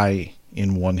you'll die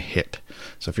in 1 hit.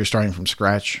 So if you're starting from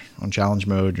scratch on challenge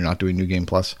mode, you're not doing New Game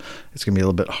Plus, it's going to be a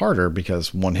little bit harder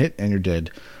because 1 hit and you're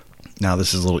dead. Now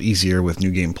this is a little easier with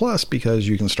New Game Plus because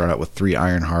you can start out with 3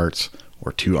 Iron Hearts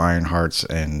or 2 Iron Hearts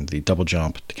and the double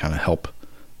jump to kind of help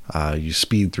you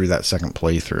speed through that second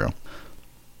playthrough.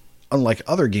 Unlike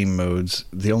other game modes,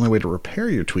 the only way to repair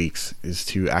your tweaks is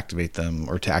to activate them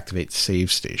or to activate save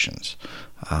stations.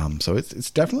 So it's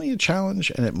definitely a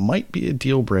challenge, and it might be a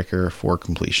deal breaker for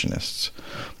completionists.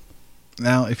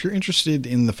 Now, if you're interested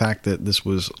in the fact that this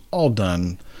was all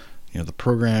done, the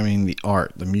programming, the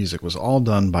art, the music was all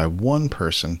done by one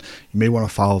person, you may want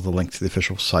to follow the link to the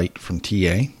official site from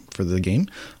TA for the game.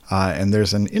 And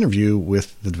there's an interview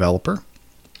with the developer,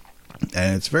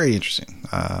 and it's very interesting,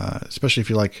 especially if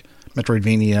you like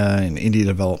Metroidvania and indie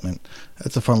development.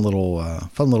 It's a fun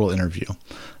little interview.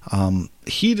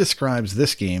 He describes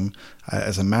this game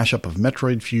as a mashup of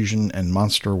Metroid Fusion and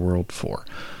Monster World 4.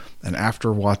 And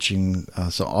after watching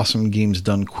some awesome games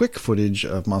done quick footage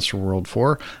of Monster World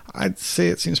 4, I'd say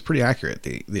it seems pretty accurate.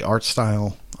 The art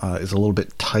style is a little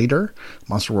bit tighter.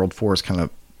 Monster World 4 is kind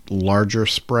of larger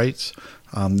sprites.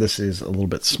 This is a little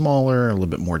bit smaller, a little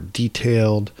bit more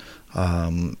detailed.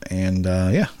 I'd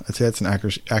say that's an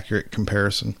accurate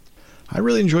comparison. I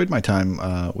really enjoyed my time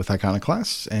with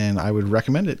Iconoclast, and I would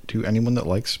recommend it to anyone that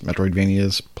likes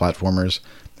Metroidvanias, platformers,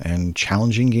 and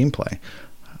challenging gameplay.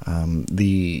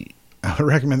 I would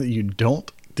recommend that you don't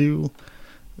do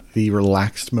the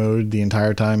relaxed mode the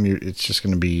entire time. It's just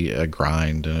going to be a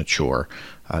grind and a chore.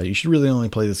 You should really only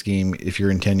play this game if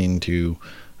you're intending to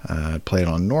play it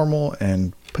on normal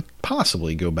and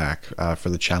possibly go back for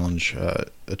the challenge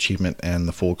achievement and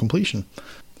the full completion.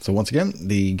 So once again,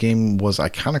 the game was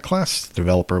Iconoclast. The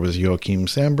developer was Joachim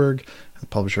Sandberg. The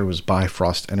publisher was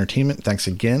Bifrost Entertainment. Thanks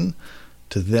again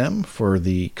to them for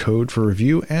the code for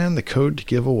review and the code to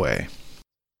give away.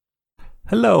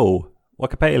 Hello,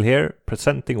 Wakapale here,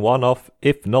 presenting one of,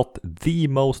 if not the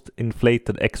most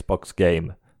inflated Xbox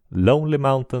game, Lonely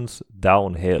Mountains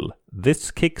Downhill. This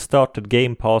kickstarted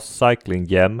Game Pass cycling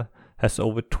gem has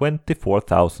over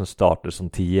 24,000 starters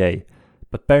on TA,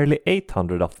 but barely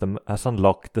 800 of them has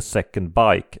unlocked the second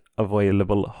bike,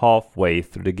 available halfway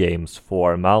through the game's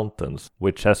 4 mountains,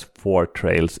 which has 4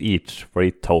 trails each for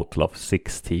a total of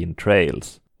 16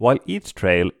 trails. While each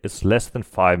trail is less than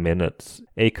 5 minutes,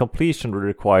 a completion will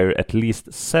require at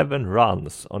least 7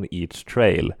 runs on each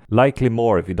trail, likely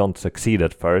more if you don't succeed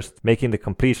at first, making the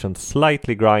completion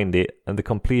slightly grindy, and the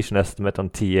completion estimate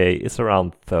on TA is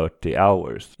around 30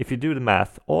 hours. If you do the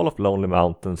math, all of Lonely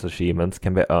Mountain's achievements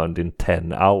can be earned in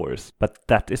 10 hours, but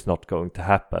that is not going to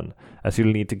happen, as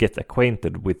you'll need to get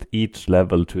acquainted with each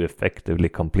level to effectively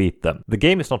complete them. The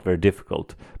game is not very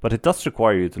difficult, but it does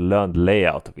require you to learn the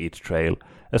layout of each trail,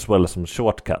 as well as some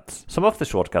shortcuts. Some of the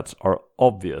shortcuts are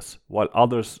obvious, while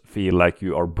others feel like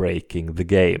you are breaking the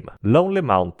game. Lonely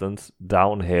Mountains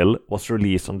Downhill was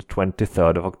released on the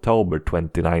 23rd of October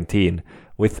 2019,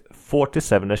 with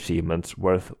 47 achievements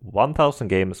worth 1000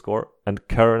 game score and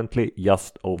currently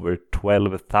just over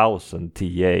 12,000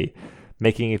 TA,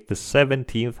 making it the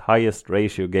 17th highest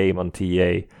ratio game on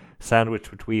TA, sandwiched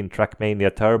between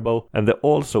Trackmania Turbo and the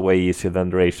also way easier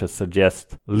than the ratio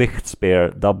suggests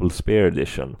Lichtspeer Double Spear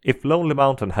Edition. If Lonely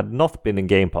Mountain had not been in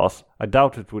Game Pass, I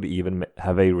doubt it would even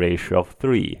have a ratio of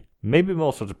 3. Maybe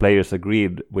most of the players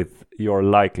agreed with your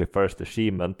likely first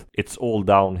achievement, it's all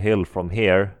downhill from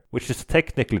here, which is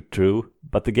technically true,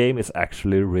 but the game is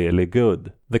actually really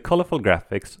good. The colorful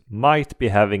graphics might be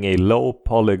having a low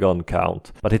polygon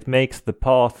count, but it makes the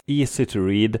path easy to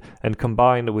read, and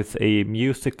combined with a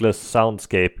musicless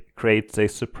soundscape creates a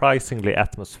surprisingly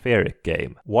atmospheric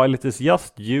game. While it is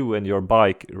just you and your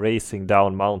bike racing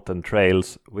down mountain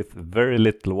trails with very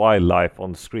little wildlife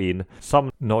on screen,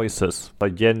 some noises are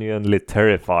genuinely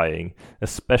terrifying,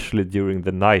 especially during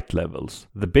the night levels.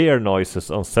 The bear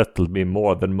noises unsettled me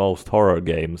more than most horror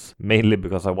games, mainly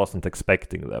because I wasn't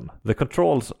expecting them. The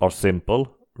controls are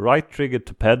simple: right trigger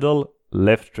to pedal,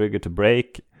 left trigger to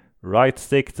brake, right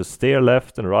stick to steer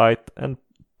left and right, and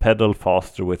pedal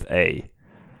faster with A.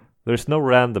 There is no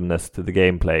randomness to the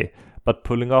gameplay, but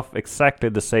pulling off exactly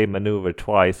the same maneuver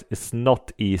twice is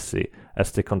not easy,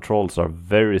 as the controls are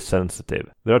very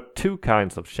sensitive. There are two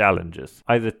kinds of challenges,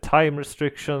 either time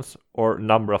restrictions or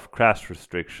number of crash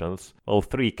restrictions, or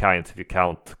three kinds if you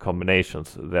count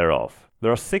combinations thereof.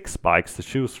 There are 6 bikes to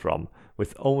choose from,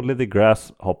 with only the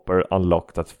Grasshopper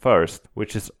unlocked at first,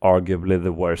 which is arguably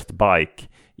the worst bike,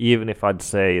 even if I'd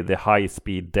say the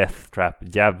high-speed Death Trap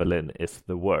Javelin is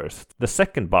the worst. The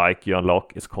second bike you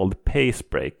unlock is called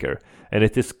Pacebreaker, and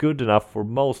it is good enough for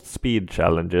most speed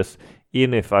challenges,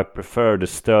 even if I prefer the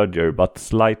sturdier but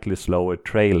slightly slower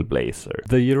Trailblazer.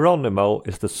 The Geronimo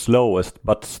is the slowest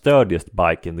but sturdiest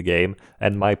bike in the game,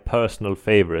 and my personal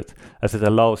favorite, as it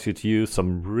allows you to use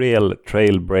some real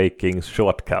trail-breaking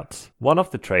shortcuts. One of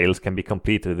the trails can be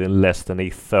completed in less than a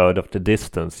third of the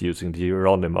distance using the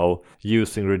Geronimo,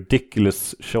 using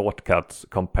ridiculous shortcuts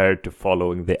compared to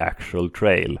following the actual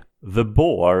trail. The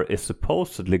Boar is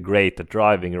supposedly great at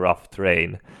driving rough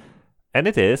terrain, and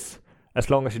it is, as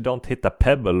long as you don't hit a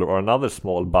pebble or another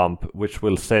small bump which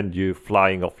will send you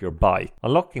flying off your bike.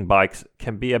 Unlocking bikes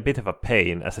can be a bit of a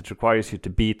pain, as it requires you to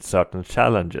beat certain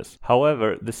challenges.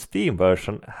 However, the Steam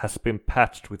version has been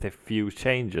patched with a few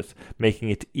changes, making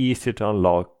it easier to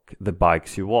unlock the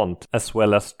bikes you want, as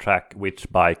well as track which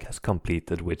bike has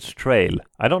completed which trail.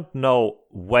 I don't know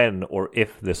when or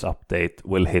if this update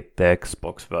will hit the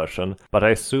Xbox version, but I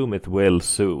assume it will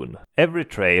soon. Every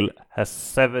trail has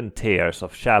 7 tiers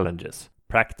of challenges: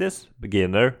 practice,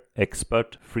 beginner,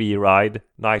 expert, free ride,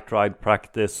 night ride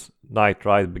practice, night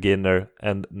ride beginner,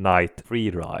 and night free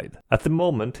ride. At the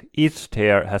moment, each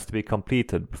tier has to be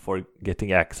completed before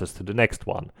getting access to the next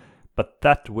one, but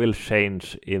that will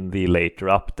change in the later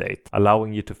update,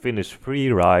 allowing you to finish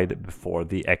free ride before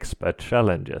the expert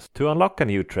challenges. To unlock a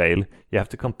new trail, you have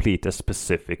to complete a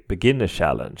specific beginner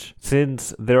challenge.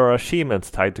 Since there are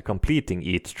achievements tied to completing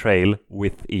each trail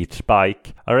with each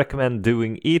bike, I recommend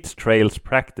doing each trail's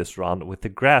practice run with the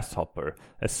Grasshopper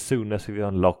as soon as you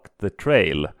unlock the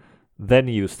trail. Then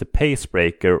use the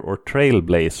Pacebreaker or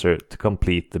Trailblazer to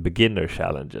complete the beginner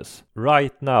challenges.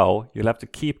 Right now, you'll have to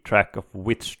keep track of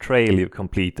which trail you've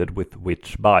completed with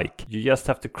which bike. You just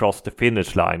have to cross the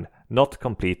finish line, not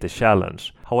complete the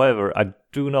challenge. However, I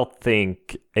do not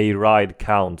think a ride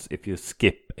counts if you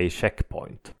skip a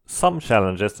checkpoint. Some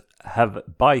challenges have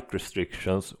bike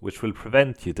restrictions which will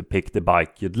prevent you to pick the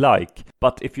bike you'd like,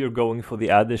 but if you're going for the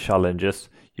other challenges,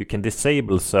 you can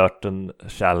disable certain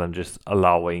challenges,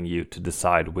 allowing you to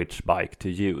decide which bike to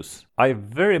use. I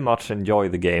very much enjoy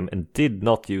the game and did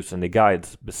not use any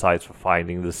guides besides for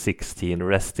finding the 16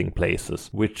 resting places,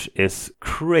 which is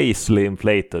crazily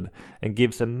inflated and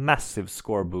gives a massive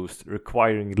score boost,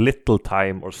 requiring little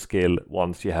time or skill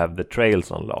once you have the trails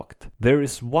unlocked. There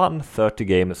is one 30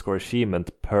 gamer score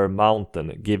achievement per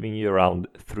mountain, giving you around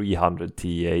 300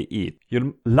 TA each.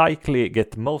 You'll likely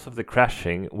get most of the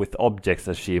crashing with objects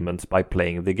achievements by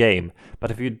playing the game,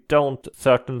 but if you don't,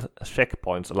 certain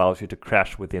checkpoints allows you to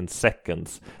crash within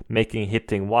seconds, making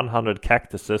hitting 100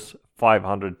 cactuses,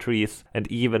 500 trees, and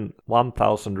even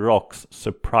 1000 rocks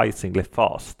surprisingly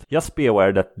fast. Just be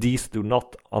aware that these do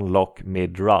not unlock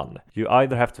mid-run. You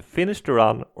either have to finish the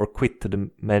run or quit to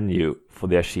the menu for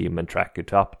the achievement tracker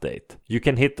to update. You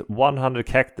can hit 100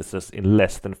 cactuses in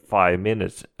less than 5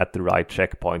 minutes at the right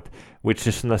checkpoint, which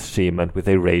is an achievement with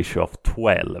a ratio of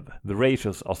 12. The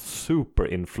ratios are super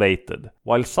inflated.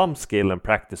 While some skill and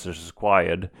practice is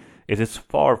required, it is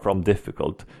far from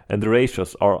difficult, and the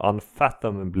ratios are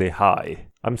unfathomably high.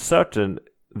 I'm certain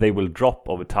they will drop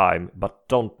over time, but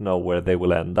don't know where they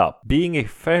will end up. Being a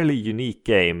fairly unique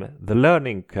game, the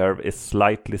learning curve is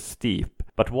slightly steep,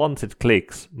 but once it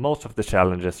clicks, most of the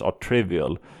challenges are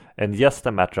trivial and just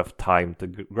a matter of time to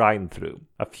grind through.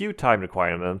 A few time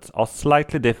requirements are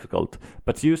slightly difficult,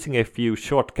 but using a few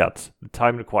shortcuts, the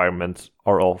time requirements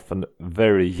are often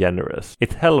very generous.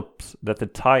 It helps that the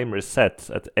time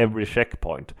resets at every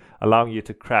checkpoint, allowing you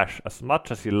to crash as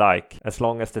much as you like, as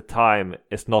long as the time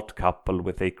is not coupled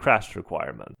with a crash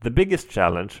requirement. The biggest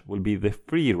challenge will be the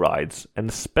free rides, and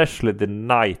especially the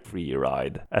night free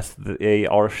ride, as they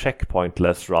are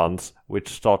checkpointless runs which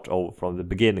start over from the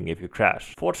beginning if you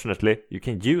crash. Fortunately, you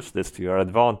can use this to your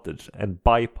advantage and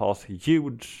bypass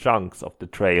huge chunks of the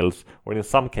trails, or in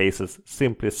some cases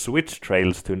simply switch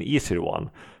trails to an easier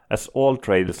one, as all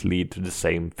trails lead to the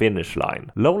same finish line.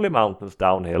 Lonely Mountains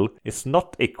Downhill is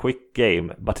not a quick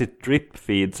game, but it drip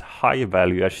feeds high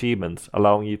value achievements,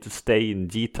 allowing you to stay in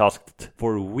G-Tasked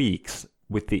for weeks,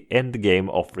 with the end game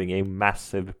offering a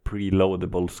massive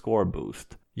preloadable score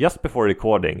boost. Just before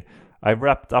recording, I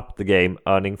wrapped up the game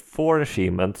earning 4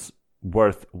 achievements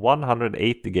worth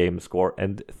 180 game score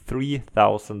and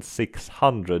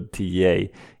 3,600 TA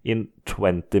in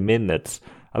 20 minutes,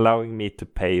 allowing me to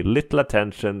pay little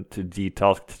attention to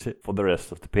G-Tasked for the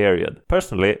rest of the period.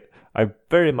 Personally, I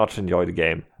very much enjoyed the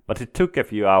game, but it took a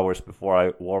few hours before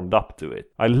I warmed up to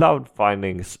it. I loved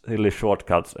finding silly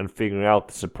shortcuts and figuring out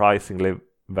the surprisingly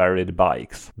varied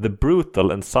bikes. The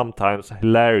brutal and sometimes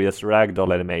hilarious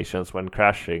ragdoll animations when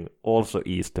crashing also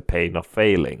eased the pain of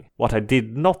failing. What I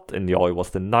did not enjoy was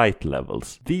the night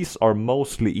levels. These are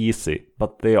mostly easy,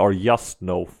 but they are just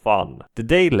no fun. The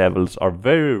day levels are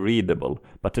very readable,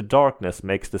 but the darkness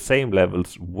makes the same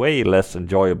levels way less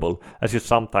enjoyable, as you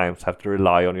sometimes have to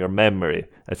rely on your memory,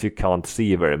 as you can't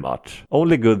see very much.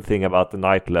 Only good thing about the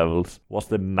night levels was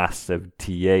the massive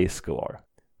TA score.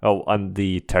 Oh, and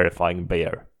the terrifying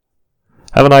bear.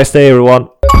 Have a nice day, everyone.